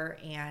displeasure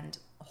and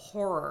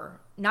horror,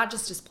 not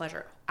just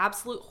displeasure,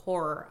 absolute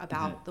horror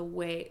about the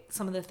way,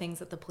 some of the things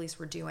that the police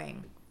were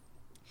doing.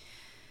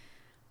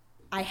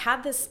 I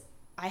had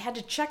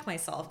to check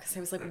myself because I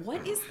was like,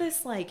 what is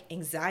this like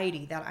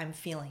anxiety that I'm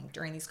feeling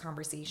during these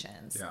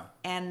conversations? Yeah.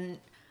 And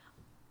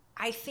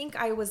I think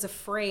I was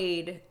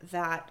afraid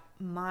that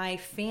my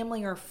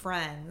family or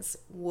friends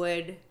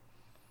would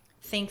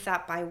think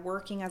that by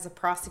working as a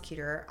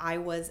prosecutor, I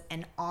was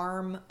an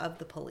arm of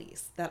the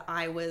police, that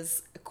I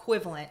was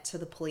equivalent to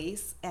the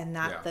police, and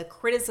that the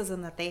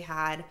criticism that they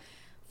had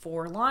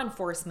for law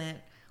enforcement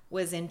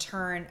was in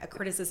turn a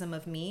criticism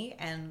of me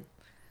and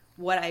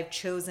what I've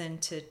chosen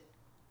to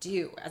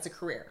do as a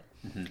career.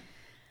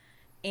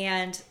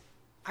 And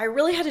I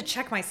really had to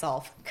check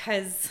myself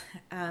because,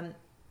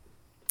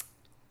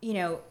 you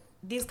know,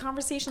 these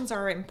conversations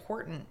are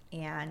important,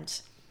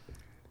 and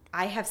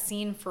I have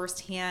seen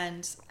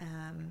firsthand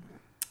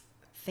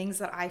things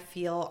that I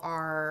feel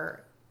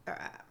are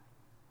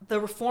the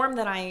reform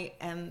that I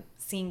am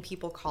seeing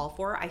people call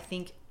for, I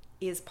think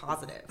is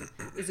positive,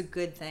 is a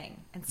good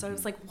thing. And so I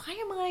was like, why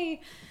am I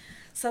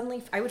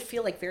suddenly, I would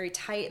feel like very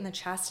tight in the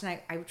chest, and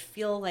I would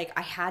feel like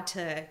I had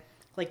to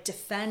like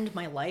defend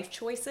my life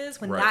choices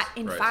when that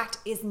in fact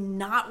is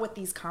not what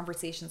these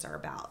conversations are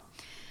about.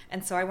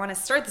 And so I want to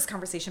start this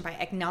conversation by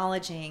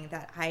acknowledging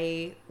that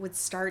I would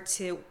start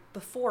to,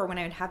 before when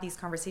I would have these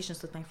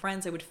conversations with my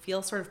friends, I would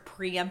feel sort of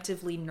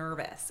preemptively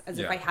nervous, as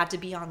if I had to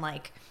be on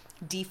like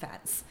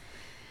defense.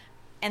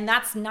 And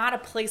that's not a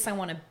place I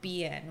want to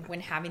be in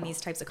when having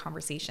these types of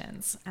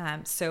conversations.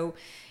 So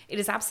it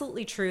is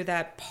absolutely true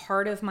that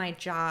part of my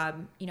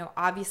job, you know,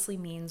 obviously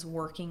means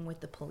working with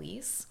the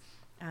police.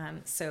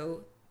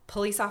 So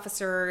police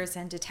officers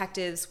and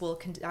detectives will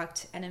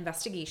conduct an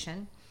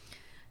investigation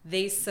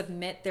they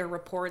submit their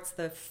reports,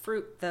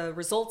 the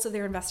results of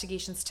their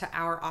investigations to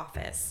our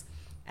office.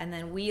 And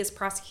then we as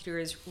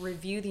prosecutors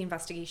review the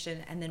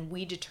investigation, and then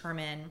we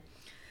determine,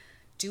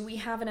 do we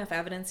have enough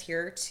evidence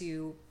here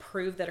to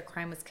prove that a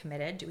crime was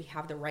committed? Do we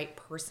have the right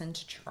person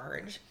to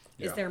charge?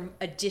 Is there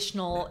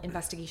additional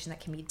investigation that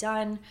can be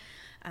done?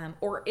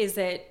 Or is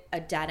it a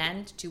dead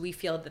end? Do we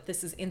feel that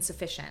this is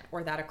insufficient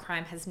or that a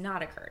crime has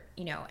not occurred?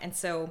 And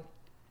so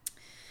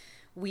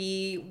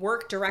we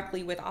work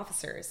directly with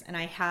officers, and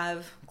I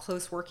have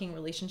close working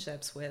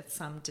relationships with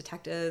some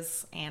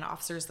detectives and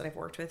officers that I've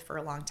worked with for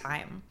a long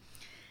time.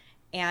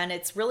 And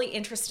it's really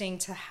interesting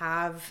to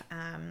have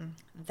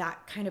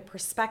that kind of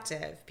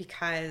perspective,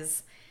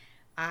 because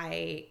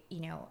I'm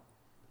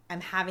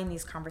having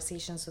these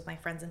conversations with my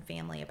friends and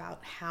family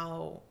about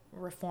how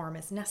reform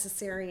is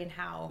necessary, and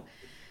how,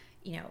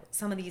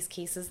 some of these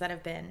cases that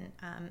have been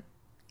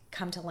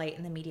come to light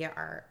in the media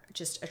are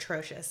just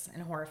atrocious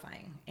and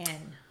horrifying.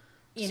 And,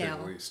 to say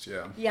the least,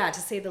 yeah. Yeah, to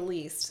say the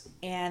least.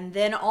 And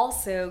then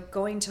also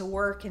going to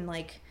work and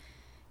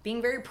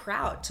being very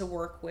proud to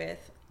work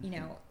with,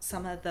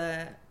 some of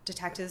the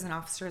detectives and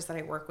officers that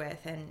I work with,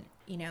 and,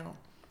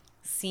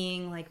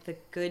 seeing the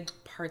good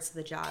parts of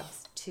the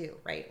jobs too,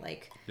 right?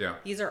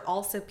 These are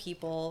also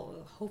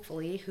people,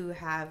 hopefully, who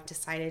have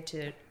decided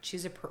to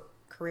choose a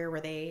career where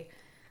they,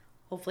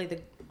 hopefully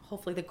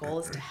the goal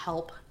is to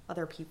help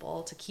other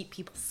people, to keep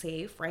people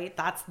safe, right?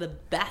 That's the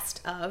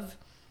best of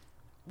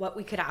what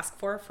we could ask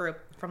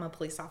from a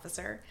police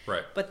officer.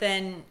 Right. But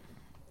then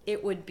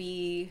it would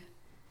be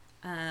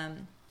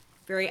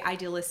very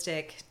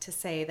idealistic to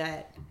say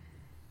that,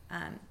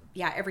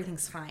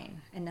 everything's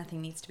fine and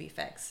nothing needs to be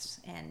fixed,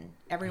 and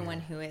everyone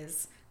who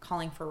is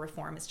calling for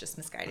reform is just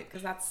misguided,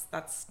 because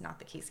that's not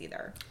the case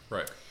either.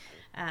 Right.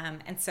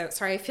 And so,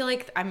 sorry, I feel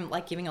like I'm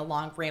giving a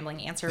long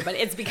rambling answer, but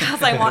it's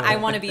because I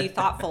want to be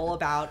thoughtful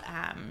about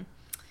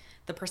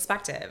the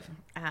perspective.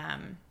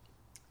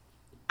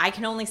 I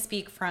can only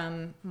speak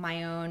from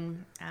my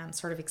own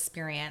sort of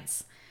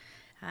experience,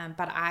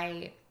 but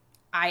I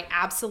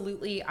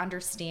absolutely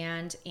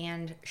understand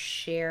and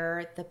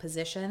share the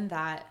position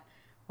that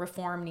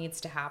reform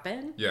needs to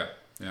happen. Yeah,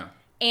 yeah.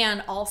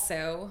 And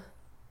also,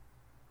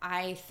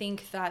 I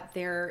think that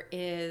there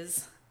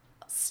is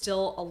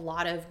still a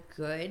lot of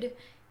good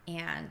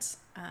and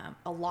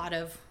a lot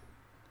of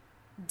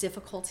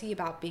difficulty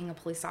about being a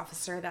police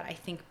officer that I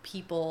think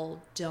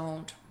people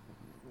don't,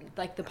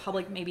 the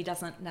public maybe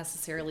doesn't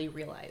necessarily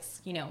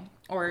realize,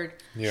 or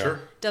Sure.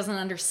 doesn't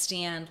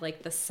understand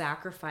the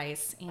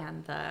sacrifice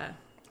and the,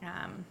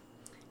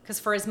 because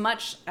for as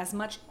much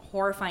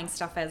horrifying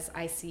stuff as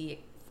I see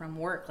from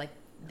work,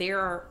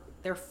 they're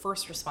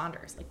first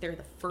responders, they're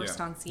the first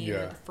on scene,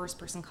 they're the first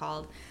person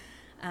called.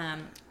 I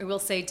will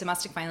say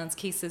domestic violence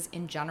cases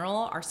in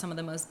general are some of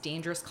the most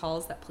dangerous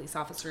calls that police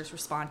officers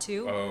respond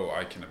to. Oh,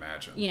 I can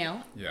imagine.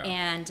 Yeah.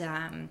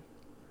 And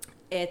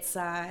it's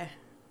I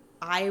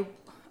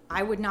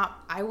would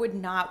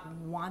not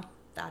want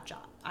that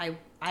job. I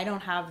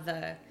don't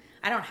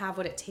have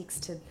what it takes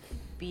to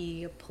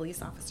be a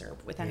police officer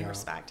with any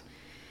respect.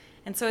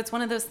 And so it's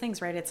one of those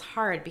things, right? It's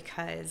hard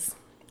because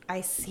I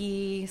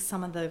see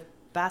some of the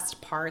best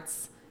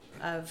parts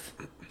of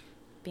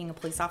being a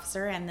police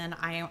officer, and then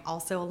I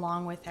also,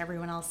 along with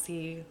everyone else,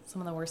 see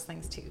some of the worst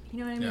things too. You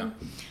know what I mean?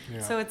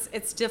 Yeah. So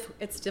it's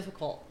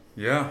difficult.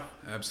 Yeah,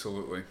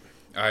 absolutely.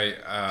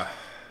 I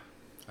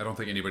don't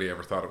think anybody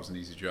ever thought it was an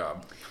easy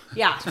job.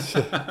 Yeah.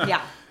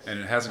 Yeah. And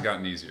it hasn't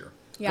gotten easier.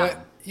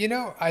 Yeah.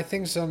 But, I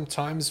think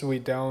sometimes we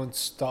don't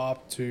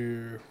stop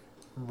to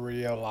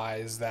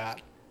realize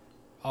that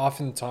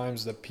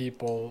oftentimes the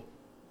people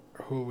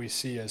who we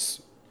see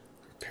as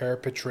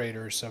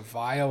perpetrators of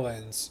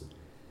violence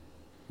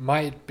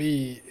might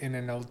be in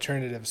an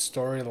alternative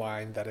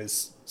storyline that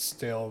is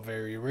still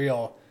very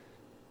real,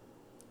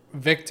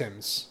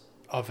 victims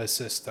of a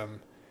system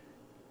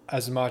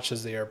as much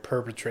as they are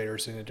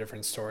perpetrators in a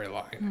different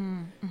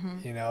storyline.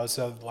 Mm-hmm.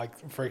 So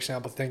for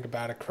example, think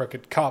about a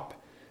crooked cop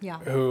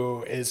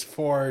who is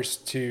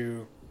forced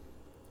to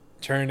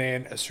turn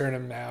in a certain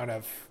amount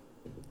of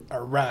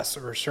arrests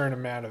or a certain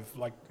amount of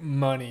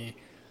money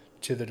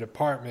to the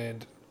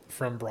department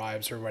from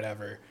bribes or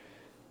whatever.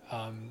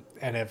 And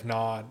if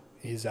not,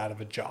 he's out of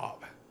a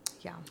job.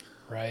 Yeah.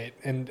 Right.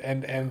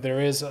 And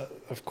there is,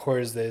 of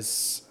course,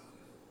 this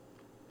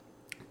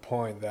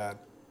point that,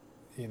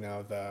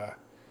 the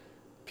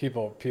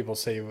people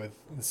say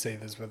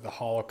this with the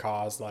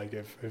Holocaust,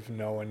 if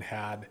no one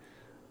had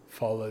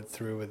followed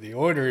through with the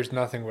orders,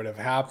 nothing would have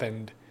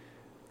happened.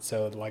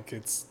 So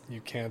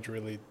you can't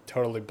really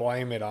totally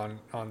blame it on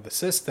the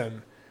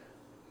system.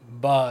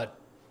 But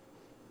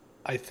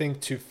I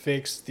think to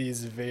fix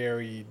these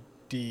very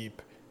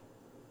deep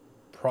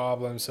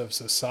problems of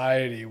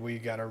society, we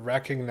got to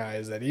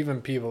recognize that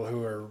even people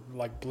who are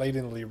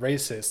blatantly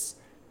racist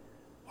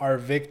are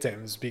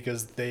victims,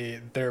 because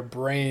their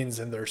brains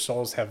and their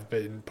souls have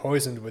been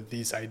poisoned with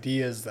these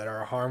ideas that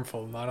are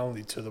harmful not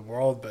only to the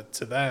world but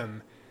to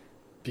them,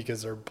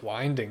 because they're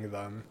blinding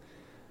them.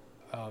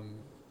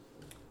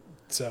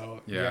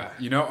 So on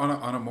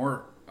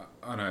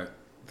a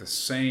the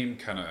same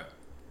kind of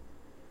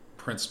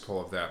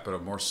principle of that, but a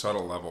more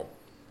subtle level.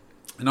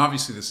 And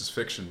obviously this is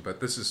fiction, but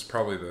this is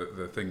probably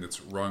the thing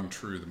that's rung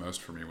true the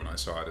most for me when I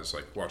saw it, is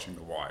like watching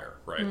The Wire,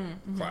 right?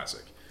 Mm-hmm.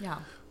 Classic. Yeah.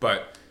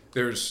 But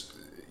there's,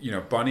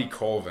 Bunny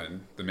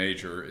Colvin, the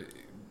major,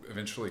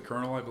 eventually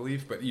colonel, I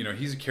believe, but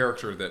he's a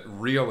character that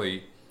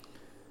really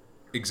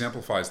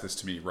exemplifies this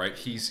to me, right?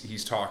 He's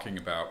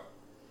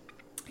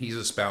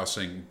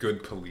espousing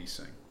good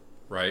policing,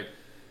 right?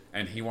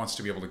 And he wants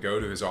to be able to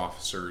go to his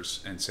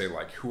officers and say,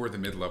 like, who are the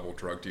mid-level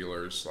drug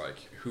dealers? Like,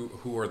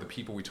 who are the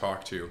people we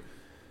talk to?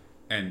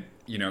 And,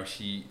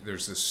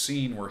 there's this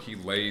scene where he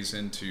lays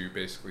into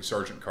basically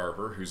Sergeant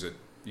Carver, who's a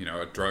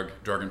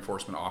drug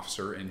enforcement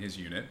officer in his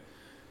unit,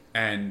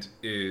 and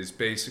is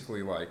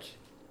basically like,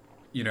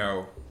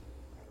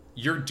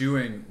 you're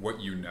doing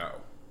what you know,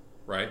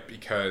 right?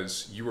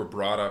 Because you were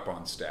brought up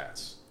on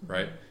stats,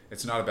 right? Mm-hmm.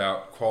 It's not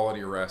about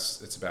quality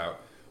arrests. It's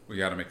about, we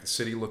got to make the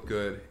city look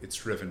good. It's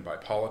driven by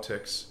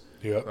politics,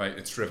 right?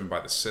 It's driven by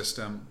the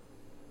system.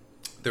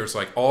 There's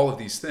like all of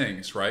these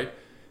things, right?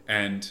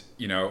 And,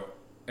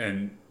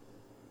 and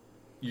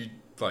you,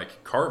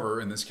 like, Carver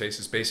in this case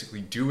is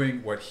basically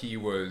doing what he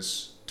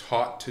was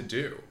taught to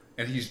do.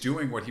 And he's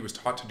doing what he was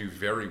taught to do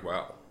very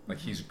well. Like,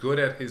 he's good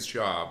at his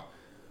job,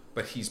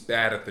 but he's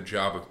bad at the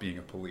job of being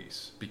a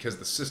police, because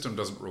the system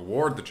doesn't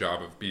reward the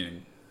job of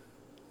being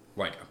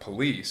like a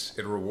police.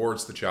 It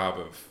rewards the job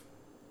of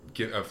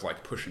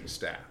like pushing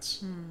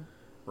stats,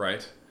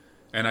 right?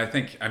 And I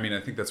think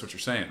that's what you're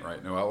saying,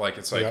 right, Noel? Like,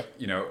 it's like,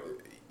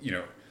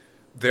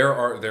 there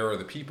are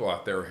the people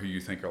out there who you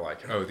think are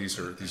like, oh, these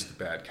are the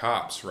bad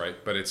cops, right?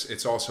 But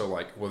it's also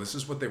like, well, this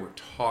is what they were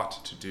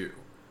taught to do,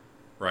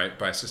 right?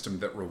 By a system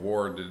that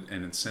rewarded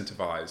and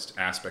incentivized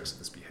aspects of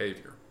this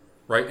behavior,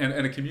 right? And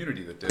a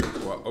community that did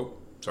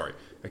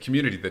a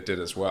community that did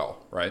as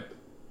well, right?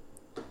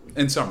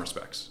 In some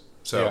respects.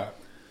 So,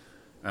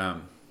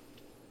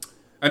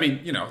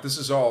 this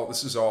is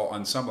all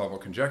on some level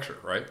conjecture,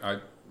 right? I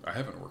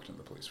haven't worked in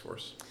the police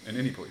force, in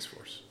any police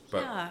force.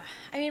 But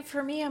yeah,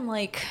 for me, I'm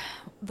like,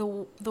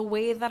 the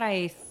way that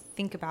I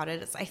think about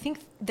it is, I think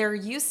there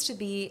used to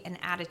be an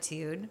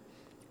attitude,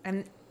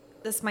 and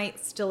this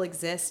might still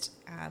exist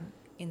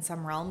in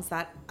some realms,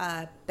 that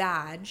a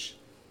badge,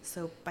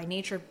 so by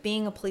nature of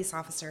being a police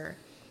officer,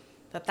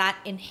 that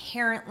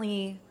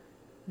inherently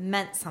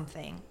meant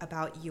something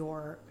about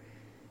your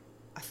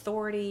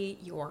authority,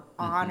 your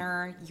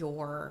honor,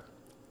 your,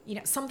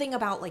 something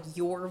about like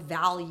your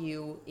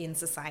value in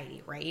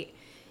society, right?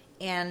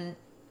 And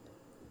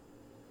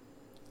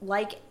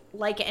like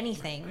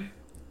anything,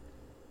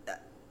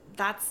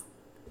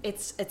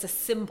 it's a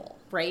symbol,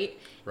 right?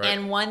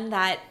 And one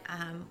that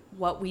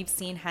what we've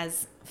seen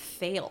has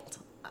failed.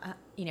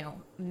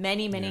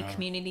 Many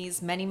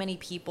communities, many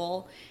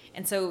people,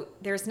 and so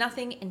there's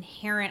nothing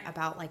inherent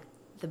about like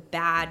the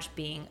badge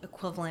being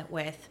equivalent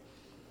with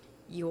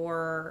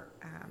your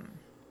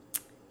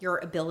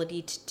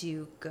ability to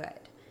do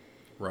good.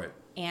 Right.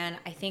 And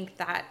I think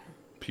that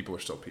people are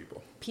still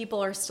people.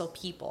 People are still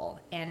people,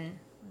 and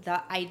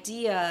the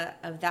idea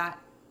of that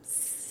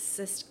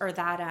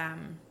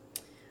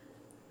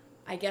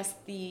I guess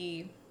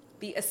the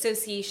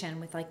association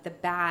with like the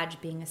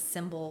badge being a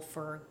symbol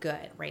for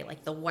good, right?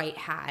 Like the white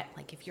hat.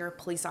 Like if you're a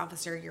police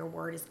officer, your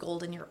word is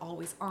golden. You're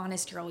always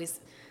honest. You're always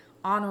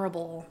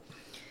honorable.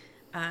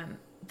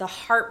 The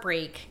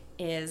heartbreak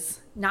is,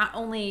 not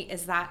only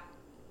is that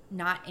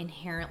not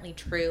inherently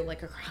true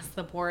like across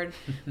the board,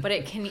 but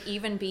it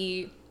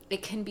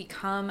can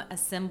become a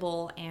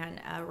symbol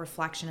and a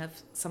reflection of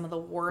some of the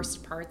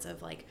worst parts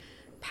of like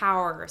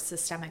power,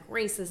 systemic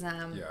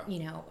racism,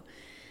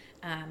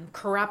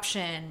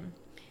 corruption.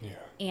 Yeah.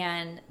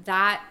 And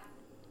that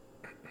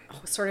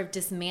sort of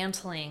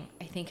dismantling,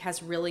 I think,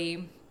 has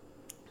really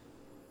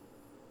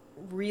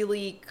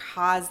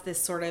caused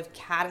this sort of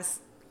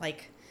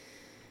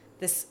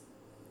this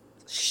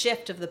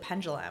shift of the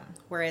pendulum.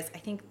 Whereas I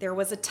think there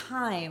was a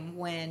time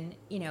when,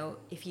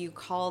 if you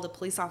called a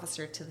police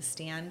officer to the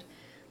stand,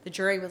 the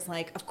jury was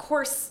like, of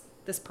course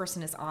this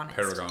person is honest.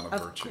 Paragon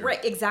of virtue.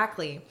 Right,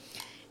 exactly.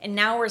 And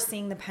now we're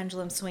seeing the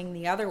pendulum swing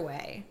the other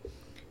way.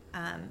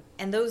 And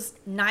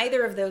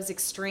neither of those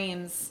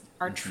extremes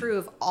are true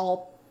of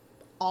all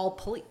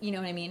police, you know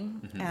what I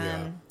mean?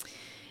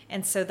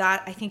 And so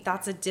that, I think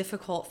that's a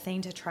difficult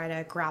thing to try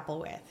to grapple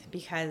with,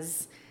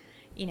 because,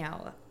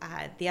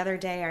 the other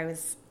day I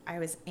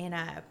was in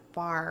a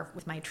bar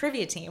with my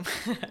trivia team.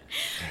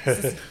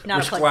 We're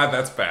glad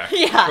that's back.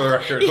 Yeah. For the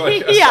record,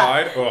 like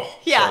aside. Oh,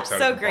 yeah.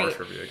 So great.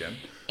 Bar trivia again.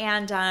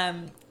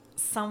 And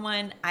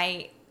someone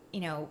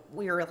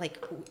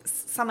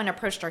someone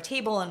approached our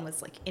table and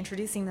was like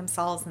introducing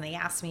themselves, and they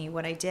asked me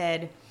what I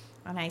did.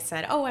 And I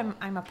said, oh,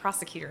 I'm a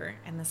prosecutor.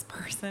 And this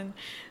person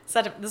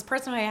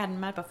who I hadn't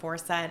met before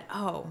said,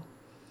 oh,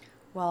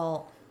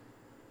 well,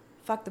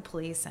 fuck the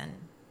police. And,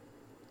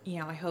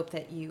 I hope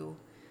that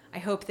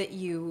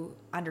you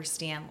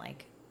understand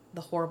like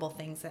the horrible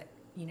things that,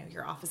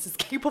 your office is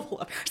capable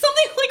of,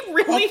 something like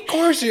really. Of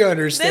course you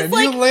understand.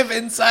 This, you live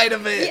inside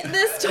of it.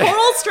 This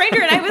total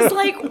stranger, and I was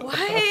like,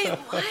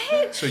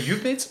 what? So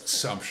you've made some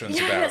assumptions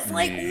Yes, about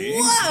like, me.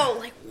 whoa,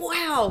 like,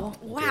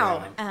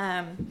 wow.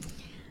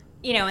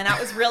 And that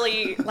was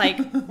really, like,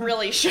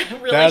 really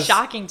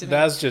shocking to me.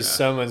 That's just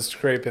someone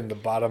scraping the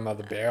bottom of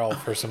the barrel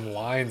for some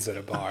lines at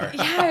a bar.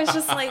 Yeah, I was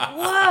just like,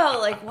 whoa,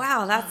 like,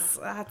 wow,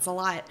 that's a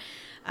lot.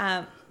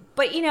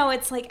 But,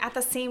 it's like at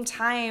the same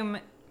time,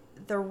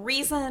 the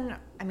reason,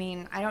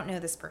 I don't know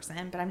this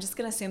person, but I'm just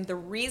going to assume the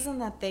reason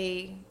that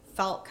they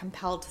felt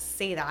compelled to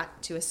say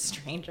that to a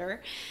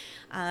stranger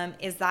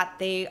is that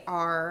they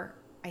are,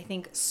 I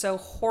think, so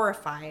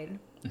horrified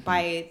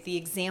by the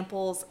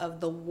examples of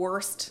the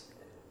worst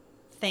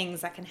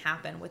things that can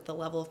happen with the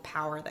level of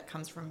power that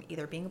comes from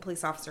either being a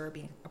police officer or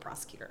being a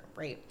prosecutor,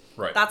 right?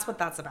 Right. That's what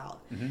that's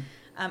about.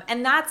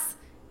 And that's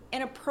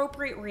an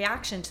appropriate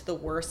reaction to the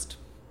worst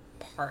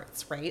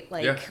parts, right?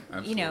 Like,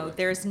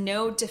 there's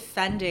no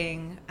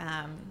defending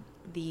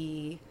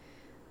the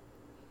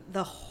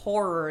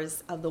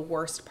horrors of the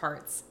worst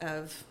parts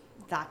of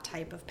that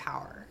type of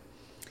power.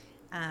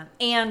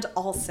 And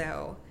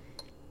also,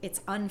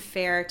 it's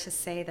unfair to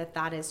say that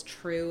that is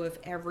true of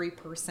every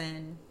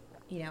person,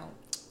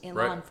 in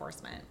law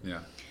enforcement. Yeah.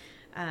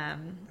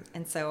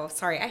 And so,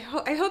 sorry, I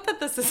hope that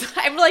this is,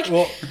 I'm like,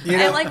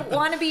 I like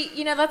want to be,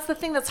 that's the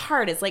thing that's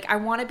hard is like, I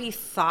want to be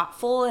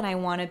thoughtful and I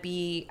want to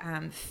be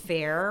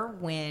fair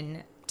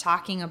when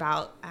talking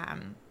about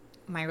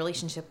my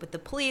relationship with the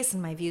police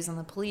and my views on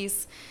the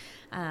police.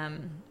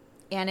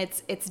 And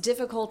it's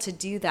difficult to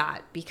do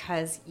that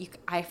because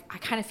I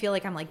kind of feel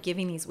like I'm like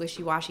giving these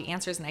wishy-washy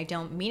answers and I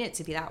don't mean it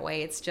to be that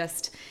way. It's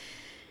just,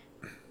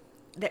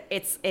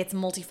 it's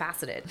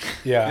multifaceted.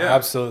 Yeah,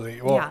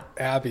 absolutely. Well,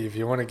 Abby, if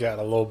you want to get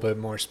a little bit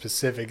more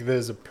specific,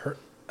 there's a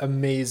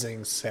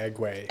amazing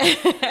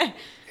segue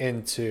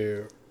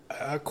into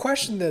a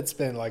question that's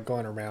been like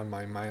going around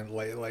my mind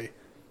lately.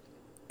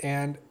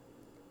 And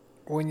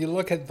when you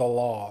look at the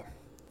law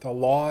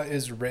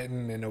is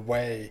written in a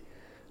way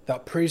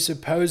that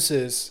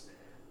presupposes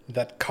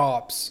that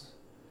cops,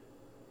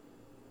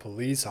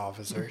 police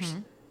officers,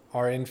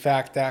 are in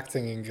fact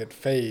acting in good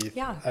faith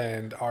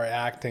and are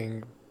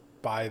acting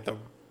by the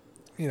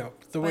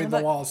way the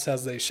law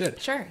says they should.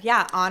 Sure.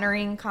 Yeah.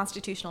 Honoring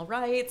constitutional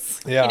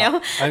rights. Yeah.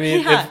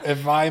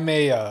 If I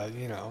may,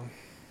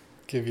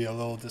 give you a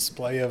little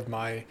display of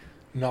my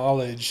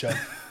knowledge of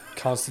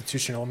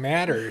constitutional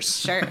matters.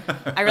 Sure.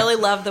 I really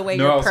love the way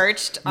you're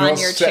perched on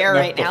your chair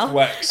right now.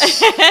 Flex. He's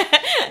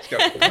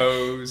got the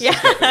pose. He's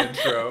got the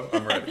intro.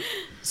 I'm ready.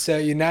 So,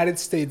 United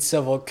States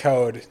Civil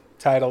Code,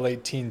 Title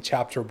 18,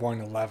 Chapter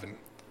 111.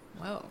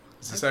 Whoa.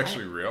 Is this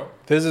actually real?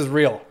 This is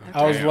real. Okay.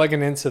 I was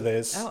looking into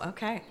this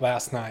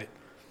last night.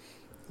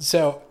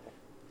 So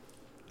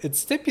it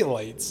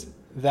stipulates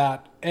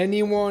that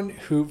anyone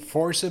who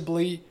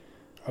forcibly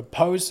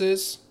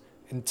opposes,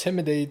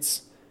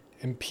 intimidates,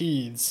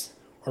 impedes,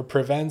 or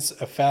prevents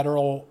a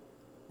federal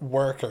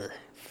worker,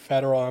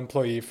 federal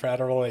employee,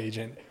 federal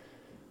agent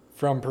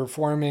from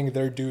performing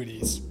their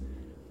duties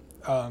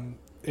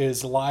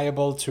is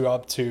liable to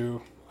up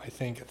to, I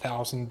think,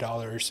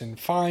 $1,000 in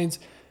fines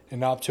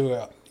and up to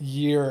a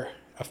year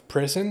of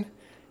prison.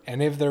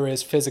 And if there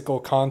is physical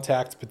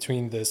contact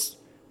between this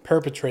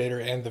perpetrator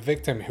and the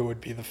victim, who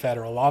would be the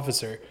federal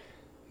officer,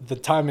 the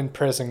time in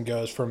prison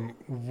goes from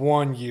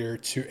 1 year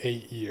to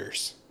 8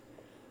 years.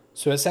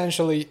 So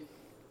essentially,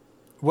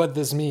 what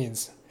this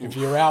means, if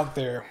you're out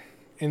there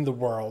in the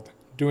world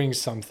doing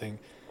something,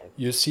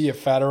 you see a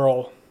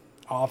federal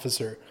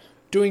officer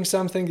doing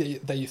something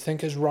that you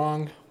think is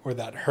wrong or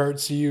that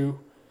hurts you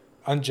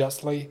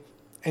unjustly,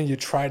 and you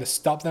try to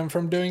stop them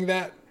from doing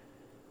that,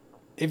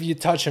 if you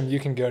touch them, you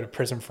can go to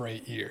prison for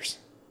 8 years.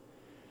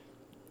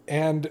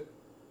 And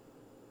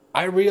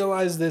I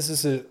realize this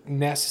is a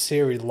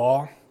necessary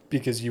law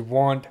because you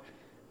want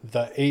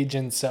the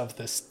agents of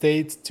the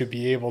state to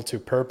be able to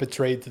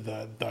perpetrate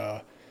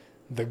the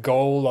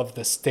goal of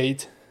the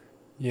state,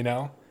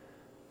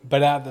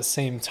 But at the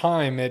same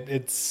time,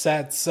 it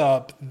sets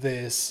up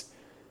this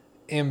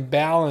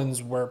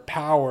imbalance where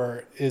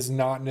power is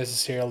not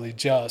necessarily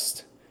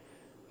just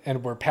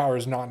and where power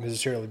is not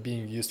necessarily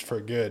being used for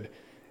good.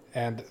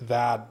 And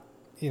that,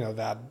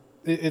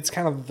 it's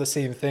kind of the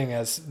same thing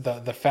as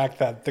the fact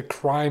that the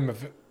crime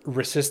of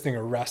resisting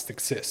arrest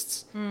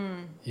exists,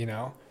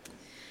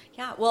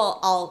 Yeah, well,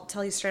 I'll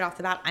tell you straight off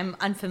the bat, I'm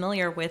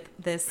unfamiliar with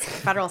this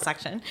federal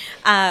section,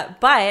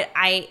 but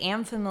I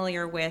am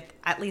familiar with,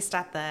 at least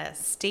at the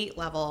state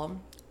level,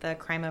 the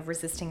crime of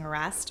resisting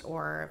arrest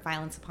or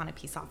violence upon a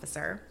peace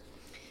officer.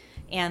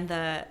 And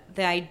the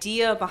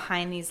idea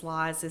behind these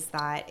laws is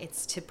that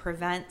it's to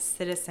prevent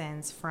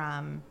citizens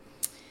from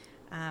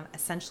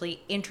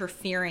essentially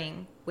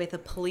interfering with a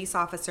police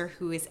officer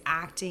who is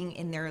acting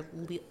in their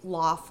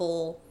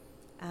lawful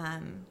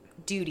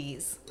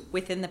duties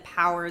within the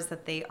powers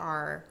that they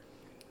are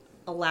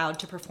allowed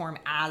to perform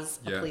as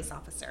a police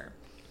officer.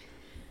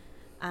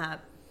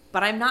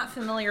 But I'm not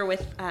familiar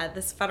with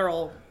this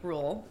federal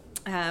rule.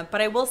 But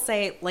I will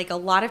say, like, a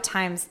lot of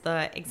times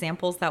the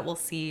examples that we'll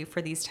see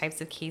for these types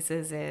of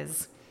cases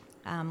is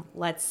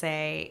let's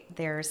say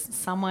there's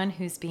someone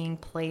who's being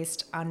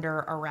placed under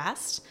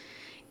arrest.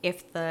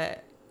 If the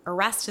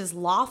arrest is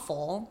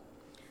lawful,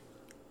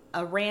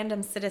 a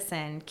random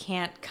citizen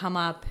can't come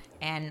up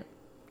and,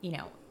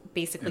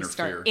 basically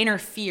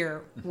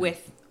interfere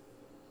with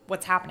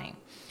what's happening.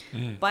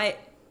 But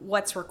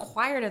what's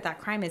required of that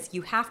crime is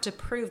you have to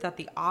prove that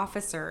the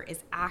officer is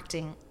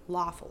acting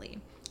lawfully.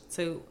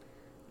 So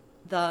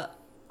the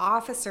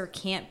officer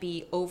can't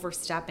be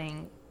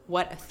overstepping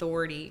what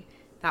authority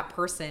that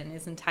person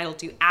is entitled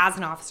to as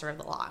an officer of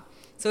the law.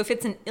 So if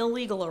it's an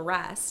illegal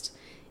arrest,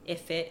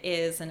 if it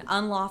is an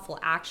unlawful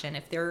action,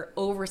 if they're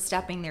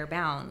overstepping their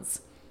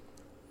bounds,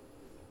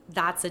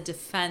 that's a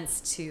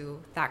defense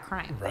to that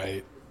crime.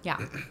 Right. Yeah.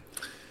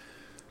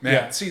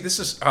 Man, see, this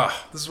is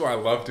why I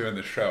love doing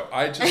this show.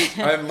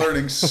 I'm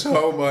learning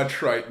so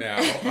much right now.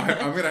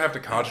 I'm gonna have to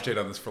cogitate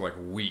on this for like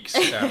weeks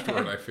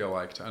afterward. I feel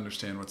like, to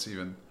understand what's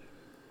even.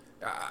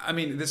 I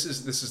mean, this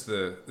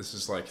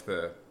is like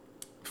the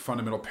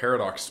fundamental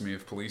paradox to me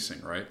of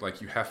policing, right? Like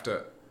you have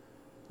to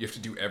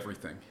do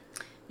everything.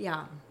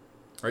 Yeah.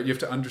 Right, you have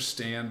to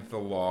understand the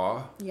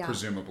law,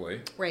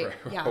 presumably. Right.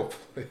 Yeah.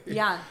 Hopefully.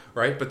 Yeah.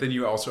 Right, but then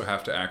you also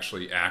have to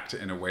actually act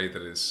in a way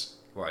that is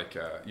like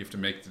you have to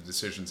make the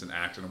decisions and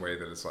act in a way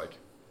that is like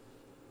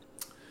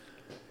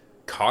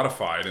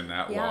codified in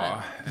that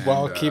law,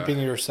 while keeping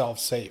yourself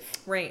safe.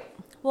 Right.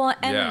 Well,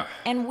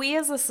 and we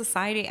as a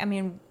society, I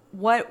mean,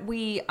 what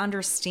we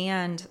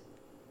understand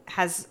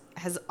has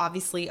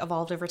obviously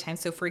evolved over time.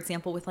 So, for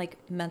example, with like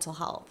mental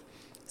health.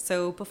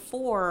 So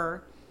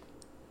before,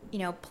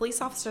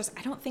 police officers,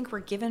 I don't think were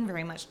given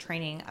very much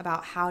training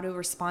about how to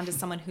respond to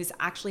someone who's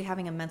actually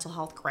having a mental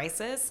health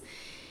crisis.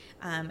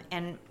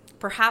 And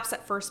perhaps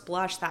at first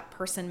blush, that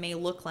person may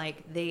look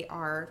like they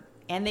are,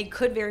 and they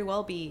could very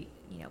well be,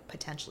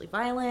 potentially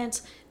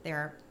violent.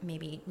 They're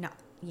maybe not,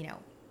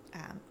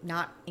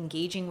 not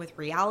engaging with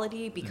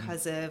reality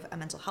because of a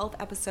mental health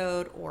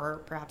episode,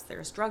 or perhaps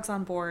there's drugs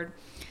on board.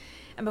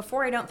 And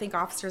before, I don't think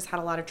officers had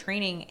a lot of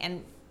training.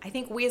 And I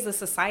think we as a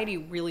society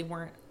really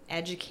weren't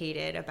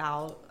educated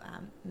about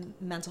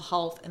mental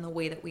health in the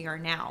way that we are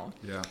now.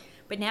 Yeah.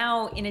 But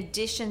now, in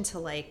addition to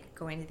like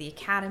going to the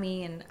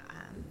academy and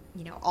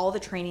all the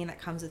training that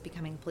comes with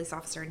becoming a police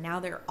officer, now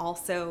they're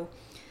also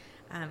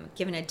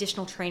given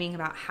additional training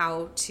about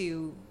how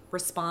to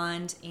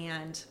respond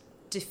and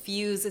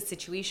diffuse a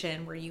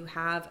situation where you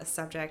have a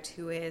subject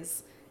who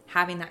is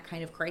having that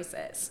kind of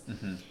crisis.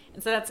 And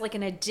so that's like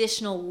an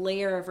additional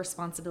layer of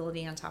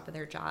responsibility on top of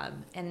their job.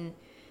 And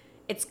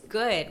it's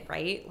good,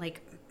 right?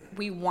 Like,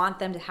 we want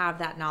them to have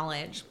that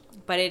knowledge,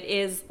 but it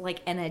is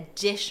like an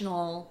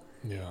additional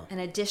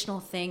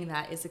thing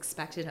that is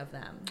expected of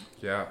them.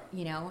 Yeah.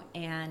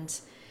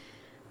 And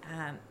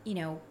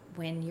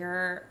when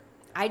you're,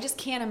 I just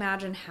can't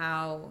imagine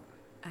how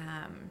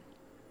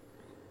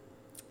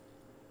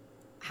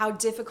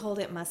difficult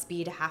it must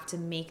be to have to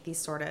make these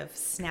sort of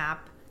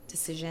snap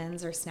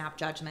decisions or snap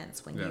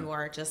judgments when you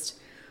are just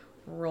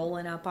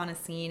rolling up on a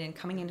scene and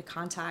coming into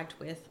contact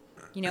with,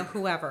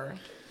 whoever.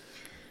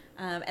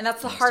 And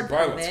that's the hard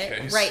part of it,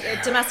 case. Right?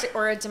 A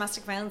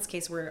domestic violence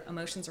case where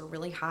emotions are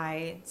really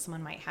high.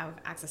 Someone might have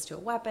access to a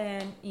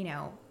weapon.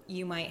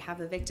 You might have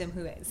a victim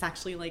who is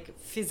actually like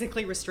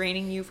physically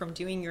restraining you from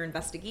doing your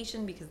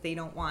investigation because they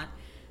don't want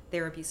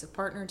their abusive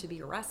partner to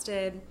be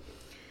arrested.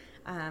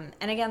 And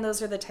again,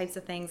 those are the types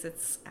of things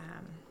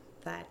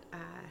that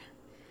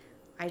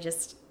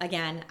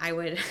I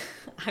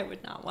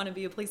would not want to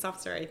be a police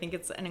officer. I think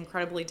it's an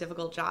incredibly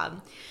difficult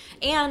job.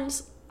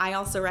 And I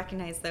also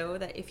recognize, though,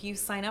 that if you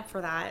sign up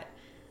for that,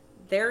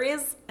 there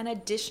is an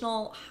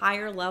additional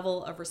higher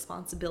level of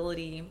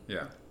responsibility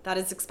that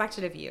is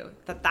expected of you,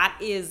 that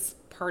is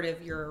part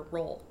of your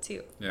role,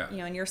 too. Yeah.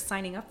 And you're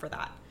signing up for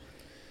that.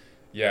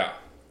 Yeah.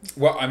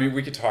 Well, I mean,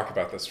 we could talk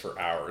about this for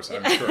hours,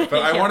 I'm sure.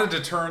 But I wanted to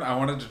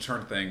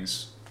turn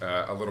things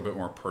a little bit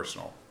more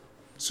personal.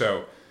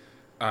 So,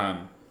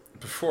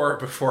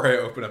 before I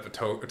open up a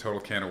total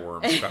can of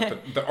worms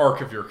about the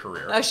arc of your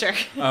career. Oh, sure.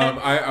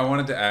 I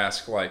wanted to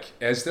ask, like,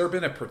 has there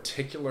been a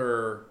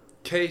particular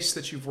case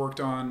that you've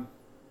worked on,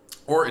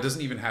 or it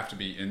doesn't even have to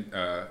be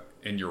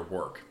in your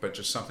work, but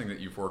just something that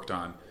you've worked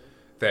on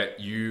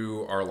that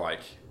you are like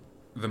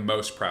the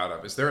most proud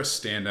of? Is there a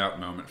standout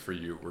moment for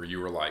you where you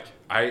were like,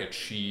 I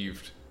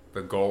achieved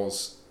the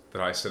goals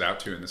that I set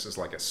out to, and this is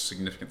like a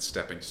significant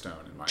stepping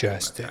stone in my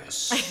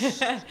justice?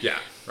 Yeah,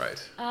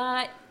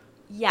 right.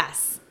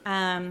 Yes.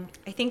 I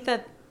think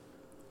that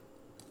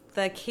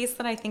the case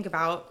that I think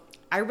about,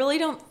 I really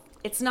don't,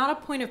 it's not a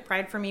point of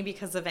pride for me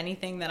because of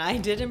anything that I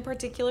did in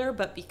particular,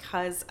 but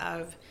because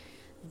of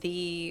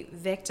the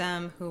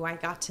victim who I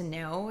got to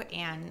know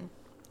and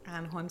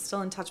who I'm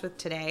still in touch with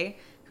today,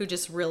 who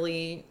just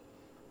really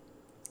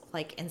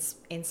like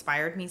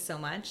inspired me so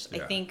much.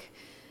 Yeah. I think,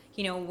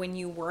 when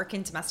you work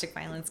in domestic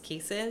violence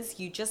cases,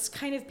 you just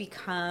kind of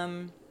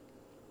become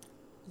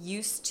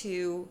used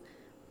to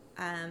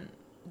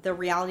the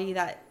reality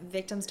that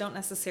victims don't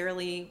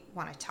necessarily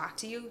want to talk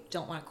to you,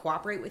 don't want to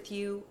cooperate with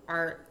you,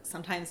 are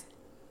sometimes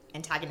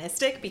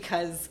antagonistic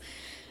because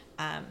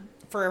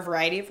for a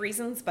variety of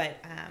reasons. But,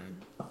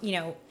 you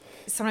know,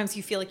 sometimes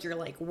you feel like you're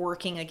like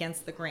working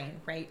against the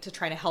grain, right? To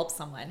try to help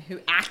someone who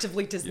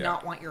actively does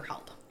not want your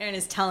help and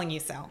is telling you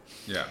so.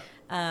 Yeah.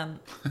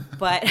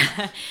 But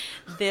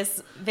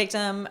this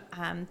victim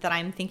that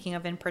I'm thinking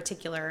of in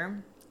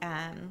particular,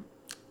 and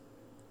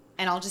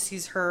I'll just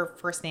use her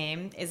first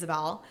name,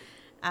 Isabel.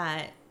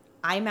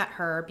 I met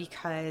her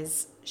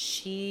because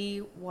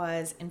she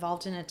was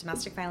involved in a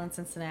domestic violence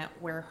incident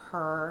where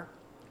her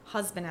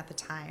husband at the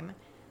time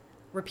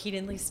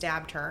repeatedly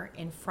stabbed her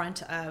in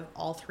front of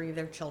all 3 of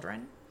their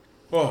children.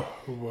 Oh,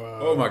 Wow.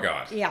 Oh my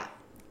God. Yeah.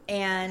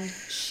 And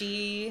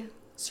she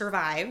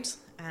survived.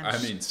 I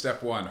mean,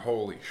 step 1,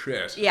 holy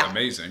shit. Yeah.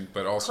 Amazing,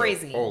 but also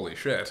Crazy. holy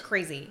shit.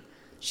 Crazy.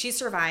 She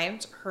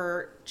survived.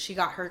 She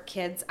got her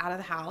kids out of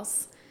the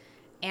house.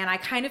 And I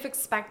kind of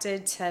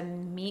expected to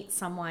meet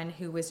someone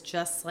who was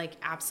just like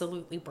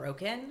absolutely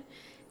broken.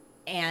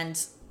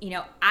 And, you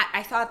know,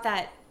 I thought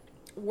that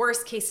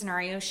worst case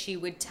scenario, she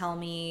would tell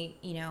me,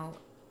 you know,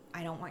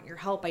 I don't want your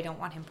help. I don't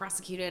want him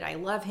prosecuted. I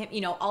love him.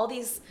 You know, all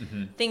these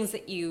things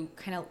that you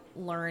kind of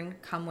learn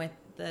come with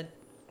the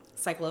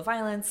cycle of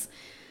violence.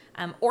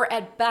 Or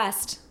at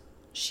best,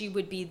 she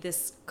would be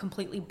this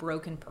completely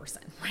broken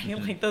person, right?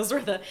 Like that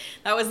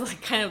was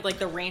like kind of like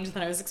the range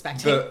that I was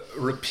expecting. The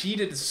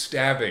repeated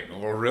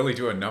stabbing will really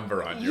do a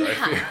number on you, I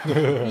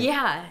feel.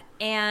 Yeah.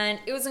 And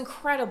it was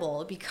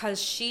incredible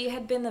because she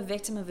had been the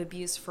victim of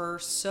abuse for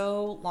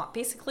so long,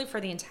 basically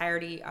for the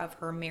entirety of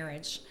her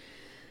marriage.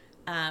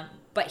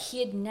 But he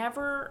had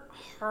never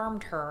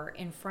harmed her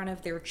in front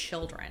of their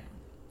children.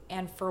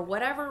 And for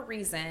whatever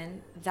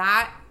reason,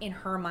 that in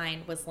her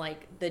mind was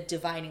like the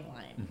dividing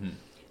line. Mm-hmm.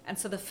 And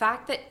so the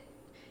fact that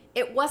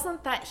it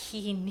wasn't that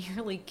he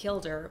nearly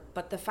killed her,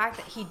 but the fact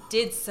that he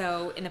did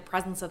so in the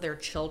presence of their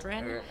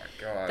children, Oh my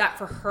God. that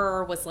for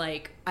her was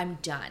like, I'm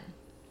done.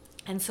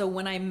 And so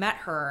when I met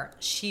her,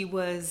 she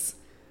was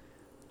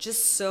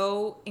just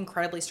so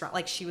incredibly strong.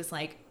 Like she was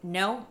like,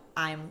 no,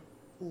 I'm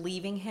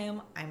leaving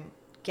him. I'm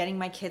getting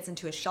my kids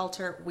into a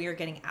shelter. We are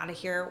getting out of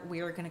here. We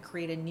are going to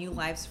create a new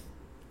lives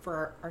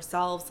for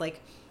ourselves.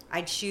 Like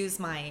I choose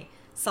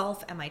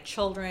myself and my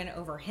children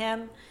over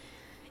him.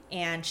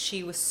 And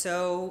she was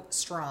so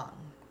strong.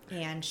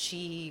 And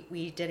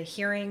we did a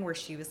hearing where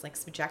she was like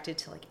subjected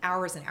to like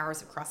hours and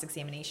hours of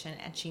cross-examination,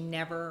 and she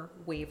never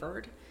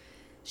wavered.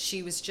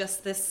 She was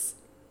just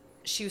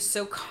she was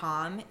so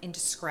calm in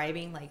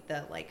describing like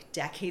the like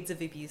decades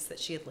of abuse that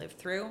she had lived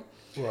through.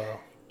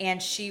 Wow.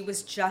 And she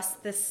was just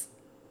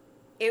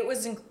it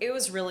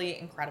was really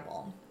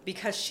incredible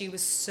because she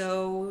was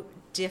so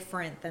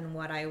different than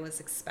what I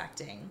was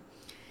expecting.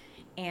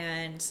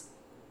 And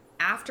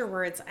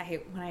afterwards,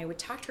 when I would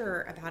talk to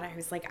her about it, I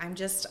was like,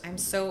 I'm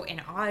so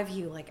in awe of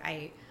you. Like,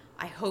 I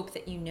hope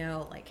that you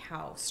know, like,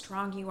 how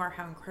strong you are,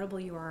 how incredible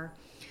you are.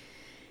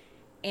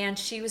 And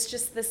she was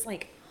just this,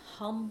 like,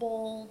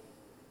 humble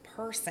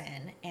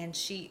person. And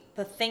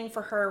the thing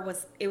for her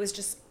was, it was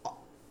just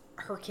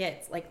her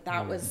kids. Like,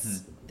 that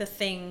was the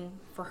thing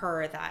for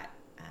her that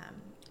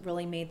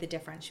really made the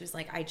difference. She was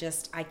like,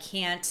 I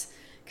can't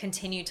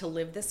continue to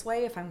live this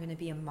way if I'm going to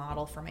be a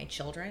model for my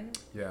children,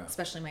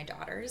 especially my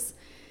daughters.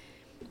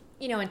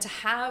 You know, and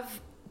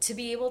to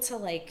be able to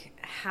like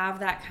have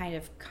that kind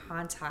of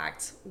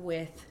contact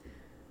with,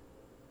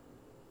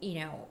 you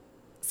know,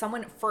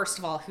 someone, first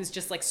of all, who's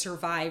just like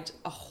survived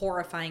a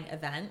horrifying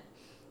event,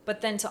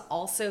 but then to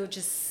also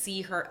just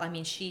see her. I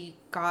mean, she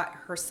got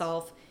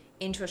herself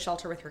into a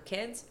shelter with her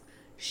kids.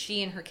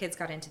 She and her kids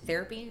got into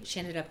therapy. She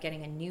ended up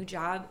getting a new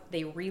job.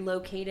 They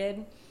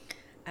relocated.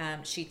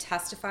 She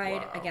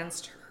testified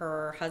against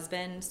her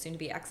husband, soon to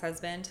be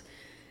ex-husband,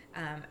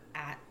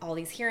 at all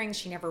these hearings.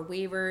 She never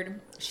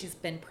wavered. She's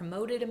been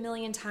promoted 1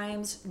 million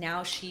times.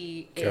 Now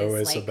she is Go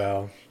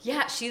Isabel.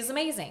 Yeah, she's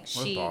amazing.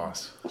 What a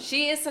boss.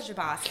 She is such a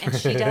boss.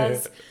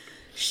 And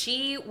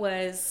she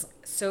was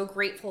so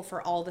grateful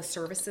for all the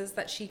services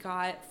that she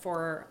got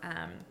for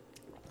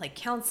like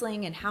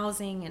counseling and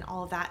housing and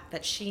all of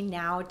that she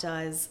now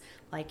does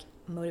like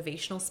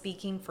motivational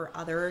speaking for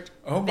other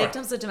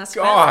victims of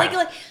domestic violence.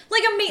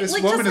 This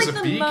woman is just like a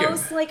the beacon.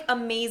 most like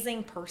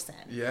amazing person.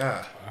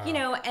 Yeah. Wow. You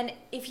know, and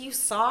if you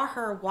saw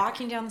her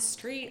walking down the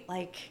street,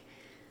 like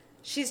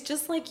she's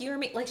just like you or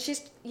me. Like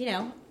she's, you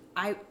know,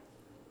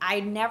 I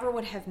never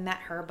would have met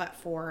her but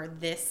for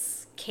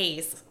this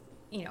case,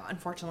 you know,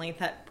 unfortunately,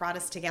 that brought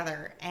us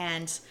together.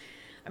 And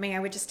I mean, I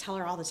would just tell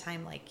her all the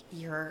time, like,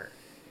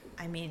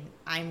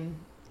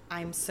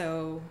 I'm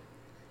so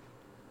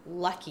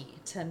lucky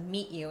to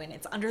meet you, and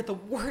it's under the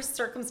worst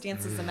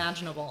circumstances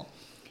imaginable.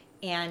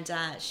 And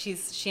she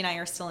and I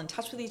are still in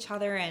touch with each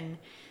other. And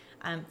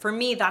for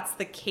me, that's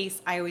the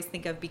case I always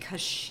think of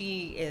because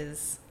she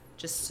is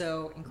just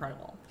so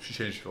incredible. She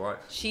changed your life.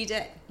 She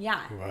did,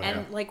 yeah. Wow.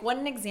 And like, what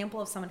an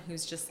example of someone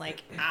who's just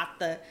like at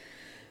the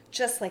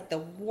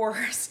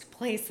worst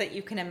place that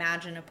you can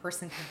imagine a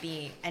person could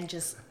be, and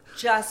just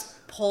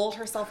pulled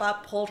herself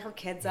up, pulled her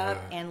kids up,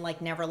 and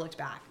like never looked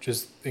back.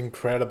 Just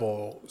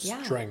incredible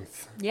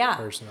strength. Yeah.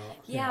 Personal.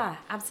 Yeah,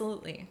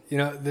 absolutely. You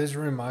know, this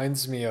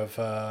reminds me of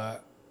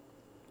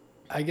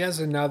I guess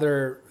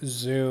another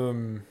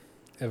Zoom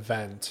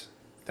event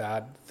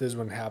that this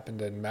one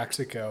happened in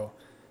Mexico.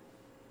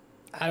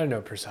 I don't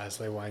know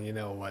precisely when,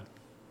 what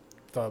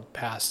the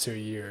past 2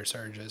 years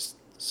are just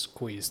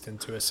squeezed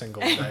into a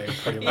single day,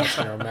 pretty much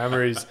in our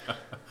memories.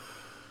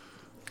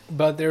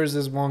 But there was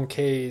this one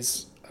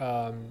case,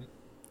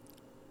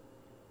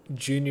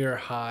 junior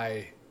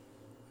high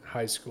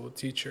school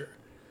teacher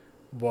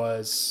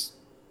was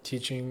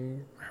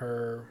teaching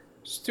her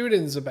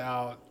students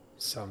about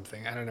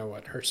something. I don't know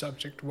what her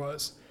subject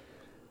was,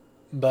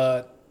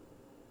 but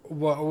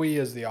what we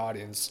as the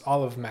audience,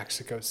 all of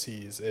Mexico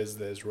sees is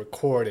this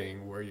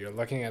recording where you're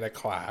looking at a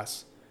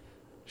class,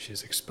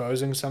 she's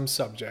exposing some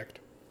subject,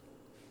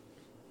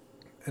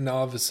 and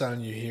all of a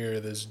sudden you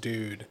hear this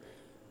dude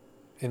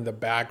in the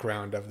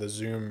background of the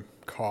Zoom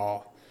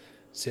call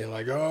say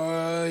like,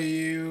 "Oh,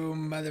 you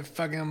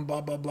motherfucking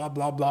blah, blah, blah,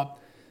 blah, blah."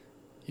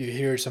 You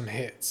hear some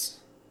hits.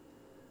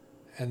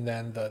 And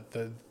then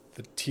the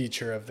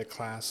teacher of the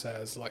class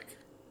says like,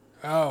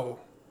 "Oh,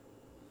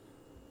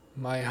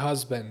 my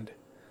husband,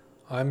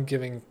 I'm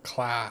giving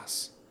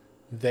class.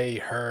 They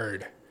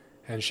heard."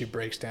 And she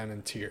breaks down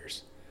in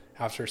tears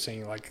after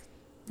saying like,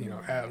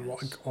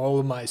 like all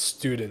of my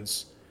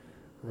students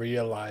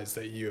realize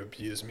that you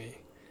abuse me.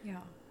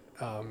 Yeah.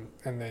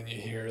 And then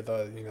you hear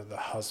the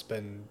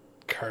husband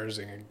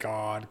cursing at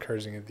God,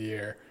 cursing at the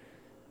air.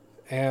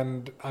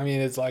 And I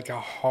mean, it's like a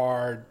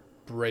hard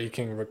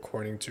breaking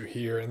recording to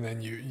hear. And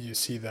then you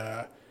see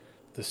the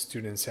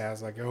student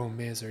says like, "Oh,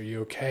 miss, are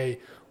you okay?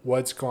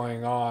 What's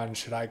going on?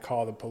 Should I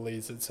call the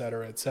police?"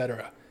 etc.,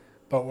 etc.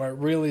 But what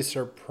really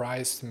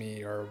surprised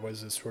me, or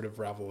was a sort of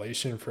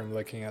revelation from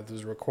looking at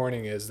this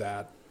recording, is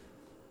that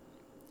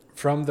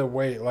from the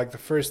way, like the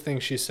first thing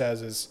she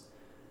says is,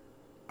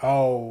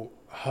 "Oh,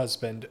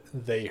 husband,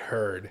 they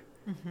heard."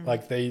 Mm-hmm.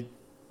 Like they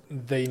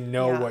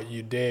know what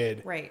you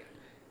did. Right.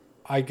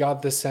 I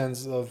got the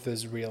sense of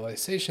this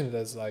realization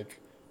that's like,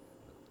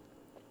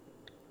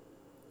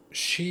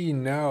 she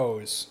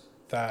knows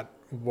that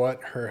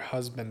what her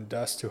husband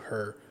does to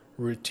her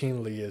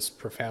routinely is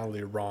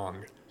profoundly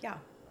wrong. Yeah.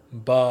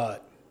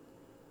 But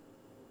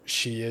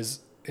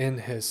she's on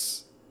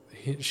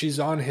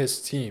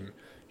his team.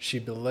 She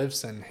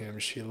believes in him.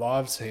 She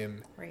loves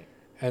him. Right.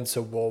 And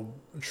so we'll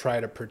try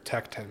to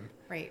protect him.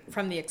 Right.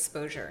 From the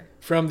exposure.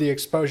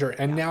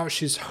 And now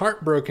she's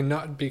heartbroken,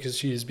 not because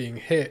she is being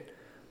hit,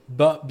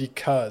 but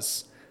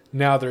because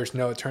now there's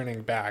no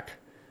turning back,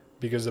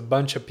 because a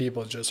bunch of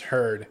people just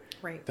heard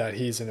that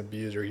he's an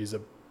abuser. He's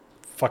a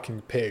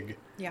fucking pig.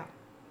 Yeah.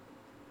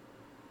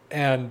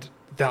 And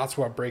that's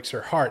what breaks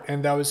her heart.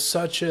 And that was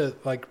such a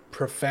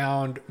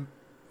profound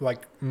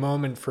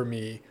moment for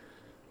me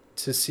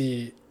to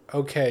see,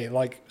 okay,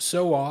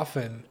 so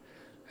often,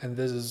 and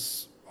this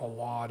is a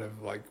lot of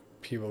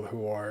people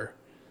who are,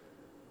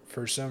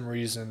 for some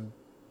reason,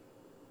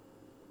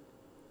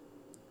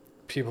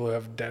 people who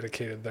have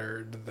dedicated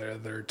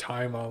their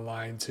time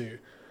online to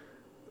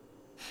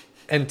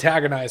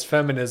antagonize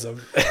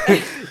feminism.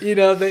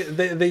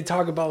 They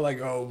talk about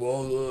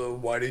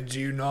why did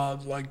you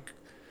not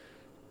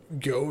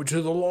go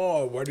to the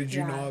law? Why did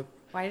you not?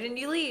 Why didn't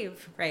you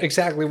leave? Right.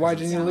 Exactly. Why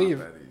didn't you leave?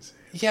 That easy.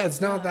 Yeah,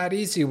 it's not that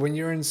easy when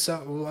you're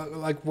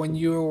when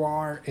you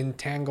are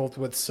entangled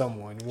with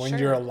someone, when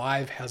your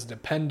life has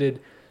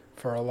depended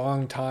for a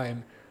long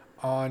time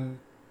on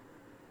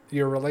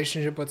your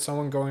relationship with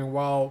someone going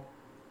well.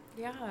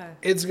 Yeah.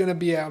 It's going to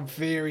be a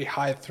very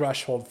high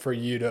threshold for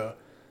you to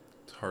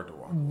hard to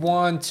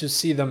want to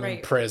see them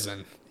in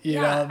prison.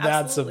 That's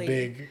absolutely a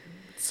big.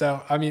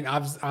 So I mean,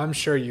 I'm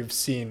sure you've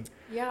seen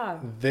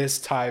this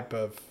type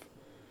of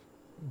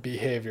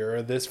behavior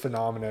or this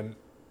phenomenon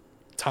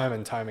time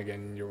and time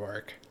again in your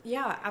work.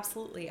 Yeah,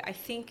 absolutely. I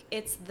think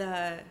it's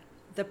the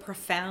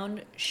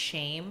profound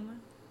shame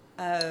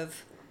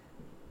of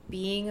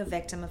being a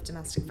victim of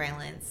domestic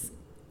violence,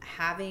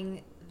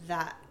 having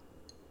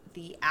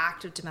the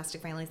act of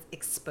domestic violence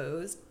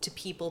exposed to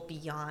people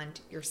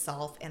beyond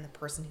yourself and the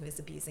person who is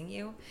abusing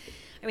you.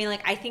 I mean,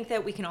 I think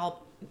that we can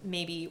all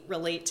maybe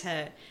relate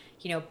to,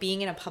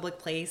 being in a public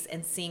place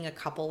and seeing a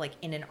couple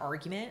in an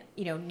argument,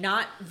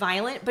 not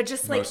violent, but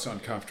just most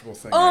uncomfortable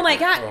thing. Oh my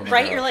God,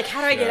 right? God. You're like,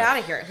 how do I get out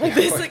of here?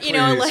 This,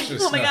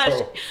 oh my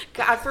gosh,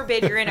 God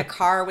forbid you're in a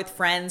car with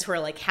friends who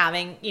are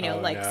having,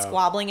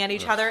 squabbling at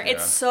each other.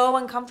 It's so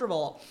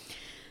uncomfortable.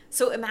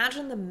 So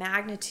imagine the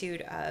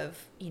magnitude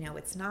of,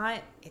 it's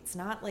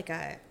not like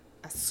a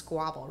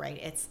squabble, right?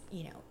 It's,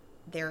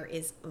 there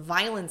is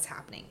violence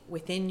happening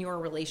within your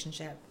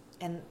relationship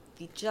and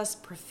the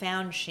just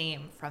profound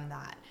shame from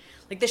that.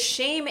 The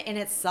shame in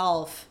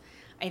itself,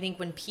 I think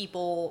when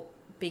people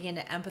begin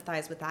to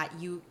empathize with that,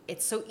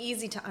 it's so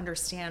easy to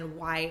understand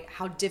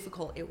how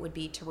difficult it would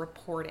be to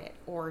report it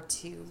or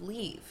to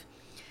leave.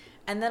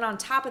 And then on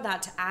top of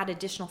that, to add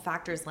additional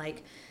factors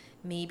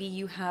maybe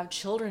you have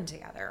children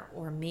together,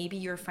 or maybe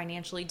you're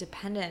financially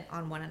dependent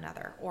on one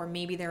another, or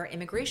maybe there are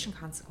immigration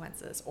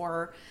consequences,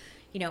 or,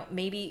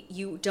 maybe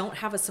you don't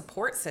have a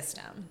support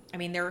system. I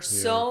mean, there are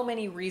so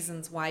many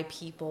reasons why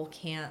people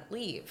can't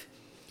leave.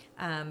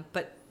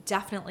 But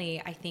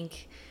definitely, I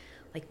think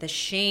like the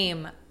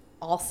shame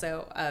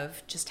also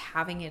of just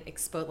having it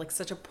exposed, like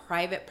such a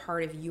private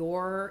part of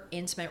your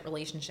intimate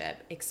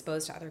relationship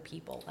exposed to other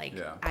people, like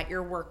at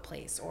your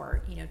workplace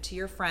or, you know, to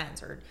your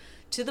friends or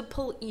to the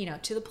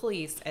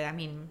police. I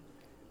mean,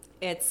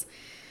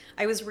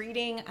 I was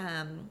reading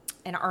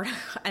an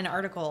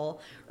article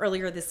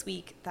earlier this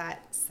week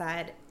that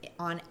said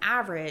on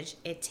average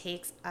it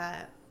takes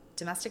a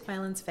domestic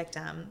violence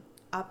victim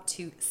up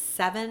to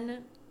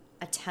 7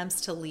 attempts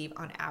to leave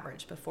on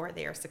average before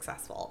they are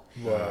successful.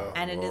 Wow.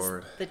 And it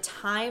is the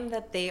time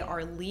that they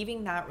are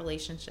leaving that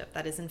relationship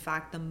that is in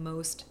fact the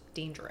most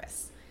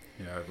dangerous.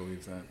 Yeah, I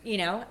believe that. You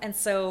know, and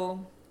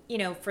so, you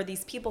know, for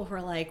these people who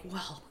are like,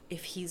 well,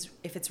 if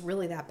it's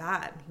really that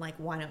bad, like,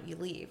 why don't you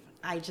leave?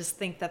 I just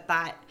think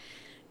that's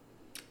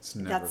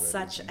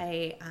such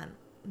a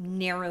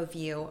narrow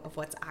view of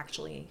what's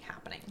actually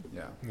happening.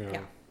 Yeah.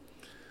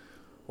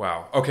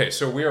 Wow. Okay,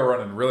 so we are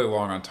running really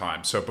long on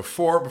time. So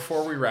before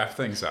we wrap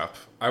things up,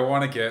 I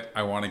want to get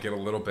a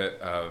little bit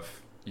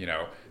of, you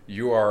know,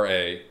 you are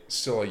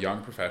still a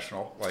young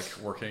professional, like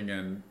working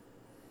in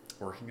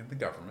the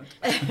government.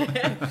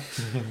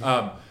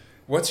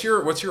 What's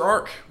your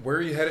arc? Where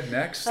are you headed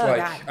next?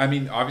 God. I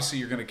mean, obviously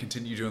you're going to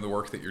continue doing the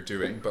work that you're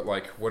doing, but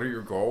like, what are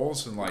your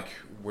goals and like,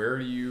 where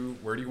do you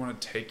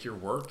want to take your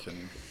work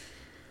and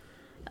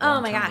oh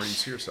my gosh, where do you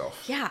see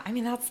yourself? Yeah, I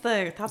mean that's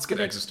get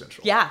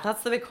existential. Yeah,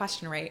 that's the big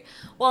question, right?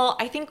 Well,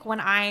 I think when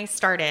I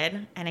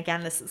started, and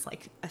again, this is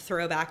like a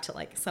throwback to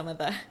like some of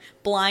the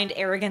blind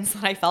arrogance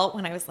that I felt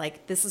when I was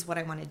like, this is what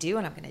I want to do,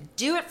 and I'm going to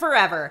do it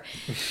forever.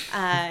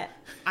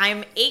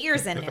 I'm 8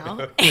 years in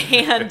now,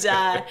 and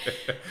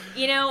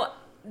you know,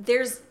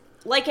 there's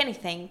like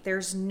anything,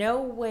 there's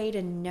no way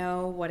to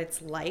know what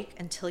it's like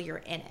until you're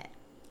in it,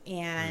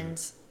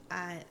 and.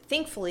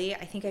 Thankfully,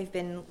 I think I've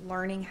been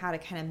learning how to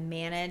kind of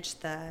manage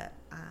the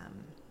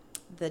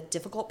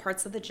difficult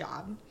parts of the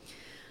job.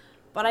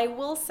 But I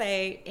will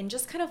say, in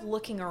just kind of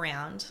looking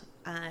around,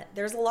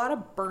 there's a lot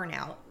of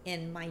burnout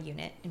in my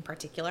unit in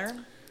particular.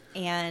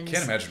 And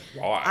can't imagine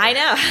why. I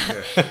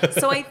know.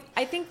 So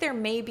I think there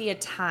may be a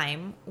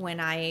time when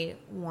I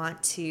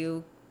want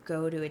to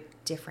go to a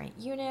different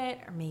unit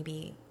or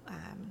maybe,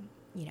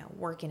 you know,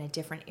 work in a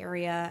different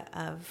area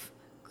of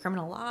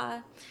criminal law.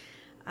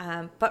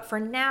 But for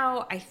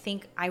now, I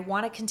think I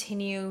want to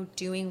continue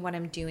doing what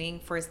I'm doing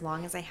for as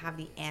long as I have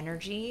the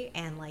energy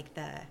and like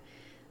that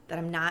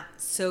I'm not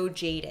so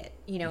jaded.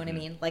 You know what I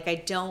mean? Like I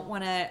don't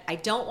want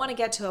to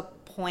get to a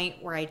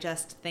point where I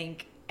just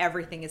think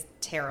everything is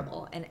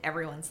terrible and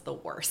everyone's the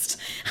worst.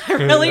 I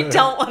really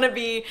don't want to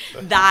be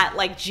that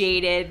like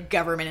jaded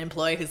government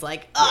employee who's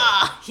like,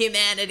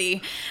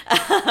 humanity.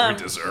 We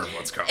deserve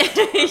what's coming.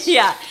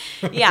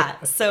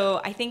 Yeah.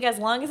 So I think as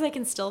long as I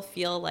can still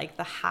feel like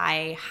the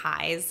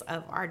highs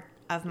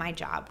of my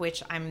job,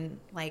 which I'm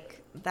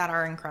like, that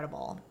are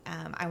incredible.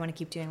 I want to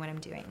keep doing what I'm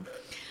doing.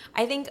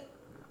 I think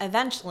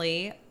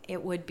eventually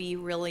it would be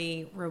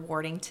really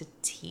rewarding to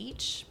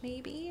teach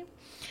maybe.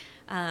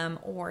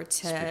 Or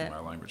to speaking my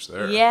language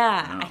there.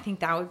 Yeah, I think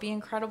that would be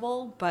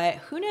incredible, but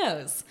who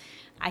knows?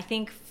 I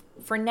think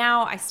for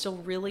now I still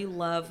really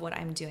love what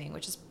I'm doing,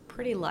 which is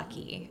pretty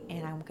lucky,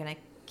 and I'm going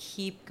to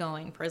keep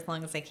going for as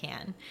long as I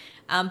can.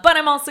 But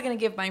I'm also going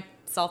to give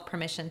myself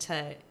permission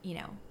to, you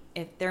know,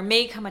 if there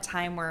may come a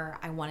time where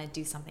I want to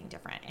do something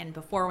different. And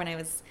before, when I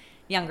was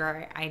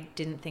younger, I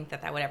didn't think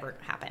that would ever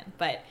happen,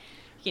 but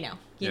you know,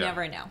 you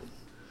never know.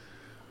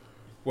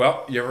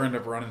 Well, you ever end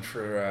up running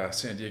for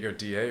San Diego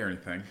DA or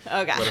anything?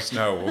 Oh, God. Let us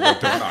know. We'll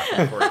go door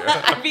knocking for you.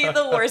 I'd be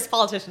the worst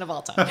politician of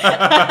all time.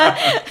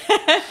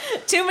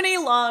 Too many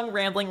long,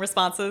 rambling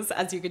responses,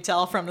 as you could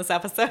tell from this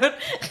episode.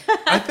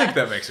 I think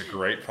that makes a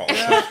great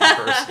politician,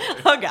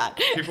 personally. Oh, God.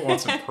 People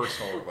want some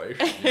personal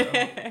relation, you know?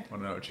 Want to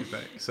know what you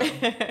think. So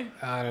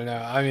I don't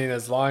know. I mean,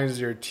 as long as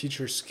your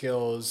teacher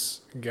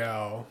skills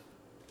go,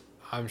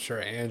 I'm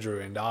sure Andrew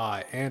and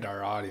I and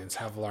our audience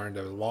have learned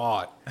a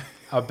lot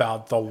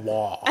about the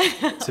law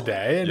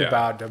today and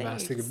about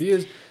domestic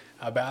abuse,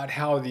 about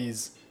how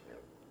these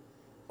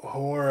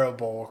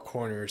horrible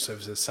corners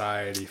of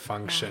society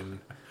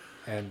function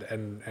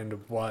and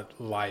what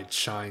light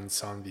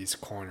shines on these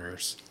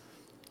corners.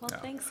 Well,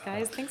 thanks,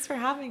 guys. Thanks for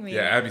having me.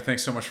 Yeah, Abby,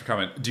 thanks so much for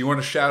coming. Do you want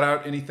to shout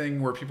out anything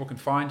where people can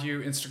find you?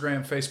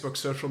 Instagram, Facebook,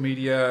 social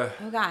media?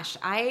 Oh, gosh.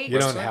 You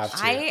don't have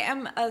to. I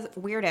am a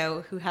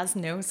weirdo who has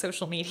no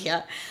social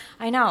media.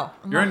 I know.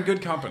 You're in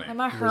good company. I'm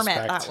a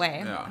hermit that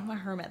way. Yeah. I'm a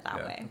hermit that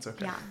way. It's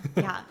okay.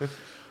 Yeah.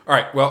 All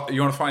right. Well,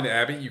 you want to find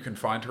Abby? You can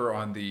find her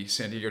on the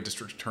San Diego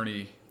District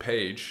Attorney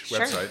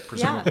website,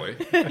 presumably.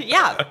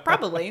 Yeah,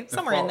 probably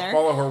somewhere in there.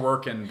 Follow her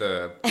work in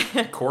the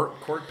court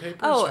papers.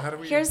 Oh,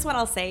 here's what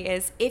I'll say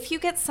is, if you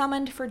get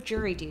summoned for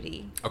jury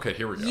duty, okay,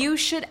 here we go. You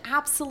should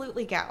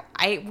absolutely go.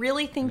 I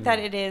really think that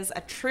it is a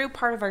true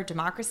part of our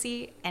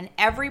democracy, and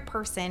every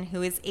person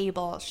who is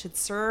able should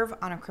serve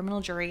on a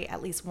criminal jury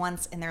at least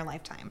once in their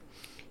lifetime.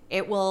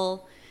 It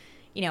will.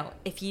 You know,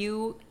 if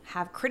you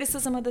have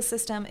criticism of the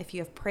system, if you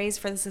have praise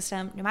for the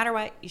system, no matter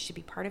what, you should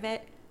be part of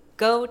it.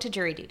 Go to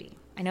jury duty.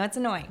 I know it's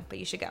annoying, but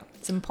you should go.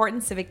 It's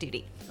important civic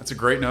duty. That's a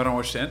great note on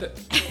which to end it.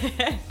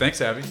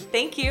 Thanks, Abby.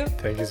 Thank you.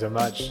 Thank you so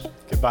much.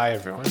 Goodbye,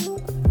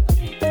 everyone.